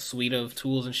a suite of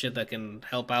tools and shit that can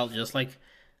help out just like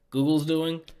Google's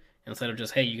doing, instead of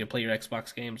just, hey, you can play your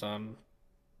Xbox games on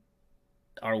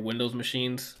our Windows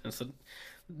machines. And so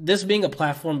this being a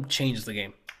platform changes the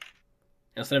game.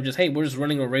 Instead of just, hey, we're just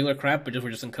running a regular crap, but we're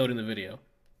just encoding the video.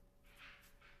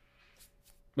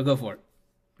 But go for it.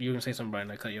 You were going to say something,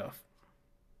 Brian. I cut you off.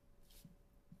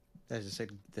 I just said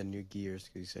the new Gears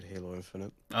because you said Halo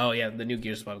Infinite. Oh, yeah. The new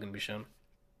Gears is probably going to be shown.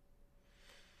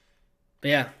 But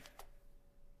yeah.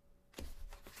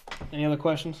 Any other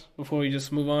questions before we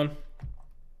just move on?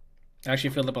 I actually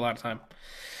filled up a lot of time.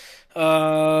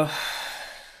 I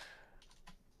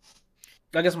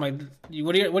guess what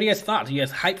do you guys thought? You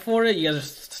guys hyped for it? You guys are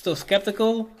still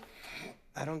skeptical?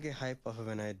 I don't get hype off of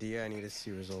an idea. I need to see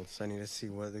results. I need to see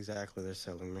what exactly they're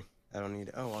selling me. I don't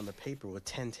need on the paper with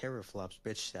 10 teraflops,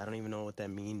 bitch. I don't even know what that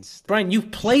means. Brian,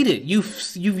 you've played it.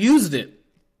 You've used it.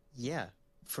 Yeah,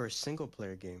 for a single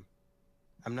player game.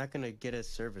 I'm not going to get a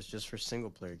service just for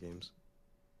single-player games.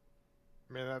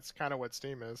 I mean, that's kind of what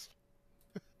Steam is.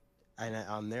 And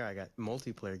on there, I got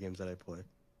multiplayer games that I play.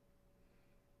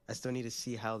 I still need to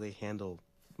see how they handle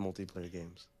multiplayer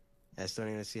games. I still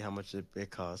need to see how much it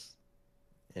costs.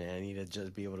 And I need to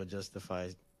just be able to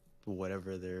justify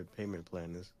whatever their payment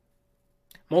plan is.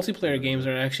 Multiplayer games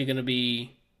are actually going to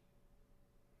be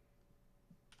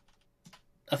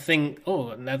a thing.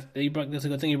 Oh, that's a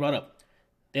good thing you brought up.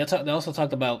 They also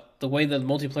talked about the way the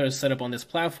multiplayer is set up on this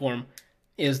platform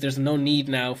is there's no need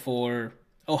now for,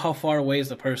 how far away is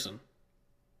the person?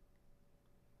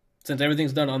 Since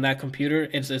everything's done on that computer,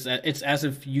 it's as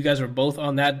if you guys are both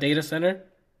on that data center,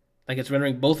 Like it's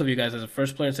rendering both of you guys as a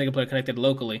first player and second player connected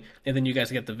locally, and then you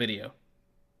guys get the video.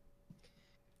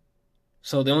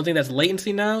 So the only thing that's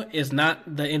latency now is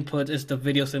not the input, it's the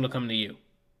video signal coming to you.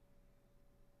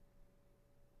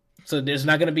 So there's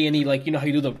not going to be any, like, you know how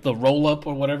you do the roll up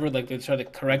or whatever, like they try to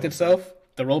correct itself?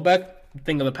 The rollback,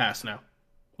 thing of the past now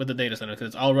with the data center, because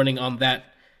it's all running on that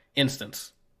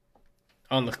instance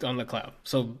on the cloud.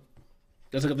 So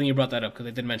that's a good thing you brought that up, because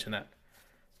they did mention that.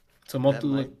 So That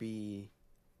might be.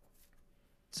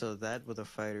 So that with a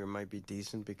fighter might be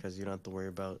decent because you don't have to worry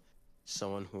about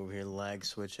someone who over here lag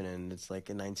switching and it's like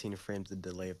a 19 frames of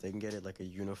delay. If they can get it like a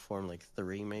uniform, like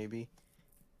 3 maybe,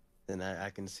 then I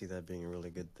can see that being a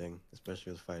really good thing,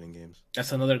 especially with fighting games.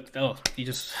 That's another. Oh, you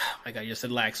just. Oh my God, you just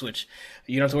said lag switch.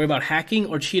 You don't have to worry about hacking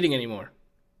or cheating anymore.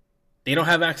 They don't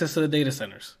have access to the data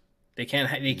centers. They can't.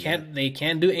 They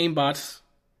can't do aimbots.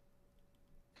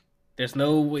 There's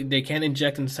no way they can't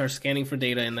inject and start scanning for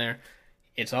data in there.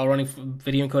 It's all running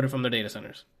video encoded from their data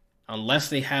centers, unless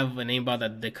they have an aimbot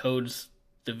that decodes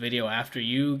the video after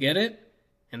you get it,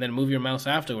 and then move your mouse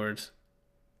afterwards.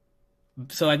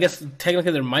 So I guess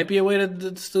technically there might be a way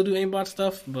to still do aimbot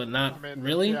stuff, but not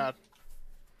really. Yeah,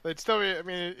 they'd still be. I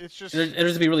mean, it's just It'll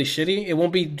just be really shitty. It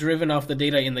won't be driven off the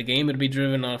data in the game. It'll be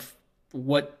driven off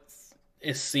what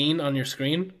is seen on your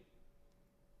screen.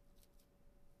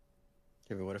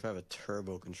 Yeah, but what if I have a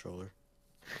turbo controller?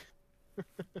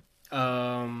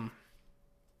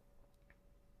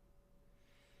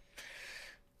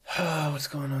 What's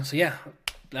going on? So yeah,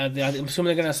 I'm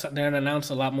assuming they're gonna announce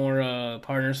a lot more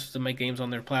partners to make games on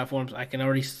their platforms. I can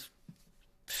already.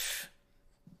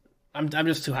 I'm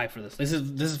just too hyped for this. This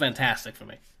is fantastic for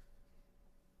me.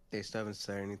 They still haven't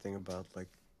said anything about like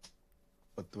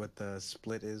what the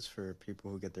split is for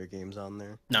people who get their games on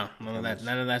there. No, none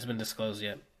of that's been disclosed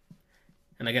yet.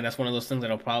 And again, that's one of those things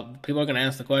that'll people are gonna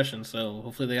ask the question. So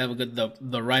hopefully they have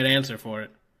the right answer for it,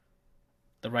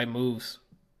 the right moves.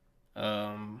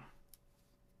 Yeah,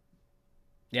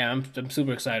 I'm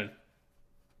super excited.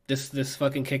 This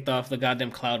fucking kicked off the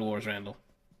goddamn Cloud Wars, Randall.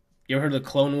 You ever heard of the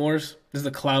Clone Wars? This is the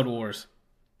Cloud Wars.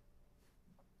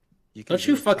 Don't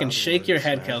you fucking shake your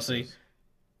head, Kelsey.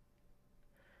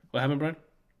 What happened, Brian?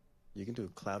 You can do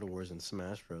Cloud Wars and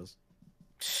Smash Bros.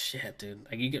 Shit, dude.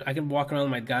 Like I can walk around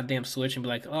with my goddamn Switch and be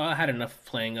like, oh, I had enough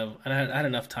I had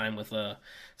enough time with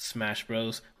Smash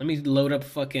Bros. Let me load up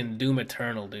fucking Doom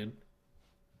Eternal, dude.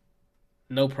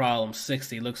 No problem.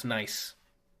 60 looks nice.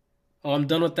 Oh, I'm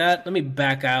done with that. Let me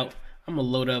back out. I'm gonna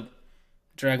load up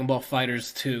Dragon Ball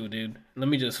FighterZ 2, dude. Let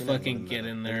me just fucking get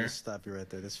in there. Let me stop you right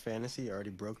there. This fantasy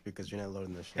already broke because you're not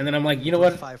loading this shit. And then I'm like, you know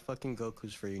what? 5 fucking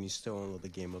Gokus for you and you still won't load the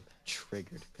game up.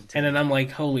 Triggered. Continue. And then I'm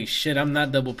like, holy shit, I'm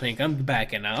not double pink. I'm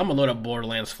backing out. I'm gonna load up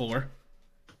Borderlands 4.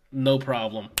 No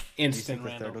problem. Instant You think the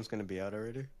random. third one's gonna be out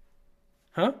already?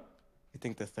 Huh? You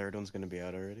think the third one's gonna be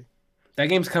out already? That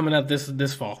game's coming out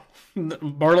this fall.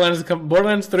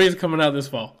 Borderlands 3 is coming out this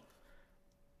fall.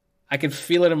 I can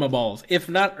feel it in my balls. If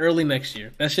not early next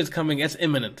year. That shit's coming. It's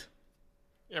imminent.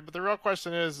 yeah. But the real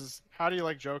question is how do you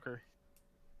like Joker?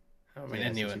 I mean, I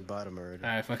knew since it. You bought him already.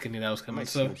 I fucking knew that was I coming. might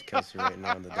So smooch Kelsey right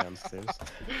now in the downstairs.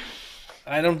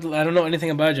 I don't know anything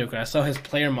about Joker. I saw his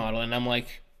player model and I'm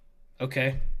like,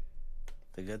 okay.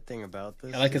 The good thing about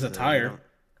this, I like his is that attire.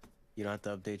 You don't have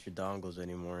to update your dongles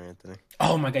anymore, Anthony.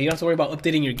 Oh my god, you don't have to worry about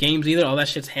updating your games either. All that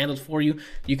shit's handled for you.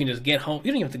 You can just get home.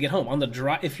 You don't even have to get home on the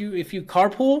drive. If you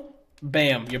carpool,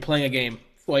 bam, you're playing a game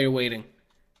while you're waiting.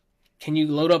 Can you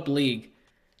load up League?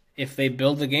 If they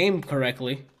build the game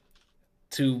correctly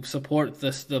to support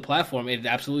the platform, it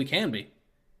absolutely can be.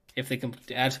 If they can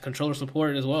add controller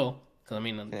support as well, because I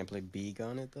mean, Can I play Beeg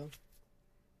on it though?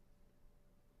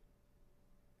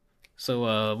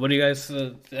 so what do you guys?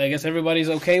 I guess everybody's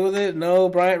okay with it. No,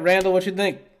 Brian, Randall, what you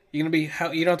think? You don't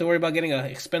have to worry about getting an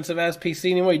expensive ass PC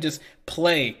anymore. You just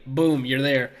play, boom, you're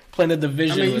there playing the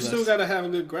Division. I mean, you with still us. gotta have a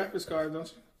good graphics card, don't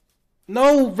you?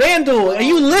 No, Randall, are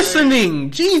you listening?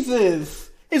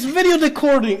 Jesus, it's video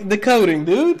decoding,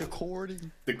 dude.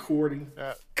 Decording. The cording. It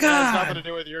has God. nothing to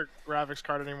do with your graphics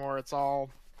card anymore. It's all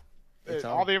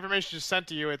all the information is sent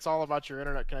to you. It's all about your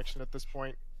internet connection at this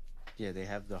point. Yeah, they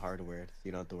have the hardware. So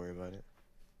you don't have to worry about it.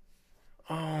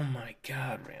 Oh my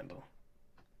God, Randall.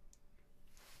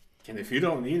 And if you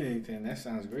don't need anything, that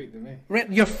sounds great to me.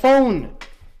 Your phone.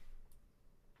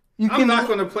 I'm not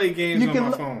going to play games on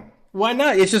my phone. Why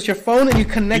not? It's just your phone and you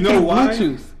connect You to know why?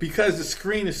 Bluetooth. Because the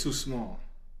screen is too small.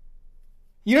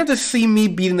 You don't have to see me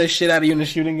beating the shit out of you in a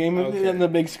shooting game Okay. on the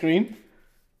big screen.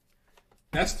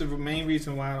 That's the main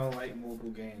reason why I don't like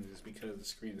mobile games is because the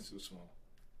screen is too small.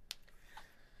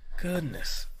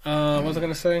 Goodness. What was I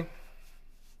gonna say?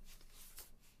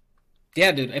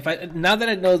 Yeah, dude. Now that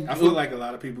I know, I feel like a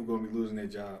lot of people gonna be losing their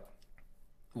job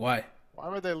why? Why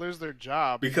would they lose their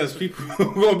job? because people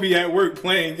gonna be at work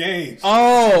playing games.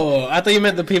 Oh, I thought you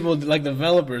meant the people like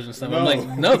developers and stuff. I'm No.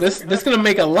 like, no, this gonna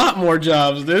make a lot more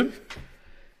jobs, dude.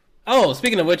 Oh,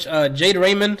 speaking of which, Jade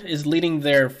Raymond is leading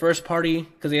their first party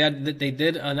because they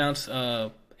did announce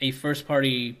a first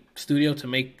party studio to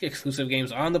make exclusive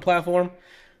games on the platform.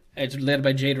 It's led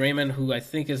by Jade Raymond, who I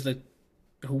think is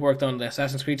who worked on the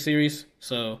Assassin's Creed series.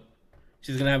 So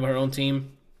she's gonna have her own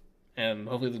team, and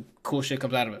hopefully the cool shit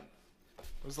comes out of it.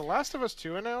 Was The Last of Us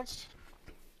 2 announced?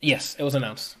 Yes, it was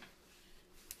announced.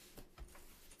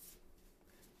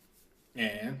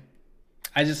 And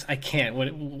I can't.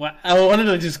 What, I wanted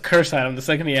to just curse at him the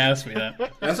second he asked me that.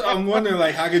 that's what I'm wondering.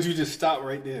 Like, how could you just stop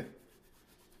right there?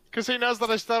 Because he knows that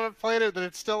I still haven't played it, that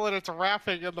it's still in its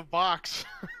wrapping in the box.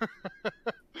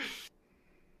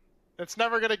 It's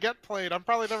never going to get played. I'm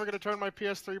probably never going to turn my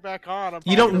PS3 back on.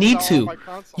 You don't need to.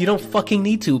 To. You don't fucking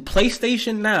need to.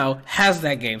 PlayStation Now has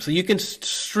that game, so you can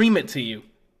stream it to you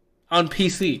on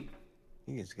PC.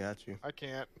 He just got you. I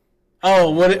can't. Oh,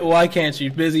 why can't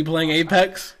you? Busy playing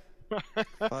Apex?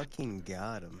 Fucking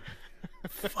got him.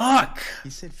 Fuck. He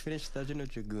said finish Legend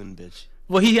of Dragoon, bitch.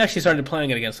 Well, he actually started playing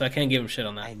it again, so I can't give him shit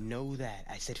on that. I know that.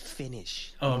 I said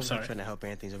finish. Oh, I'm wasn't sorry. trying to help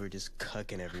Anthony's over here just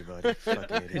cucking everybody.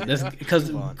 Fucking idiot. That's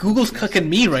because Move on. Google's Next- cooking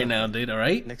me right now, dude. All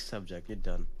right. Next subject. You're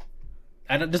done.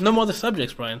 There's no more other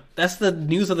subjects, Brian. That's the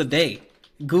news of the day.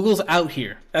 Google's out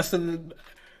here. That's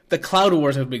the cloud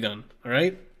wars have begun. All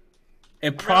right.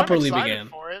 It properly I'm excited began.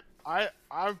 for it.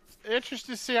 I'm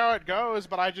interested to see how it goes,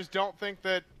 but I just don't think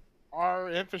that our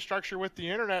infrastructure with the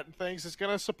internet and things is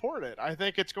going to support it. I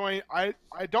think it's going. I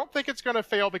don't think it's going to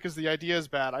fail because the idea is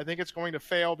bad. I think it's going to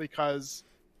fail because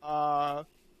that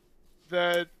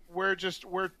we're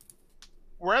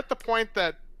at the point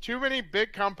that too many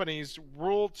big companies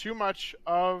rule too much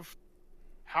of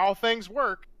how things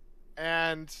work,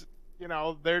 and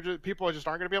people just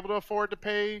aren't going to be able to afford to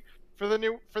pay for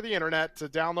the internet to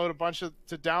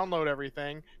download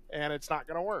everything, and it's not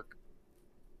going to work.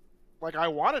 Like, I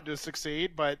want it to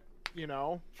succeed, but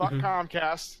fuck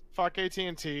Comcast, fuck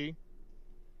AT&T,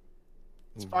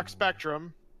 fuck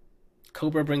Spectrum.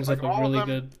 Cobra brings Like, up a all of really them-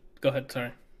 good. Go ahead.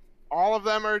 Sorry. All of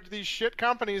them are these shit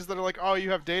companies that are like, oh, you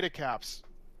have data caps,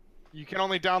 you can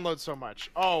only download so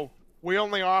much. Oh, we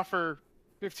only offer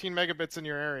 15 megabits in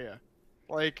your area.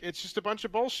 Like, it's just a bunch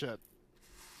of bullshit.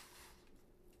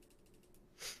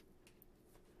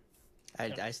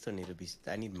 I still need to be.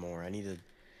 I need more.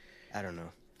 I don't know.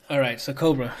 All right, so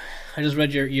Cobra, I just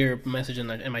read your message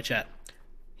in my chat.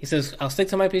 He says, "I'll stick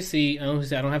to my PC.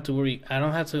 I don't have to worry. I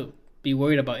don't have to be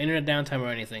worried about internet downtime or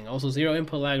anything. Also, zero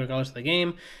input lag regardless of the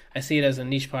game. I see it as a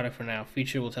niche product for now.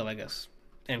 Future will tell, I guess."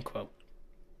 End quote.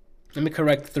 Let me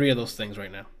correct 3 of those things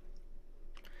right now.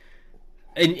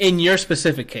 In your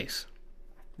specific case,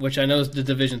 which I know is the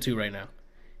Division 2 right now,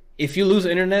 if you lose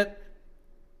internet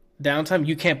downtime,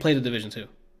 you can't play the Division 2,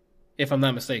 if I'm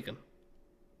not mistaken.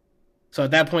 So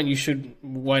at that point,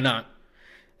 why not?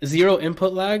 Zero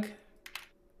input lag?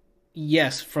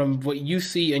 Yes, from what you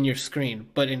see in your screen.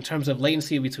 But in terms of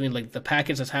latency between like the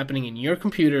packets that's happening in your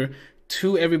computer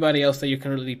to everybody else that you're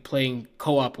currently playing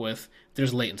co-op with,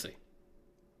 there's latency.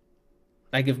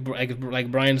 Like if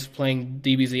Brian's playing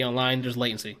DBZ online, there's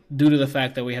latency due to the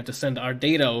fact that we have to send our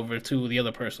data over to the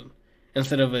other person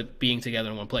instead of it being together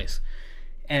in one place.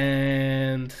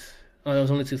 And there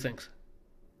was only 2 things.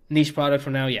 Niche product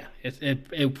for now, yeah.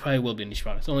 It probably will be a niche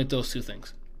product. It's only those 2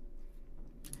 things.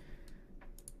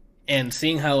 And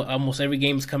seeing how almost every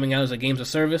game's coming out as a games of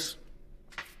service,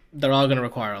 they're all going to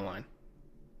require online.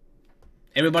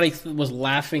 Everybody was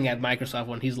laughing at Microsoft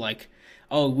when he's like,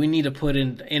 oh, we need to put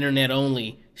in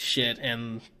internet-only shit.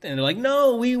 And they're like,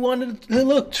 no, we wanted to,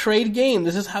 look, trade game.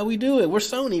 This is how we do it. We're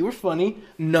Sony. We're funny.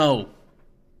 No.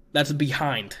 That's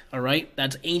behind, all right?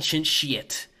 That's ancient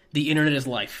shit. The internet is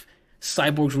life.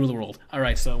 Cyborgs rule the world. All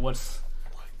right, so what's...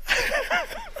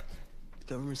 The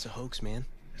government's a hoax, man.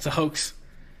 It's a hoax.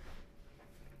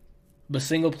 But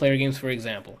single-player games, for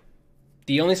example.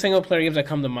 The only single-player games that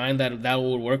come to mind that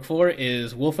would work for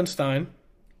is Wolfenstein,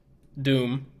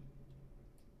 Doom,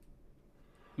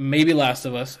 maybe Last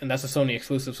of Us, and that's a Sony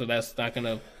exclusive, so that's not going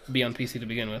to be on PC to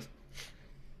begin with.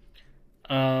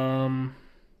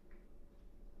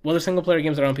 What are single-player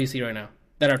games that are on PC right now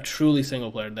that are truly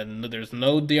single-player? That there's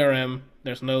no DRM,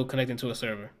 there's no connecting to a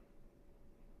server.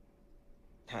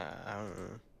 I don't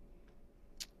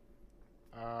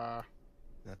know.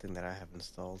 Nothing that I have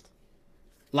installed.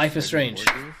 Life is Strange.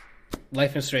 Board game?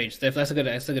 Life is Strange. That's a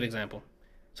good example.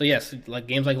 So yes, like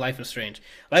games like Life is Strange.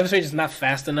 Life is Strange is not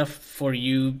fast enough for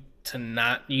you to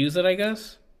not use it, I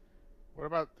guess. What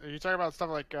about? Are you talking about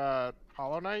stuff like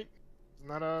Hollow Knight? Isn't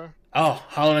that a? Oh,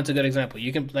 Hollow Knight's a good example.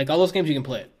 You can like all those games you can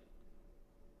play it.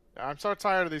 I'm so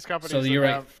tired of these companies. So you're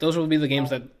right. Those will be the games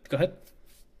that. Go ahead.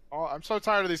 I'm so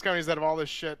tired of these companies that have all this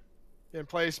shit in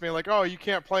place. Being like, oh, you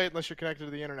can't play it unless you're connected to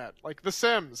the internet, like The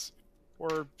Sims,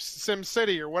 or Sim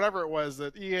City, or whatever it was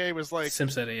that EA was like.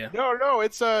 SimCity, yeah. No,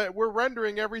 it's we're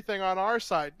rendering everything on our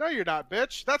side. No, you're not,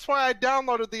 bitch. That's why I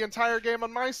downloaded the entire game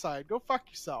on my side. Go fuck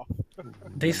yourself.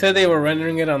 They said they were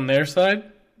rendering it on their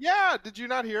side. Yeah, did you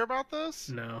not hear about this?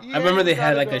 No, EA I remember they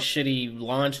had decided like a to- shitty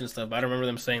launch and stuff. But I don't remember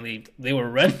them saying they were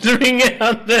rendering it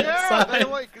on their Yeah, side.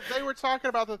 they were talking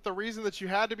about that the reason that you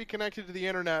had to be connected to the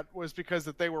internet was because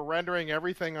that they were rendering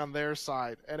everything on their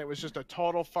side, and it was just a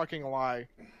total fucking lie.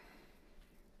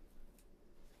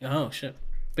 Oh shit!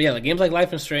 But yeah, like games like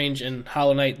Life is Strange and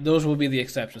Hollow Knight, those will be the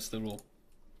exceptions to the rule.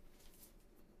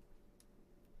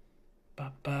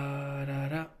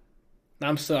 Ba-ba-da-da.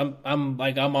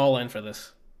 I'm all in for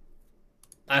this.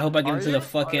 I hope I get Are into you? the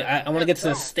fucking. Are- I want to get to the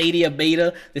No. Stadia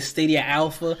beta, the Stadia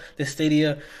Alpha, the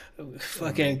Stadia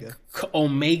fucking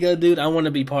Omega, dude. I want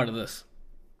to be part of this.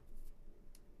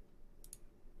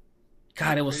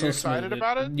 God, it was Are so you smooth. excited dude.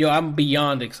 about it? Yo, I'm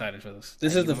beyond excited for this.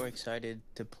 This Are is you the more excited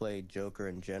to play Joker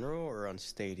in general or on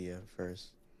Stadia first?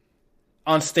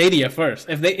 on Stadia first.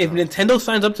 If Nintendo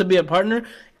signs up to be a partner,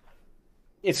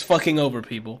 it's fucking over,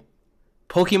 people.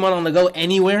 Pokemon on the go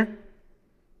anywhere.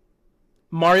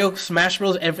 Mario Smash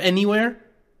Bros. Anywhere.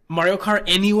 Mario Kart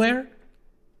anywhere.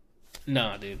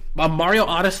 Nah, dude. Mario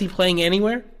Odyssey playing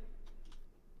anywhere.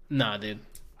 Nah, dude.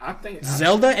 I think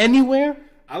Zelda anywhere.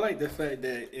 I like the fact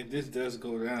that if this does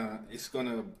go down, it's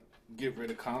gonna get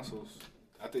rid of consoles.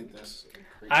 I think that's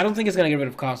crazy. I don't think it's gonna get rid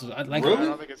of consoles. Really? I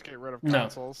don't think it's get rid of No.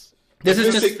 consoles. This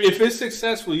is just If it's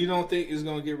successful, you don't think it's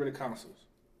gonna get rid of consoles?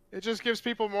 It just gives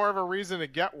people more of a reason to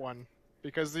get one,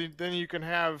 because then you can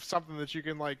have something that you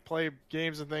can like play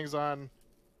games and things on,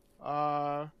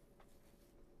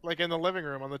 like in the living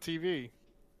room on the TV,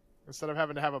 instead of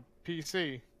having to have a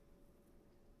PC.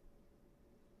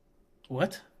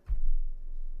 what?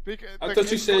 I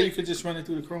thought you said you could just run it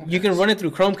through the Chrome. You can run it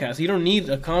through Chromecast. You don't need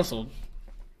a console.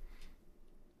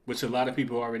 which a lot of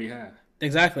people already have.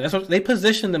 Exactly. That's what they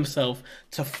position themselves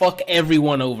to fuck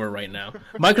everyone over right now.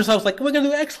 Microsoft's like, we're gonna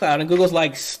do xCloud, and Google's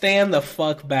like, stand the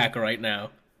fuck back right now.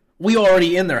 We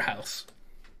already in their house.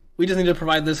 We just need to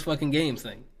provide this fucking games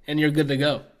thing, and you're good to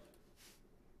go.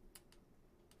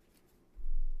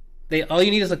 All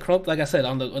you need is a Chrome. Like I said,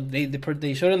 on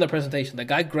they showed in the presentation. The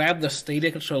guy grabbed the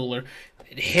Stadia controller,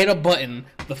 hit a button.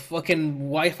 The fucking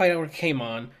Wi-Fi network came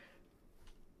on.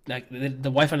 Like the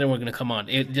Wi-Fi network going to come on.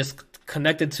 It just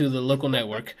connected to the local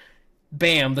network.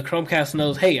 Bam! The Chromecast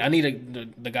knows. Hey, I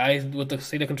need the guy with the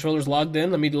Stadia controllers logged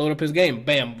in. Let me load up his game.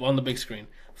 Bam! On the big screen,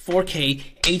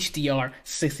 4K HDR,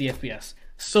 60 FPS.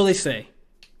 So they say.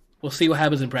 We'll see what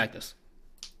happens in practice.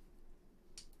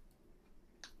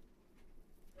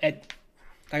 Like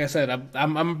I said,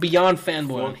 I'm beyond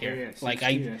fanboy on here. Like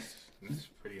that's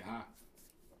pretty high.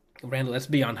 Randall, that's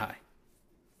beyond high.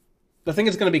 The thing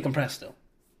is going to be compressed still.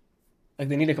 Like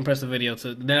they need to compress the video,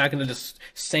 so they're not going to just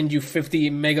send you 50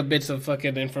 megabits of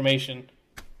fucking information.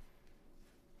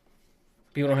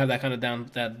 People don't have that kind of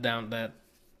that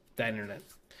internet.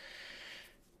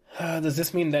 Does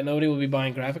this mean that nobody will be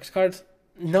buying graphics cards?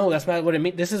 No, that's not what it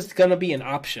means. This is going to be an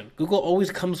option. Google always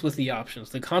comes with the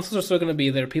options. The consoles are still going to be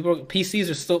there.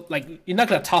 PCs are still, like, you're not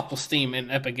going to topple Steam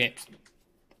and Epic Games.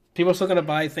 People are still going to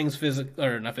buy things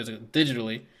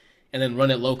digitally, and then run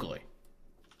it locally.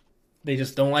 They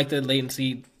just don't like the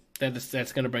latency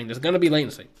that's going to bring. There's going to be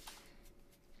latency.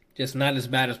 Just not as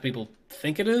bad as people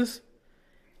think it is,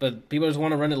 but people just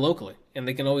want to run it locally. And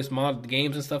they can always mod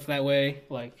games and stuff that way,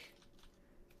 like...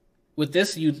 With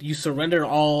this, you surrender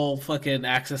all fucking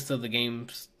access to the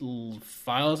game's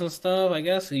files and stuff, I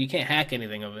guess. So you can't hack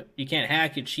anything of it. You can't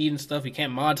hack, you cheat and stuff. You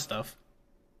can't mod stuff.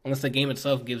 Unless the game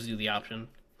itself gives you the option.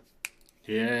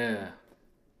 Yeah.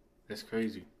 That's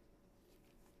crazy.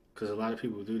 Because a lot of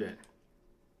people do that.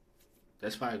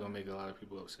 That's probably going to make a lot of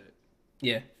people upset.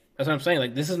 Yeah. That's what I'm saying.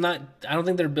 Like, this is not... I don't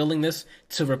think they're building this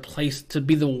to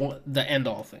be the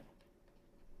end-all thing.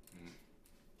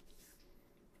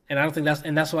 And I don't think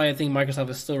that's why I think Microsoft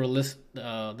is still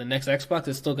the next Xbox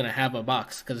is still going to have a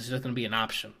box, because it's just going to be an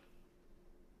option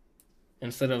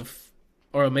instead of,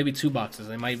 or maybe two boxes.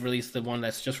 They might release the one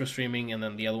that's just for streaming, and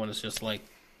then the other one is just like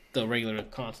the regular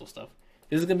console stuff.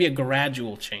 This is going to be a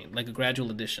gradual change, like a gradual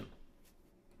addition.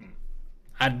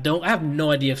 I have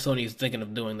no idea if Sony is thinking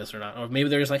of doing this or not, or maybe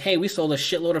they're just like, hey, we sold a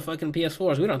shitload of fucking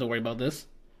PS4s, we don't have to worry about this.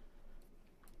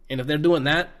 And if they're doing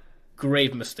that,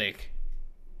 grave mistake.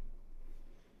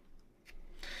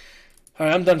 All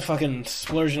right, I'm done fucking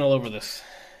splurging all over this.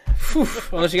 Whew.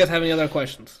 Unless you guys have any other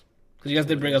questions, because you guys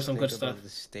did bring up some good Think stuff. about the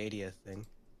Stadia thing.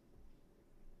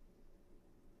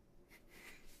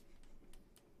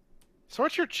 So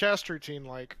what's your chest routine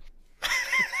like?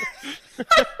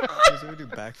 Does it do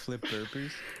backflip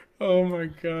burpees? Oh my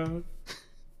god.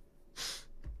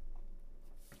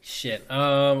 Shit.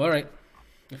 All right.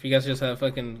 If you guys just have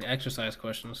fucking exercise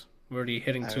questions, we're already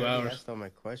hitting 2 I already hours. asked all my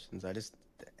questions. I just.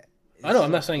 I know, it's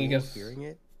I'm not saying you cool guys- hearing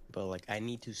it, but like I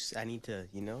need to,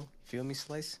 you know, feel me,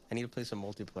 Slice. I need to play some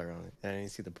multiplayer on it, and I need to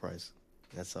see the price.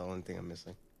 That's the only thing I'm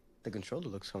missing. The controller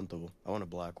looks comfortable. I want a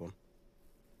black one.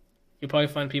 You'll probably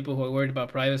find people who are worried about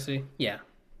privacy. Yeah.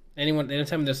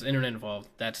 Anytime there's internet involved,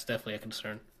 that's definitely a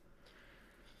concern.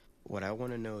 What I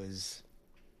want to know is,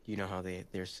 you know how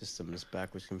their system is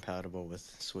backwards compatible with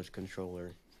Switch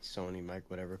controller, Sony, mic,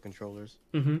 whatever controllers.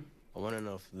 Mm-hmm. I want to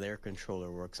know if their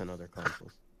controller works on other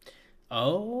consoles.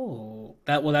 Oh,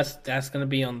 that's gonna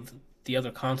be on the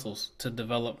other consoles to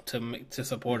develop to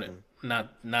support it,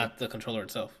 not the controller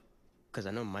itself. Because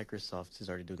I know Microsoft is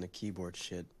already doing the keyboard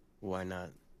shit. Why not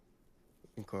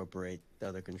incorporate the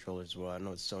other controllers as well? I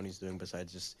know what Sony's doing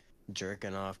besides just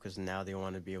jerking off because now they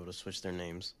want to be able to switch their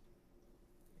names.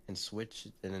 And Switch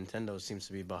and Nintendo seems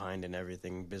to be behind in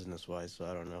everything business-wise, so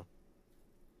I don't know.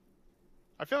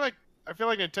 I feel like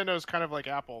Nintendo is kind of like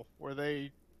Apple, where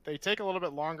they take a little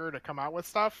bit longer to come out with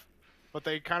stuff, but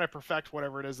they kind of perfect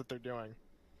whatever it is that they're doing.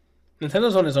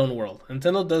 Nintendo's on its own world.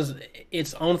 Nintendo does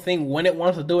its own thing when it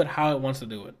wants to do it, how it wants to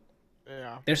do it.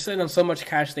 Yeah. They're sitting on so much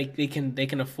cash they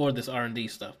can afford this R&D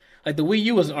stuff. Like the Wii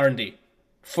U was R&D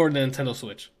for the Nintendo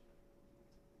Switch.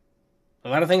 A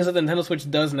lot of things that the Nintendo Switch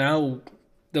does now,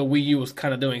 the Wii U was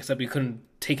kind of doing, except you couldn't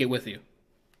take it with you.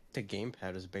 The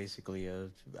gamepad is basically a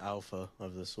alpha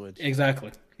of the Switch.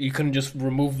 Exactly. You couldn't just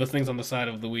remove the things on the side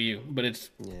of the Wii U, but it's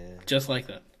Yeah. just like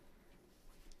that.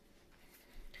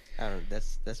 I don't.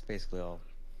 That's basically all.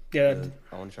 Yeah.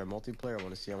 I want to try multiplayer. I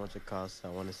want to see how much it costs. I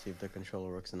want to see if the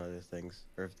controller works and other things,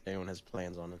 or if anyone has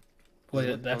plans on it. Well, Does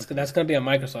it look that's comfortable? gonna be on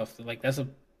Microsoft. Like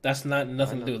that's not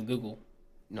nothing to do with Google.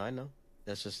 No, I know.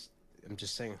 That's just. I'm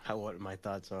just saying what my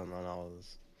thoughts are on all of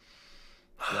this.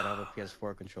 I don't have a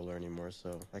PS4 controller anymore,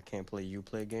 so I can't play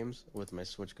Uplay games with my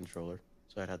Switch controller.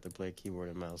 So I'd have to play keyboard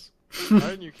and mouse. Why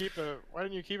didn't you keep a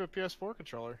PS4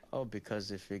 controller? Oh,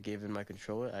 because if you're giving my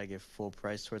controller, I get full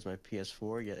price towards my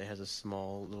PS4. Yet it has a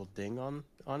small little ding on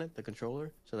it, the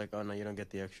controller. So like, oh no, you don't get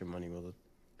the extra money with it.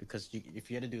 Because if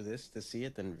you had to do this to see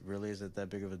it, then really is it that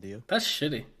big of a deal? That's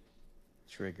shitty.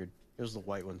 Triggered. It was the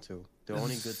white one too. The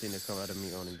only good thing to come out of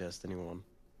me owning Destiny 1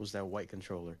 was that white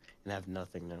controller, and I have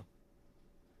nothing now.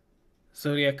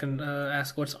 Zodiac can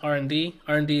ask what's R&D.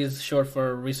 R&D is short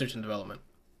for research and development.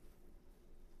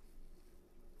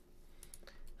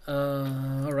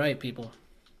 All right, people.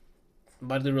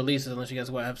 About the releases, unless you guys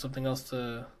have something else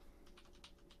to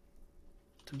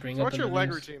bring So up. what's in your the leg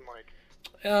news. routine like?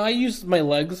 I use my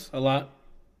legs a lot,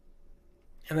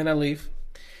 and then I leave.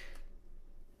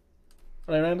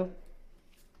 All right, Randall?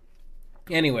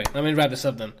 Anyway, let me wrap this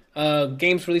up then.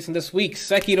 Games releasing this week.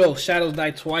 Sekiro Shadows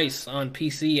Die Twice on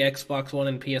PC, Xbox One,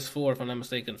 and PS4, if I'm not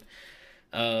mistaken.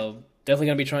 Definitely going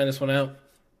to be trying this one out.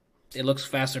 It looks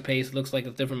faster paced. It looks like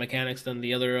it's different mechanics than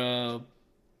the other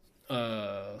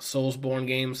Soulsborne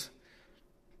games.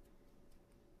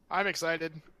 I'm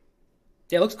excited.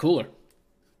 Yeah, it looks cooler.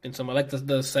 And some I like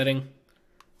the setting.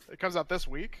 It comes out this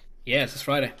week. Yeah, it's this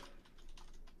Friday.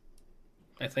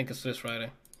 I think it's this Friday.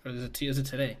 Or is it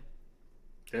today?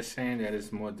 They're saying that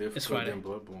it's more difficult Friday. than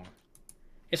Bloodborne.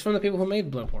 It's from the people who made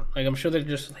Bloodborne. Like, I'm sure they're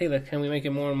just, hey, can we make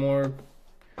it more and more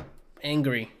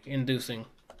angry-inducing,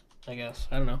 I guess.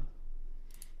 I don't know.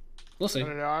 We'll see. I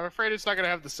don't know. I'm afraid it's not going to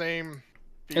have the same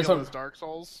It's feel on- as Dark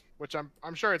Souls, which I'm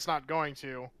sure it's not going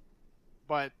to.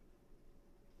 But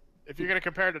if you're going to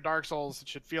compare it to Dark Souls, it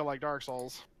should feel like Dark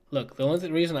Souls. Look, the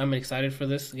only reason I'm excited for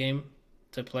this game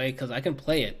to play, because I can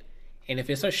play it, and if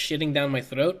it starts shitting down my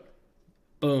throat,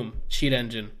 boom, cheat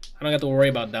engine. I don't have to worry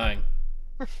about dying.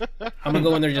 I'm gonna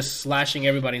go in there just slashing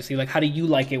everybody and see, like, how do you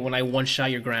like it when I one-shot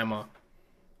your grandma?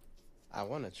 I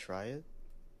want to try it,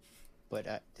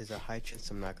 but there's a high chance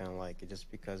I'm not gonna like it just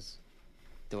because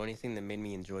the only thing that made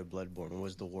me enjoy Bloodborne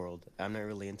was the world. I'm not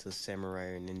really into samurai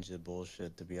or ninja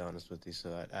bullshit, to be honest with you,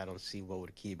 so I don't see what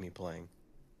would keep me playing.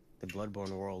 The Bloodborne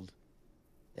world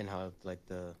and how like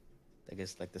the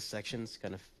sections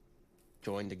kind of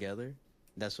join together.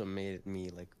 That's what made me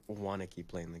like want to keep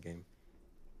playing the game.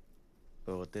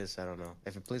 But with this, I don't know.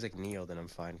 If it plays like Neo, then I'm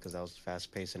fine because that was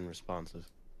fast paced and responsive.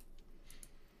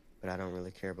 But I don't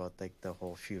really care about like the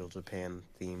whole feudal Japan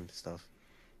theme stuff.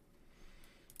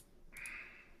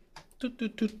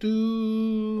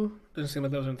 Doesn't seem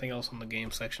like there was anything else on the game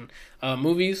section.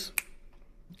 Movies.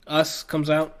 Us comes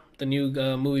out. The new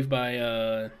movie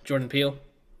by Jordan Peele,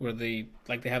 where they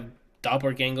have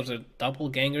doppelgangers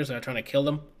that are trying to kill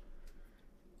them.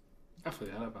 I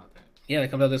forgot about that. Yeah,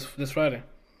 it comes out this Friday.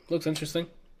 Looks interesting.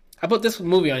 I put this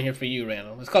movie on here for you,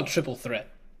 Randall. It's called Triple Threat.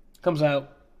 Comes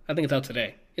out. I think it's out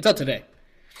today. It's out today.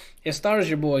 It stars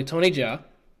your boy Tony Jaa,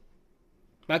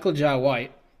 Michael Jai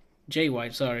White,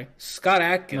 sorry, Scott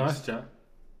Adkins. No, it's Ja.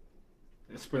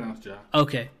 It's pronounced Ja.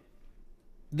 Okay,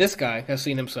 this guy, I've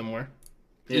seen him somewhere.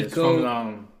 Yeah, it's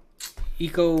from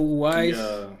Iko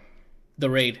Uwais, The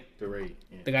Raid. The Raid.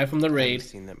 Yeah. The guy from The I've Raid.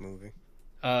 seen that movie.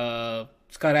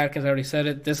 Scott Adkins, I already said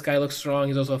it. This guy looks strong.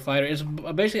 He's also a fighter. It's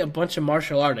basically a bunch of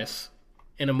martial artists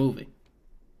in a movie.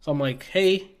 So I'm like,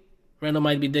 hey, Randall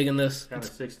might be digging this. Got a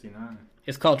 69.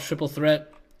 It's called Triple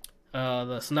Threat.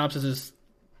 The synopsis is: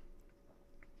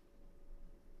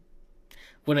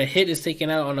 when a hit is taken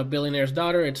out on a billionaire's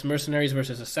daughter, it's mercenaries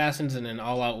versus assassins in an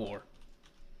all-out war.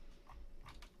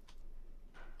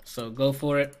 So go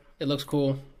for it. It looks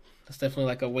cool. It's definitely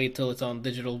like a wait till it's on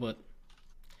digital, but...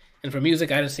 And for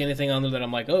music, I didn't see anything on there that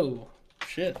I'm like, oh,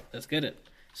 shit, let's get it.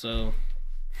 So...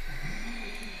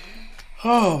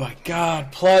 Oh my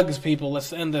god, plugs, people.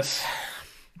 Let's end this.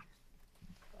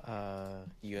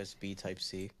 USB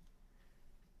Type-C.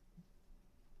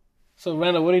 So,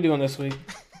 Randall, what are you doing this week?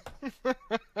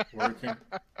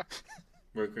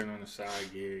 Working on a side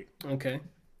gig. Okay.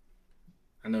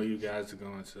 I know you guys are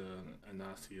going to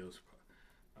Inaccio's.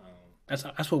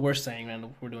 That's what we're saying,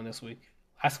 Randall, we're doing this week.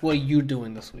 That's what you're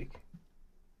doing this week.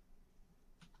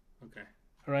 Okay.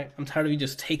 All right? I'm tired of you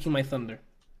just taking my thunder.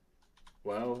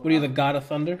 Well, What are you, the god of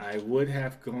thunder? I would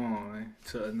have gone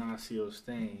to Inaccio's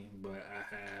thing, but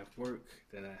I have work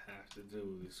that I have to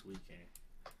do this weekend.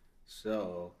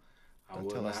 So, Don't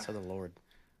tell us to the Lord.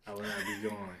 I will not be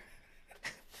going.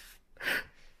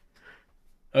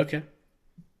 Okay.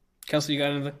 Kelsey, you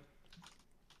got anything?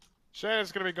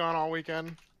 Shannon's gonna be gone all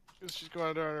weekend. She's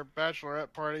going to her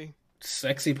bachelorette party.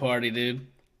 Sexy party, dude.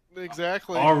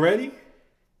 Exactly. Already?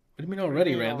 What do you mean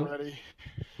already, Yeah, Randall? already.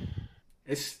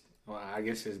 Well, I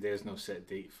guess there's no set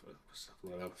date for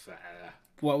whatever.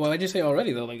 Why'd you say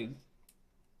already, though? Like,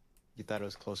 You thought it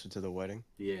was closer to the wedding?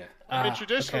 Yeah. I mean,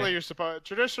 traditionally, okay. you're supposed.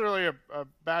 Traditionally, a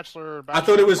bachelor. I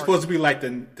thought it was party- supposed to be like the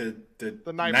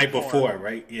night night before. before,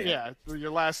 right? Yeah. Yeah,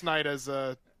 your last night as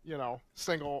a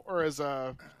single or as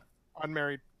a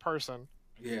unmarried person.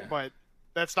 Yeah. But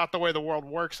that's not the way the world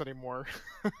works anymore.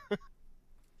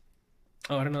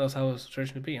 Oh, I didn't know that's how it was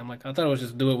tradition to be. I'm like, I thought it was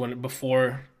just do it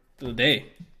before the day.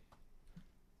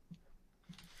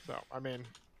 So I mean,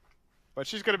 but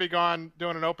she's gonna be gone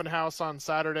doing an open house on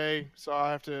Saturday, so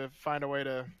I have to find a way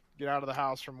to get out of the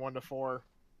house from 1 to 4.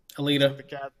 Alita. The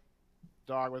cat,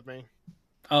 dog with me.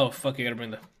 Oh, fuck, you gotta bring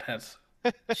the pets.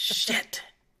 Shit.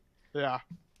 Yeah.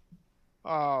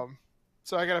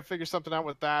 So I gotta figure something out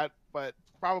with that, but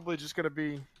probably just gonna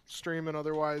be streaming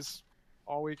otherwise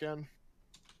all weekend.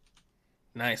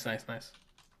 Nice.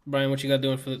 Brian, what you got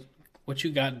doing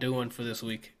for this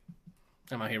week?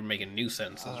 I'm out here making new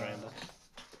sentences, Randall.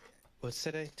 What's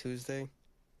today? Tuesday?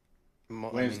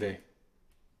 Wednesday.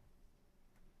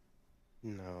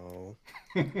 No.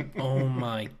 Oh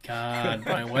my god,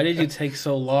 Brian, why did you take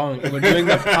so long? We're doing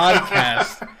the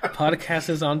podcast. Podcast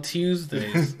is on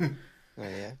Tuesdays. Oh,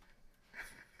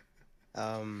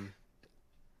 yeah?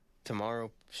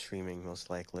 Tomorrow streaming most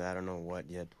likely. I don't know what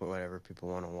yet. Whatever people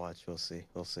want to watch, we'll see.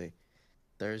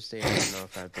 Thursday, I don't know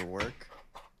if I have to work.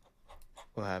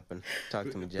 What happened? Talk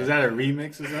to me, Jack. Was that a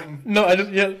remix or something?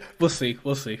 No, we'll see.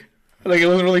 Like, it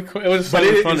was really cool. It was But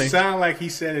so funny. it sounded like he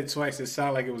said it twice. It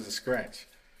sounded like it was a scratch.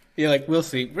 Yeah, like, we'll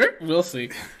see. We'll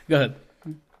see. Go ahead.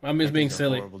 I'm just being He's a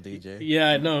silly. horrible DJ. Yeah,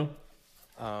 I know.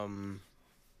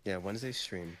 Yeah, Wednesday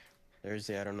stream.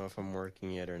 Thursday, I don't know if I'm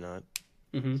working yet or not.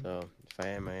 hmm So if I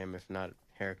am, I am. If not,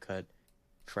 haircut.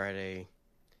 Friday,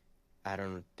 I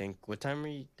don't think. What time are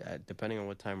you? Depending on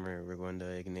what time we're going to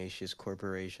Ignatius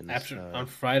Corporation. On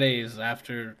Fridays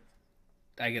after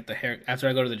I get the hair, after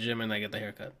I go to the gym and I get the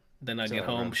haircut, then I So get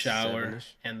home, around shower,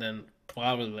 7-ish? and then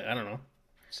probably I don't know.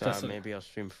 So That's maybe I'll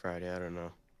stream Friday. I don't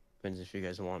know. Depends if you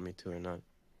guys want me to or not.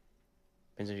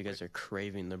 Depends if you guys are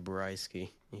craving the Brysky.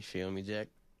 You feel me, Jack?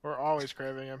 We're always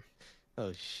craving him.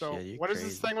 Oh So shit! what is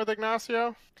this thing with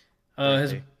Ignacio?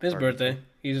 His Birthday. birthday.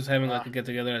 He's just having like Ah. a get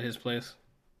together at his place.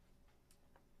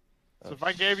 So if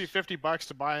I gave you $50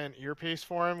 to buy an earpiece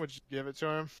for him, would you give it to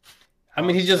him? I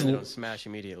mean, he just. Smash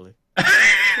immediately.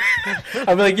 I'd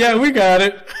be like, yeah, we got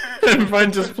it. And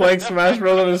Brian just playing Smash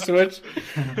Bros on the Switch.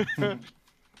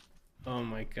 Oh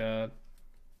my god.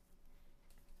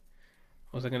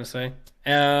 What was I gonna say?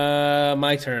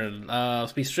 My turn. I'll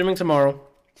be streaming tomorrow.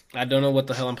 I don't know what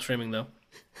the hell I'm streaming though.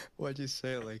 Why'd you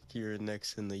say it like you're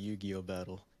next in the Yu-Gi-Oh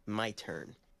battle? My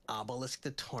turn. Obelisk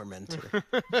the Tormentor.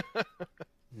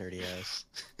 Nerdy ass.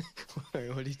 What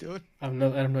are you doing? I have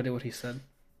no idea what he said.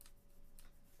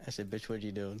 I said, bitch, what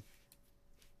you doing?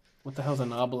 What the hell's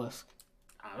an obelisk?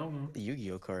 I don't know. The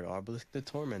Yu-Gi-Oh card, Obelisk the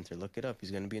Tormentor. Look it up.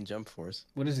 He's gonna be in Jump Force.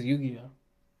 What is Yu-Gi-Oh?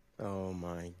 Oh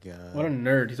my god. What a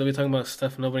nerd. He's always talking about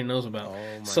stuff nobody knows about.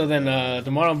 Oh my So then God.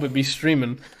 tomorrow I'll be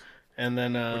streaming, and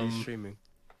then What are you streaming?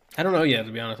 I don't know yet,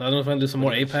 to be honest. I don't know if I'm gonna do some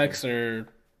more What are you Apex or. I'm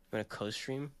gonna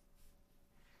co-stream.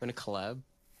 I'm gonna collab.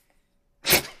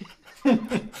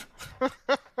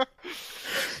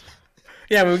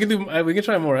 Yeah, but we can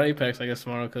try more Apex, I guess,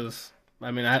 tomorrow. Because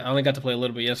I mean, I only got to play a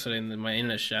little bit yesterday, and then my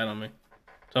internet shat on me.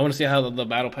 So I want to see how the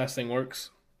battle pass thing works.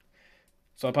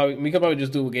 So we could probably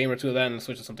just do a game or two of that and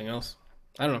switch to something else.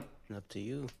 I don't know. Up to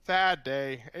you. Sad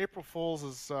day. April Fool's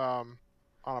is on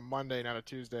a Monday, not a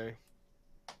Tuesday.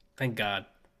 Thank God.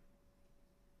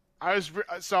 I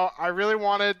really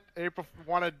wanted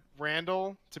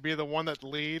Randall to be the one that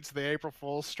leads the April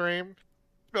Fool's stream.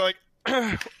 Be like,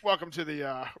 welcome to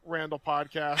the Randall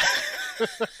podcast.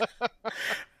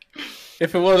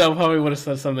 If it was, I probably would have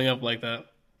set something up like that,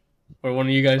 or one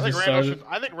of you guys just started.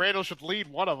 I think Randall should lead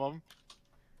one of them.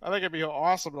 I think it'd be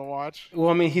awesome to watch. Well,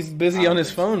 I mean, he's busy on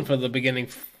his phone for the beginning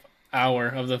hour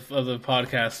of the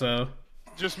podcast, so.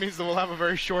 Just means that we'll have a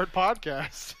very short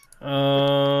podcast.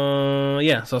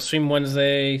 Yeah. So I'll stream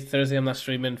Wednesday, Thursday. I'm not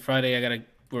streaming. Friday,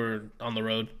 we're on the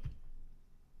road,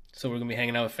 so we're gonna be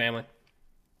hanging out with family.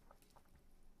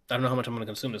 I don't know how much I'm gonna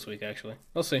consume this week. Actually,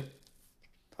 we'll see.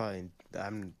 Probably.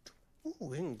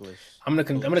 Ooh, English. I'm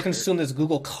gonna consume this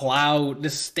Google Cloud,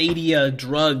 this Stadia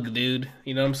drug, dude.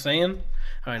 You know what I'm saying?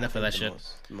 All right, enough of that shit.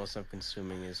 The most I'm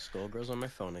consuming is Skullgirls on my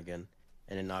phone again,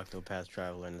 and an Octopath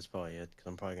Traveler, and that's probably it.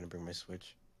 Because I'm probably gonna bring my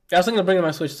Switch. I was thinking of bringing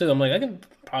my Switch too. I'm like, I can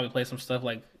probably play some stuff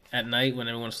like at night when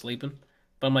everyone's sleeping.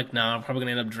 But I'm like, nah, I'm probably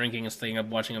gonna end up drinking and staying up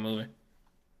watching a movie.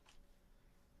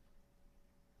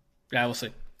 Yeah, we'll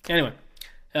see. Anyway,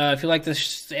 if you like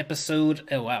this episode,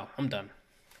 oh wow, I'm done.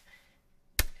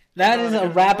 That is a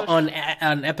wrap on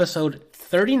episode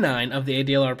 39 of the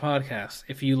ADLR podcast.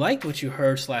 If you liked what you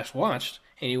heard / watched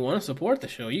and you want to support the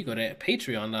show, you go to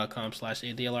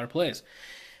patreon.com/ADLRplays,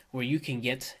 where you can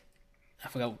get, I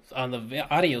forgot, on the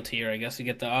audio tier, I guess, you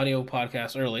get the audio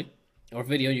podcast early, or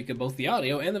video, you get both the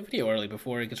audio and the video early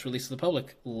before it gets released to the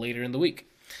public later in the week.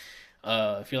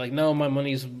 If you're like, no, my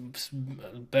money's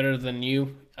better than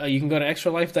you, you can go to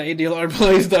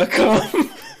extralife.adlrplays.com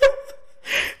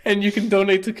and you can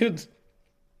donate to kids.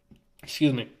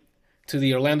 Excuse me. To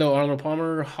the Orlando Arnold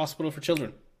Palmer Hospital for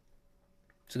Children.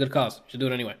 It's a good cause. You should do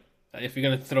it anyway. If you're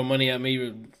going to throw money at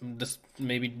me, just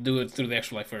maybe do it through the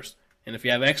Extra Life first. And if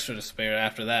you have extra to spare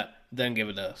after that, then give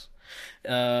it to us.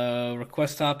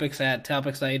 Request topics at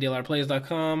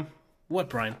topics.adlrplays.com. What,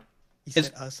 Brian? He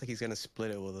said us like he's gonna split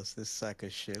it with us. This sack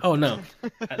of shit. Oh, no.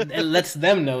 It lets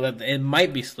them know that it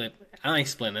might be split. I ain't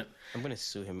splitting it. I'm gonna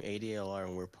sue him. ADLR,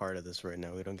 and we're part of this right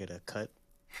now. We don't get a cut.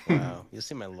 Wow. You'll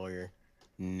see my lawyer,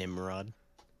 Nimrod.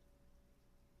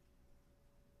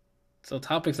 So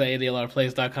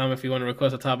topics.adlrplays.com if you want to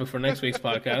request a topic for next week's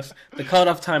podcast. The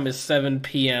cutoff time is 7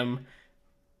 p.m.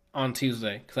 on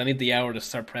Tuesday, because I need the hour to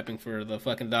start prepping for the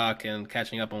fucking doc and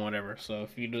catching up on whatever. So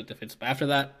if it's after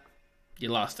that, you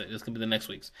lost it. It's going to be the next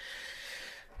week's.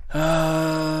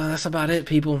 That's about it,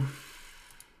 people.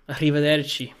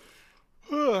 Arrivederci.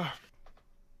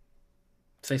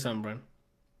 Say something, Brian.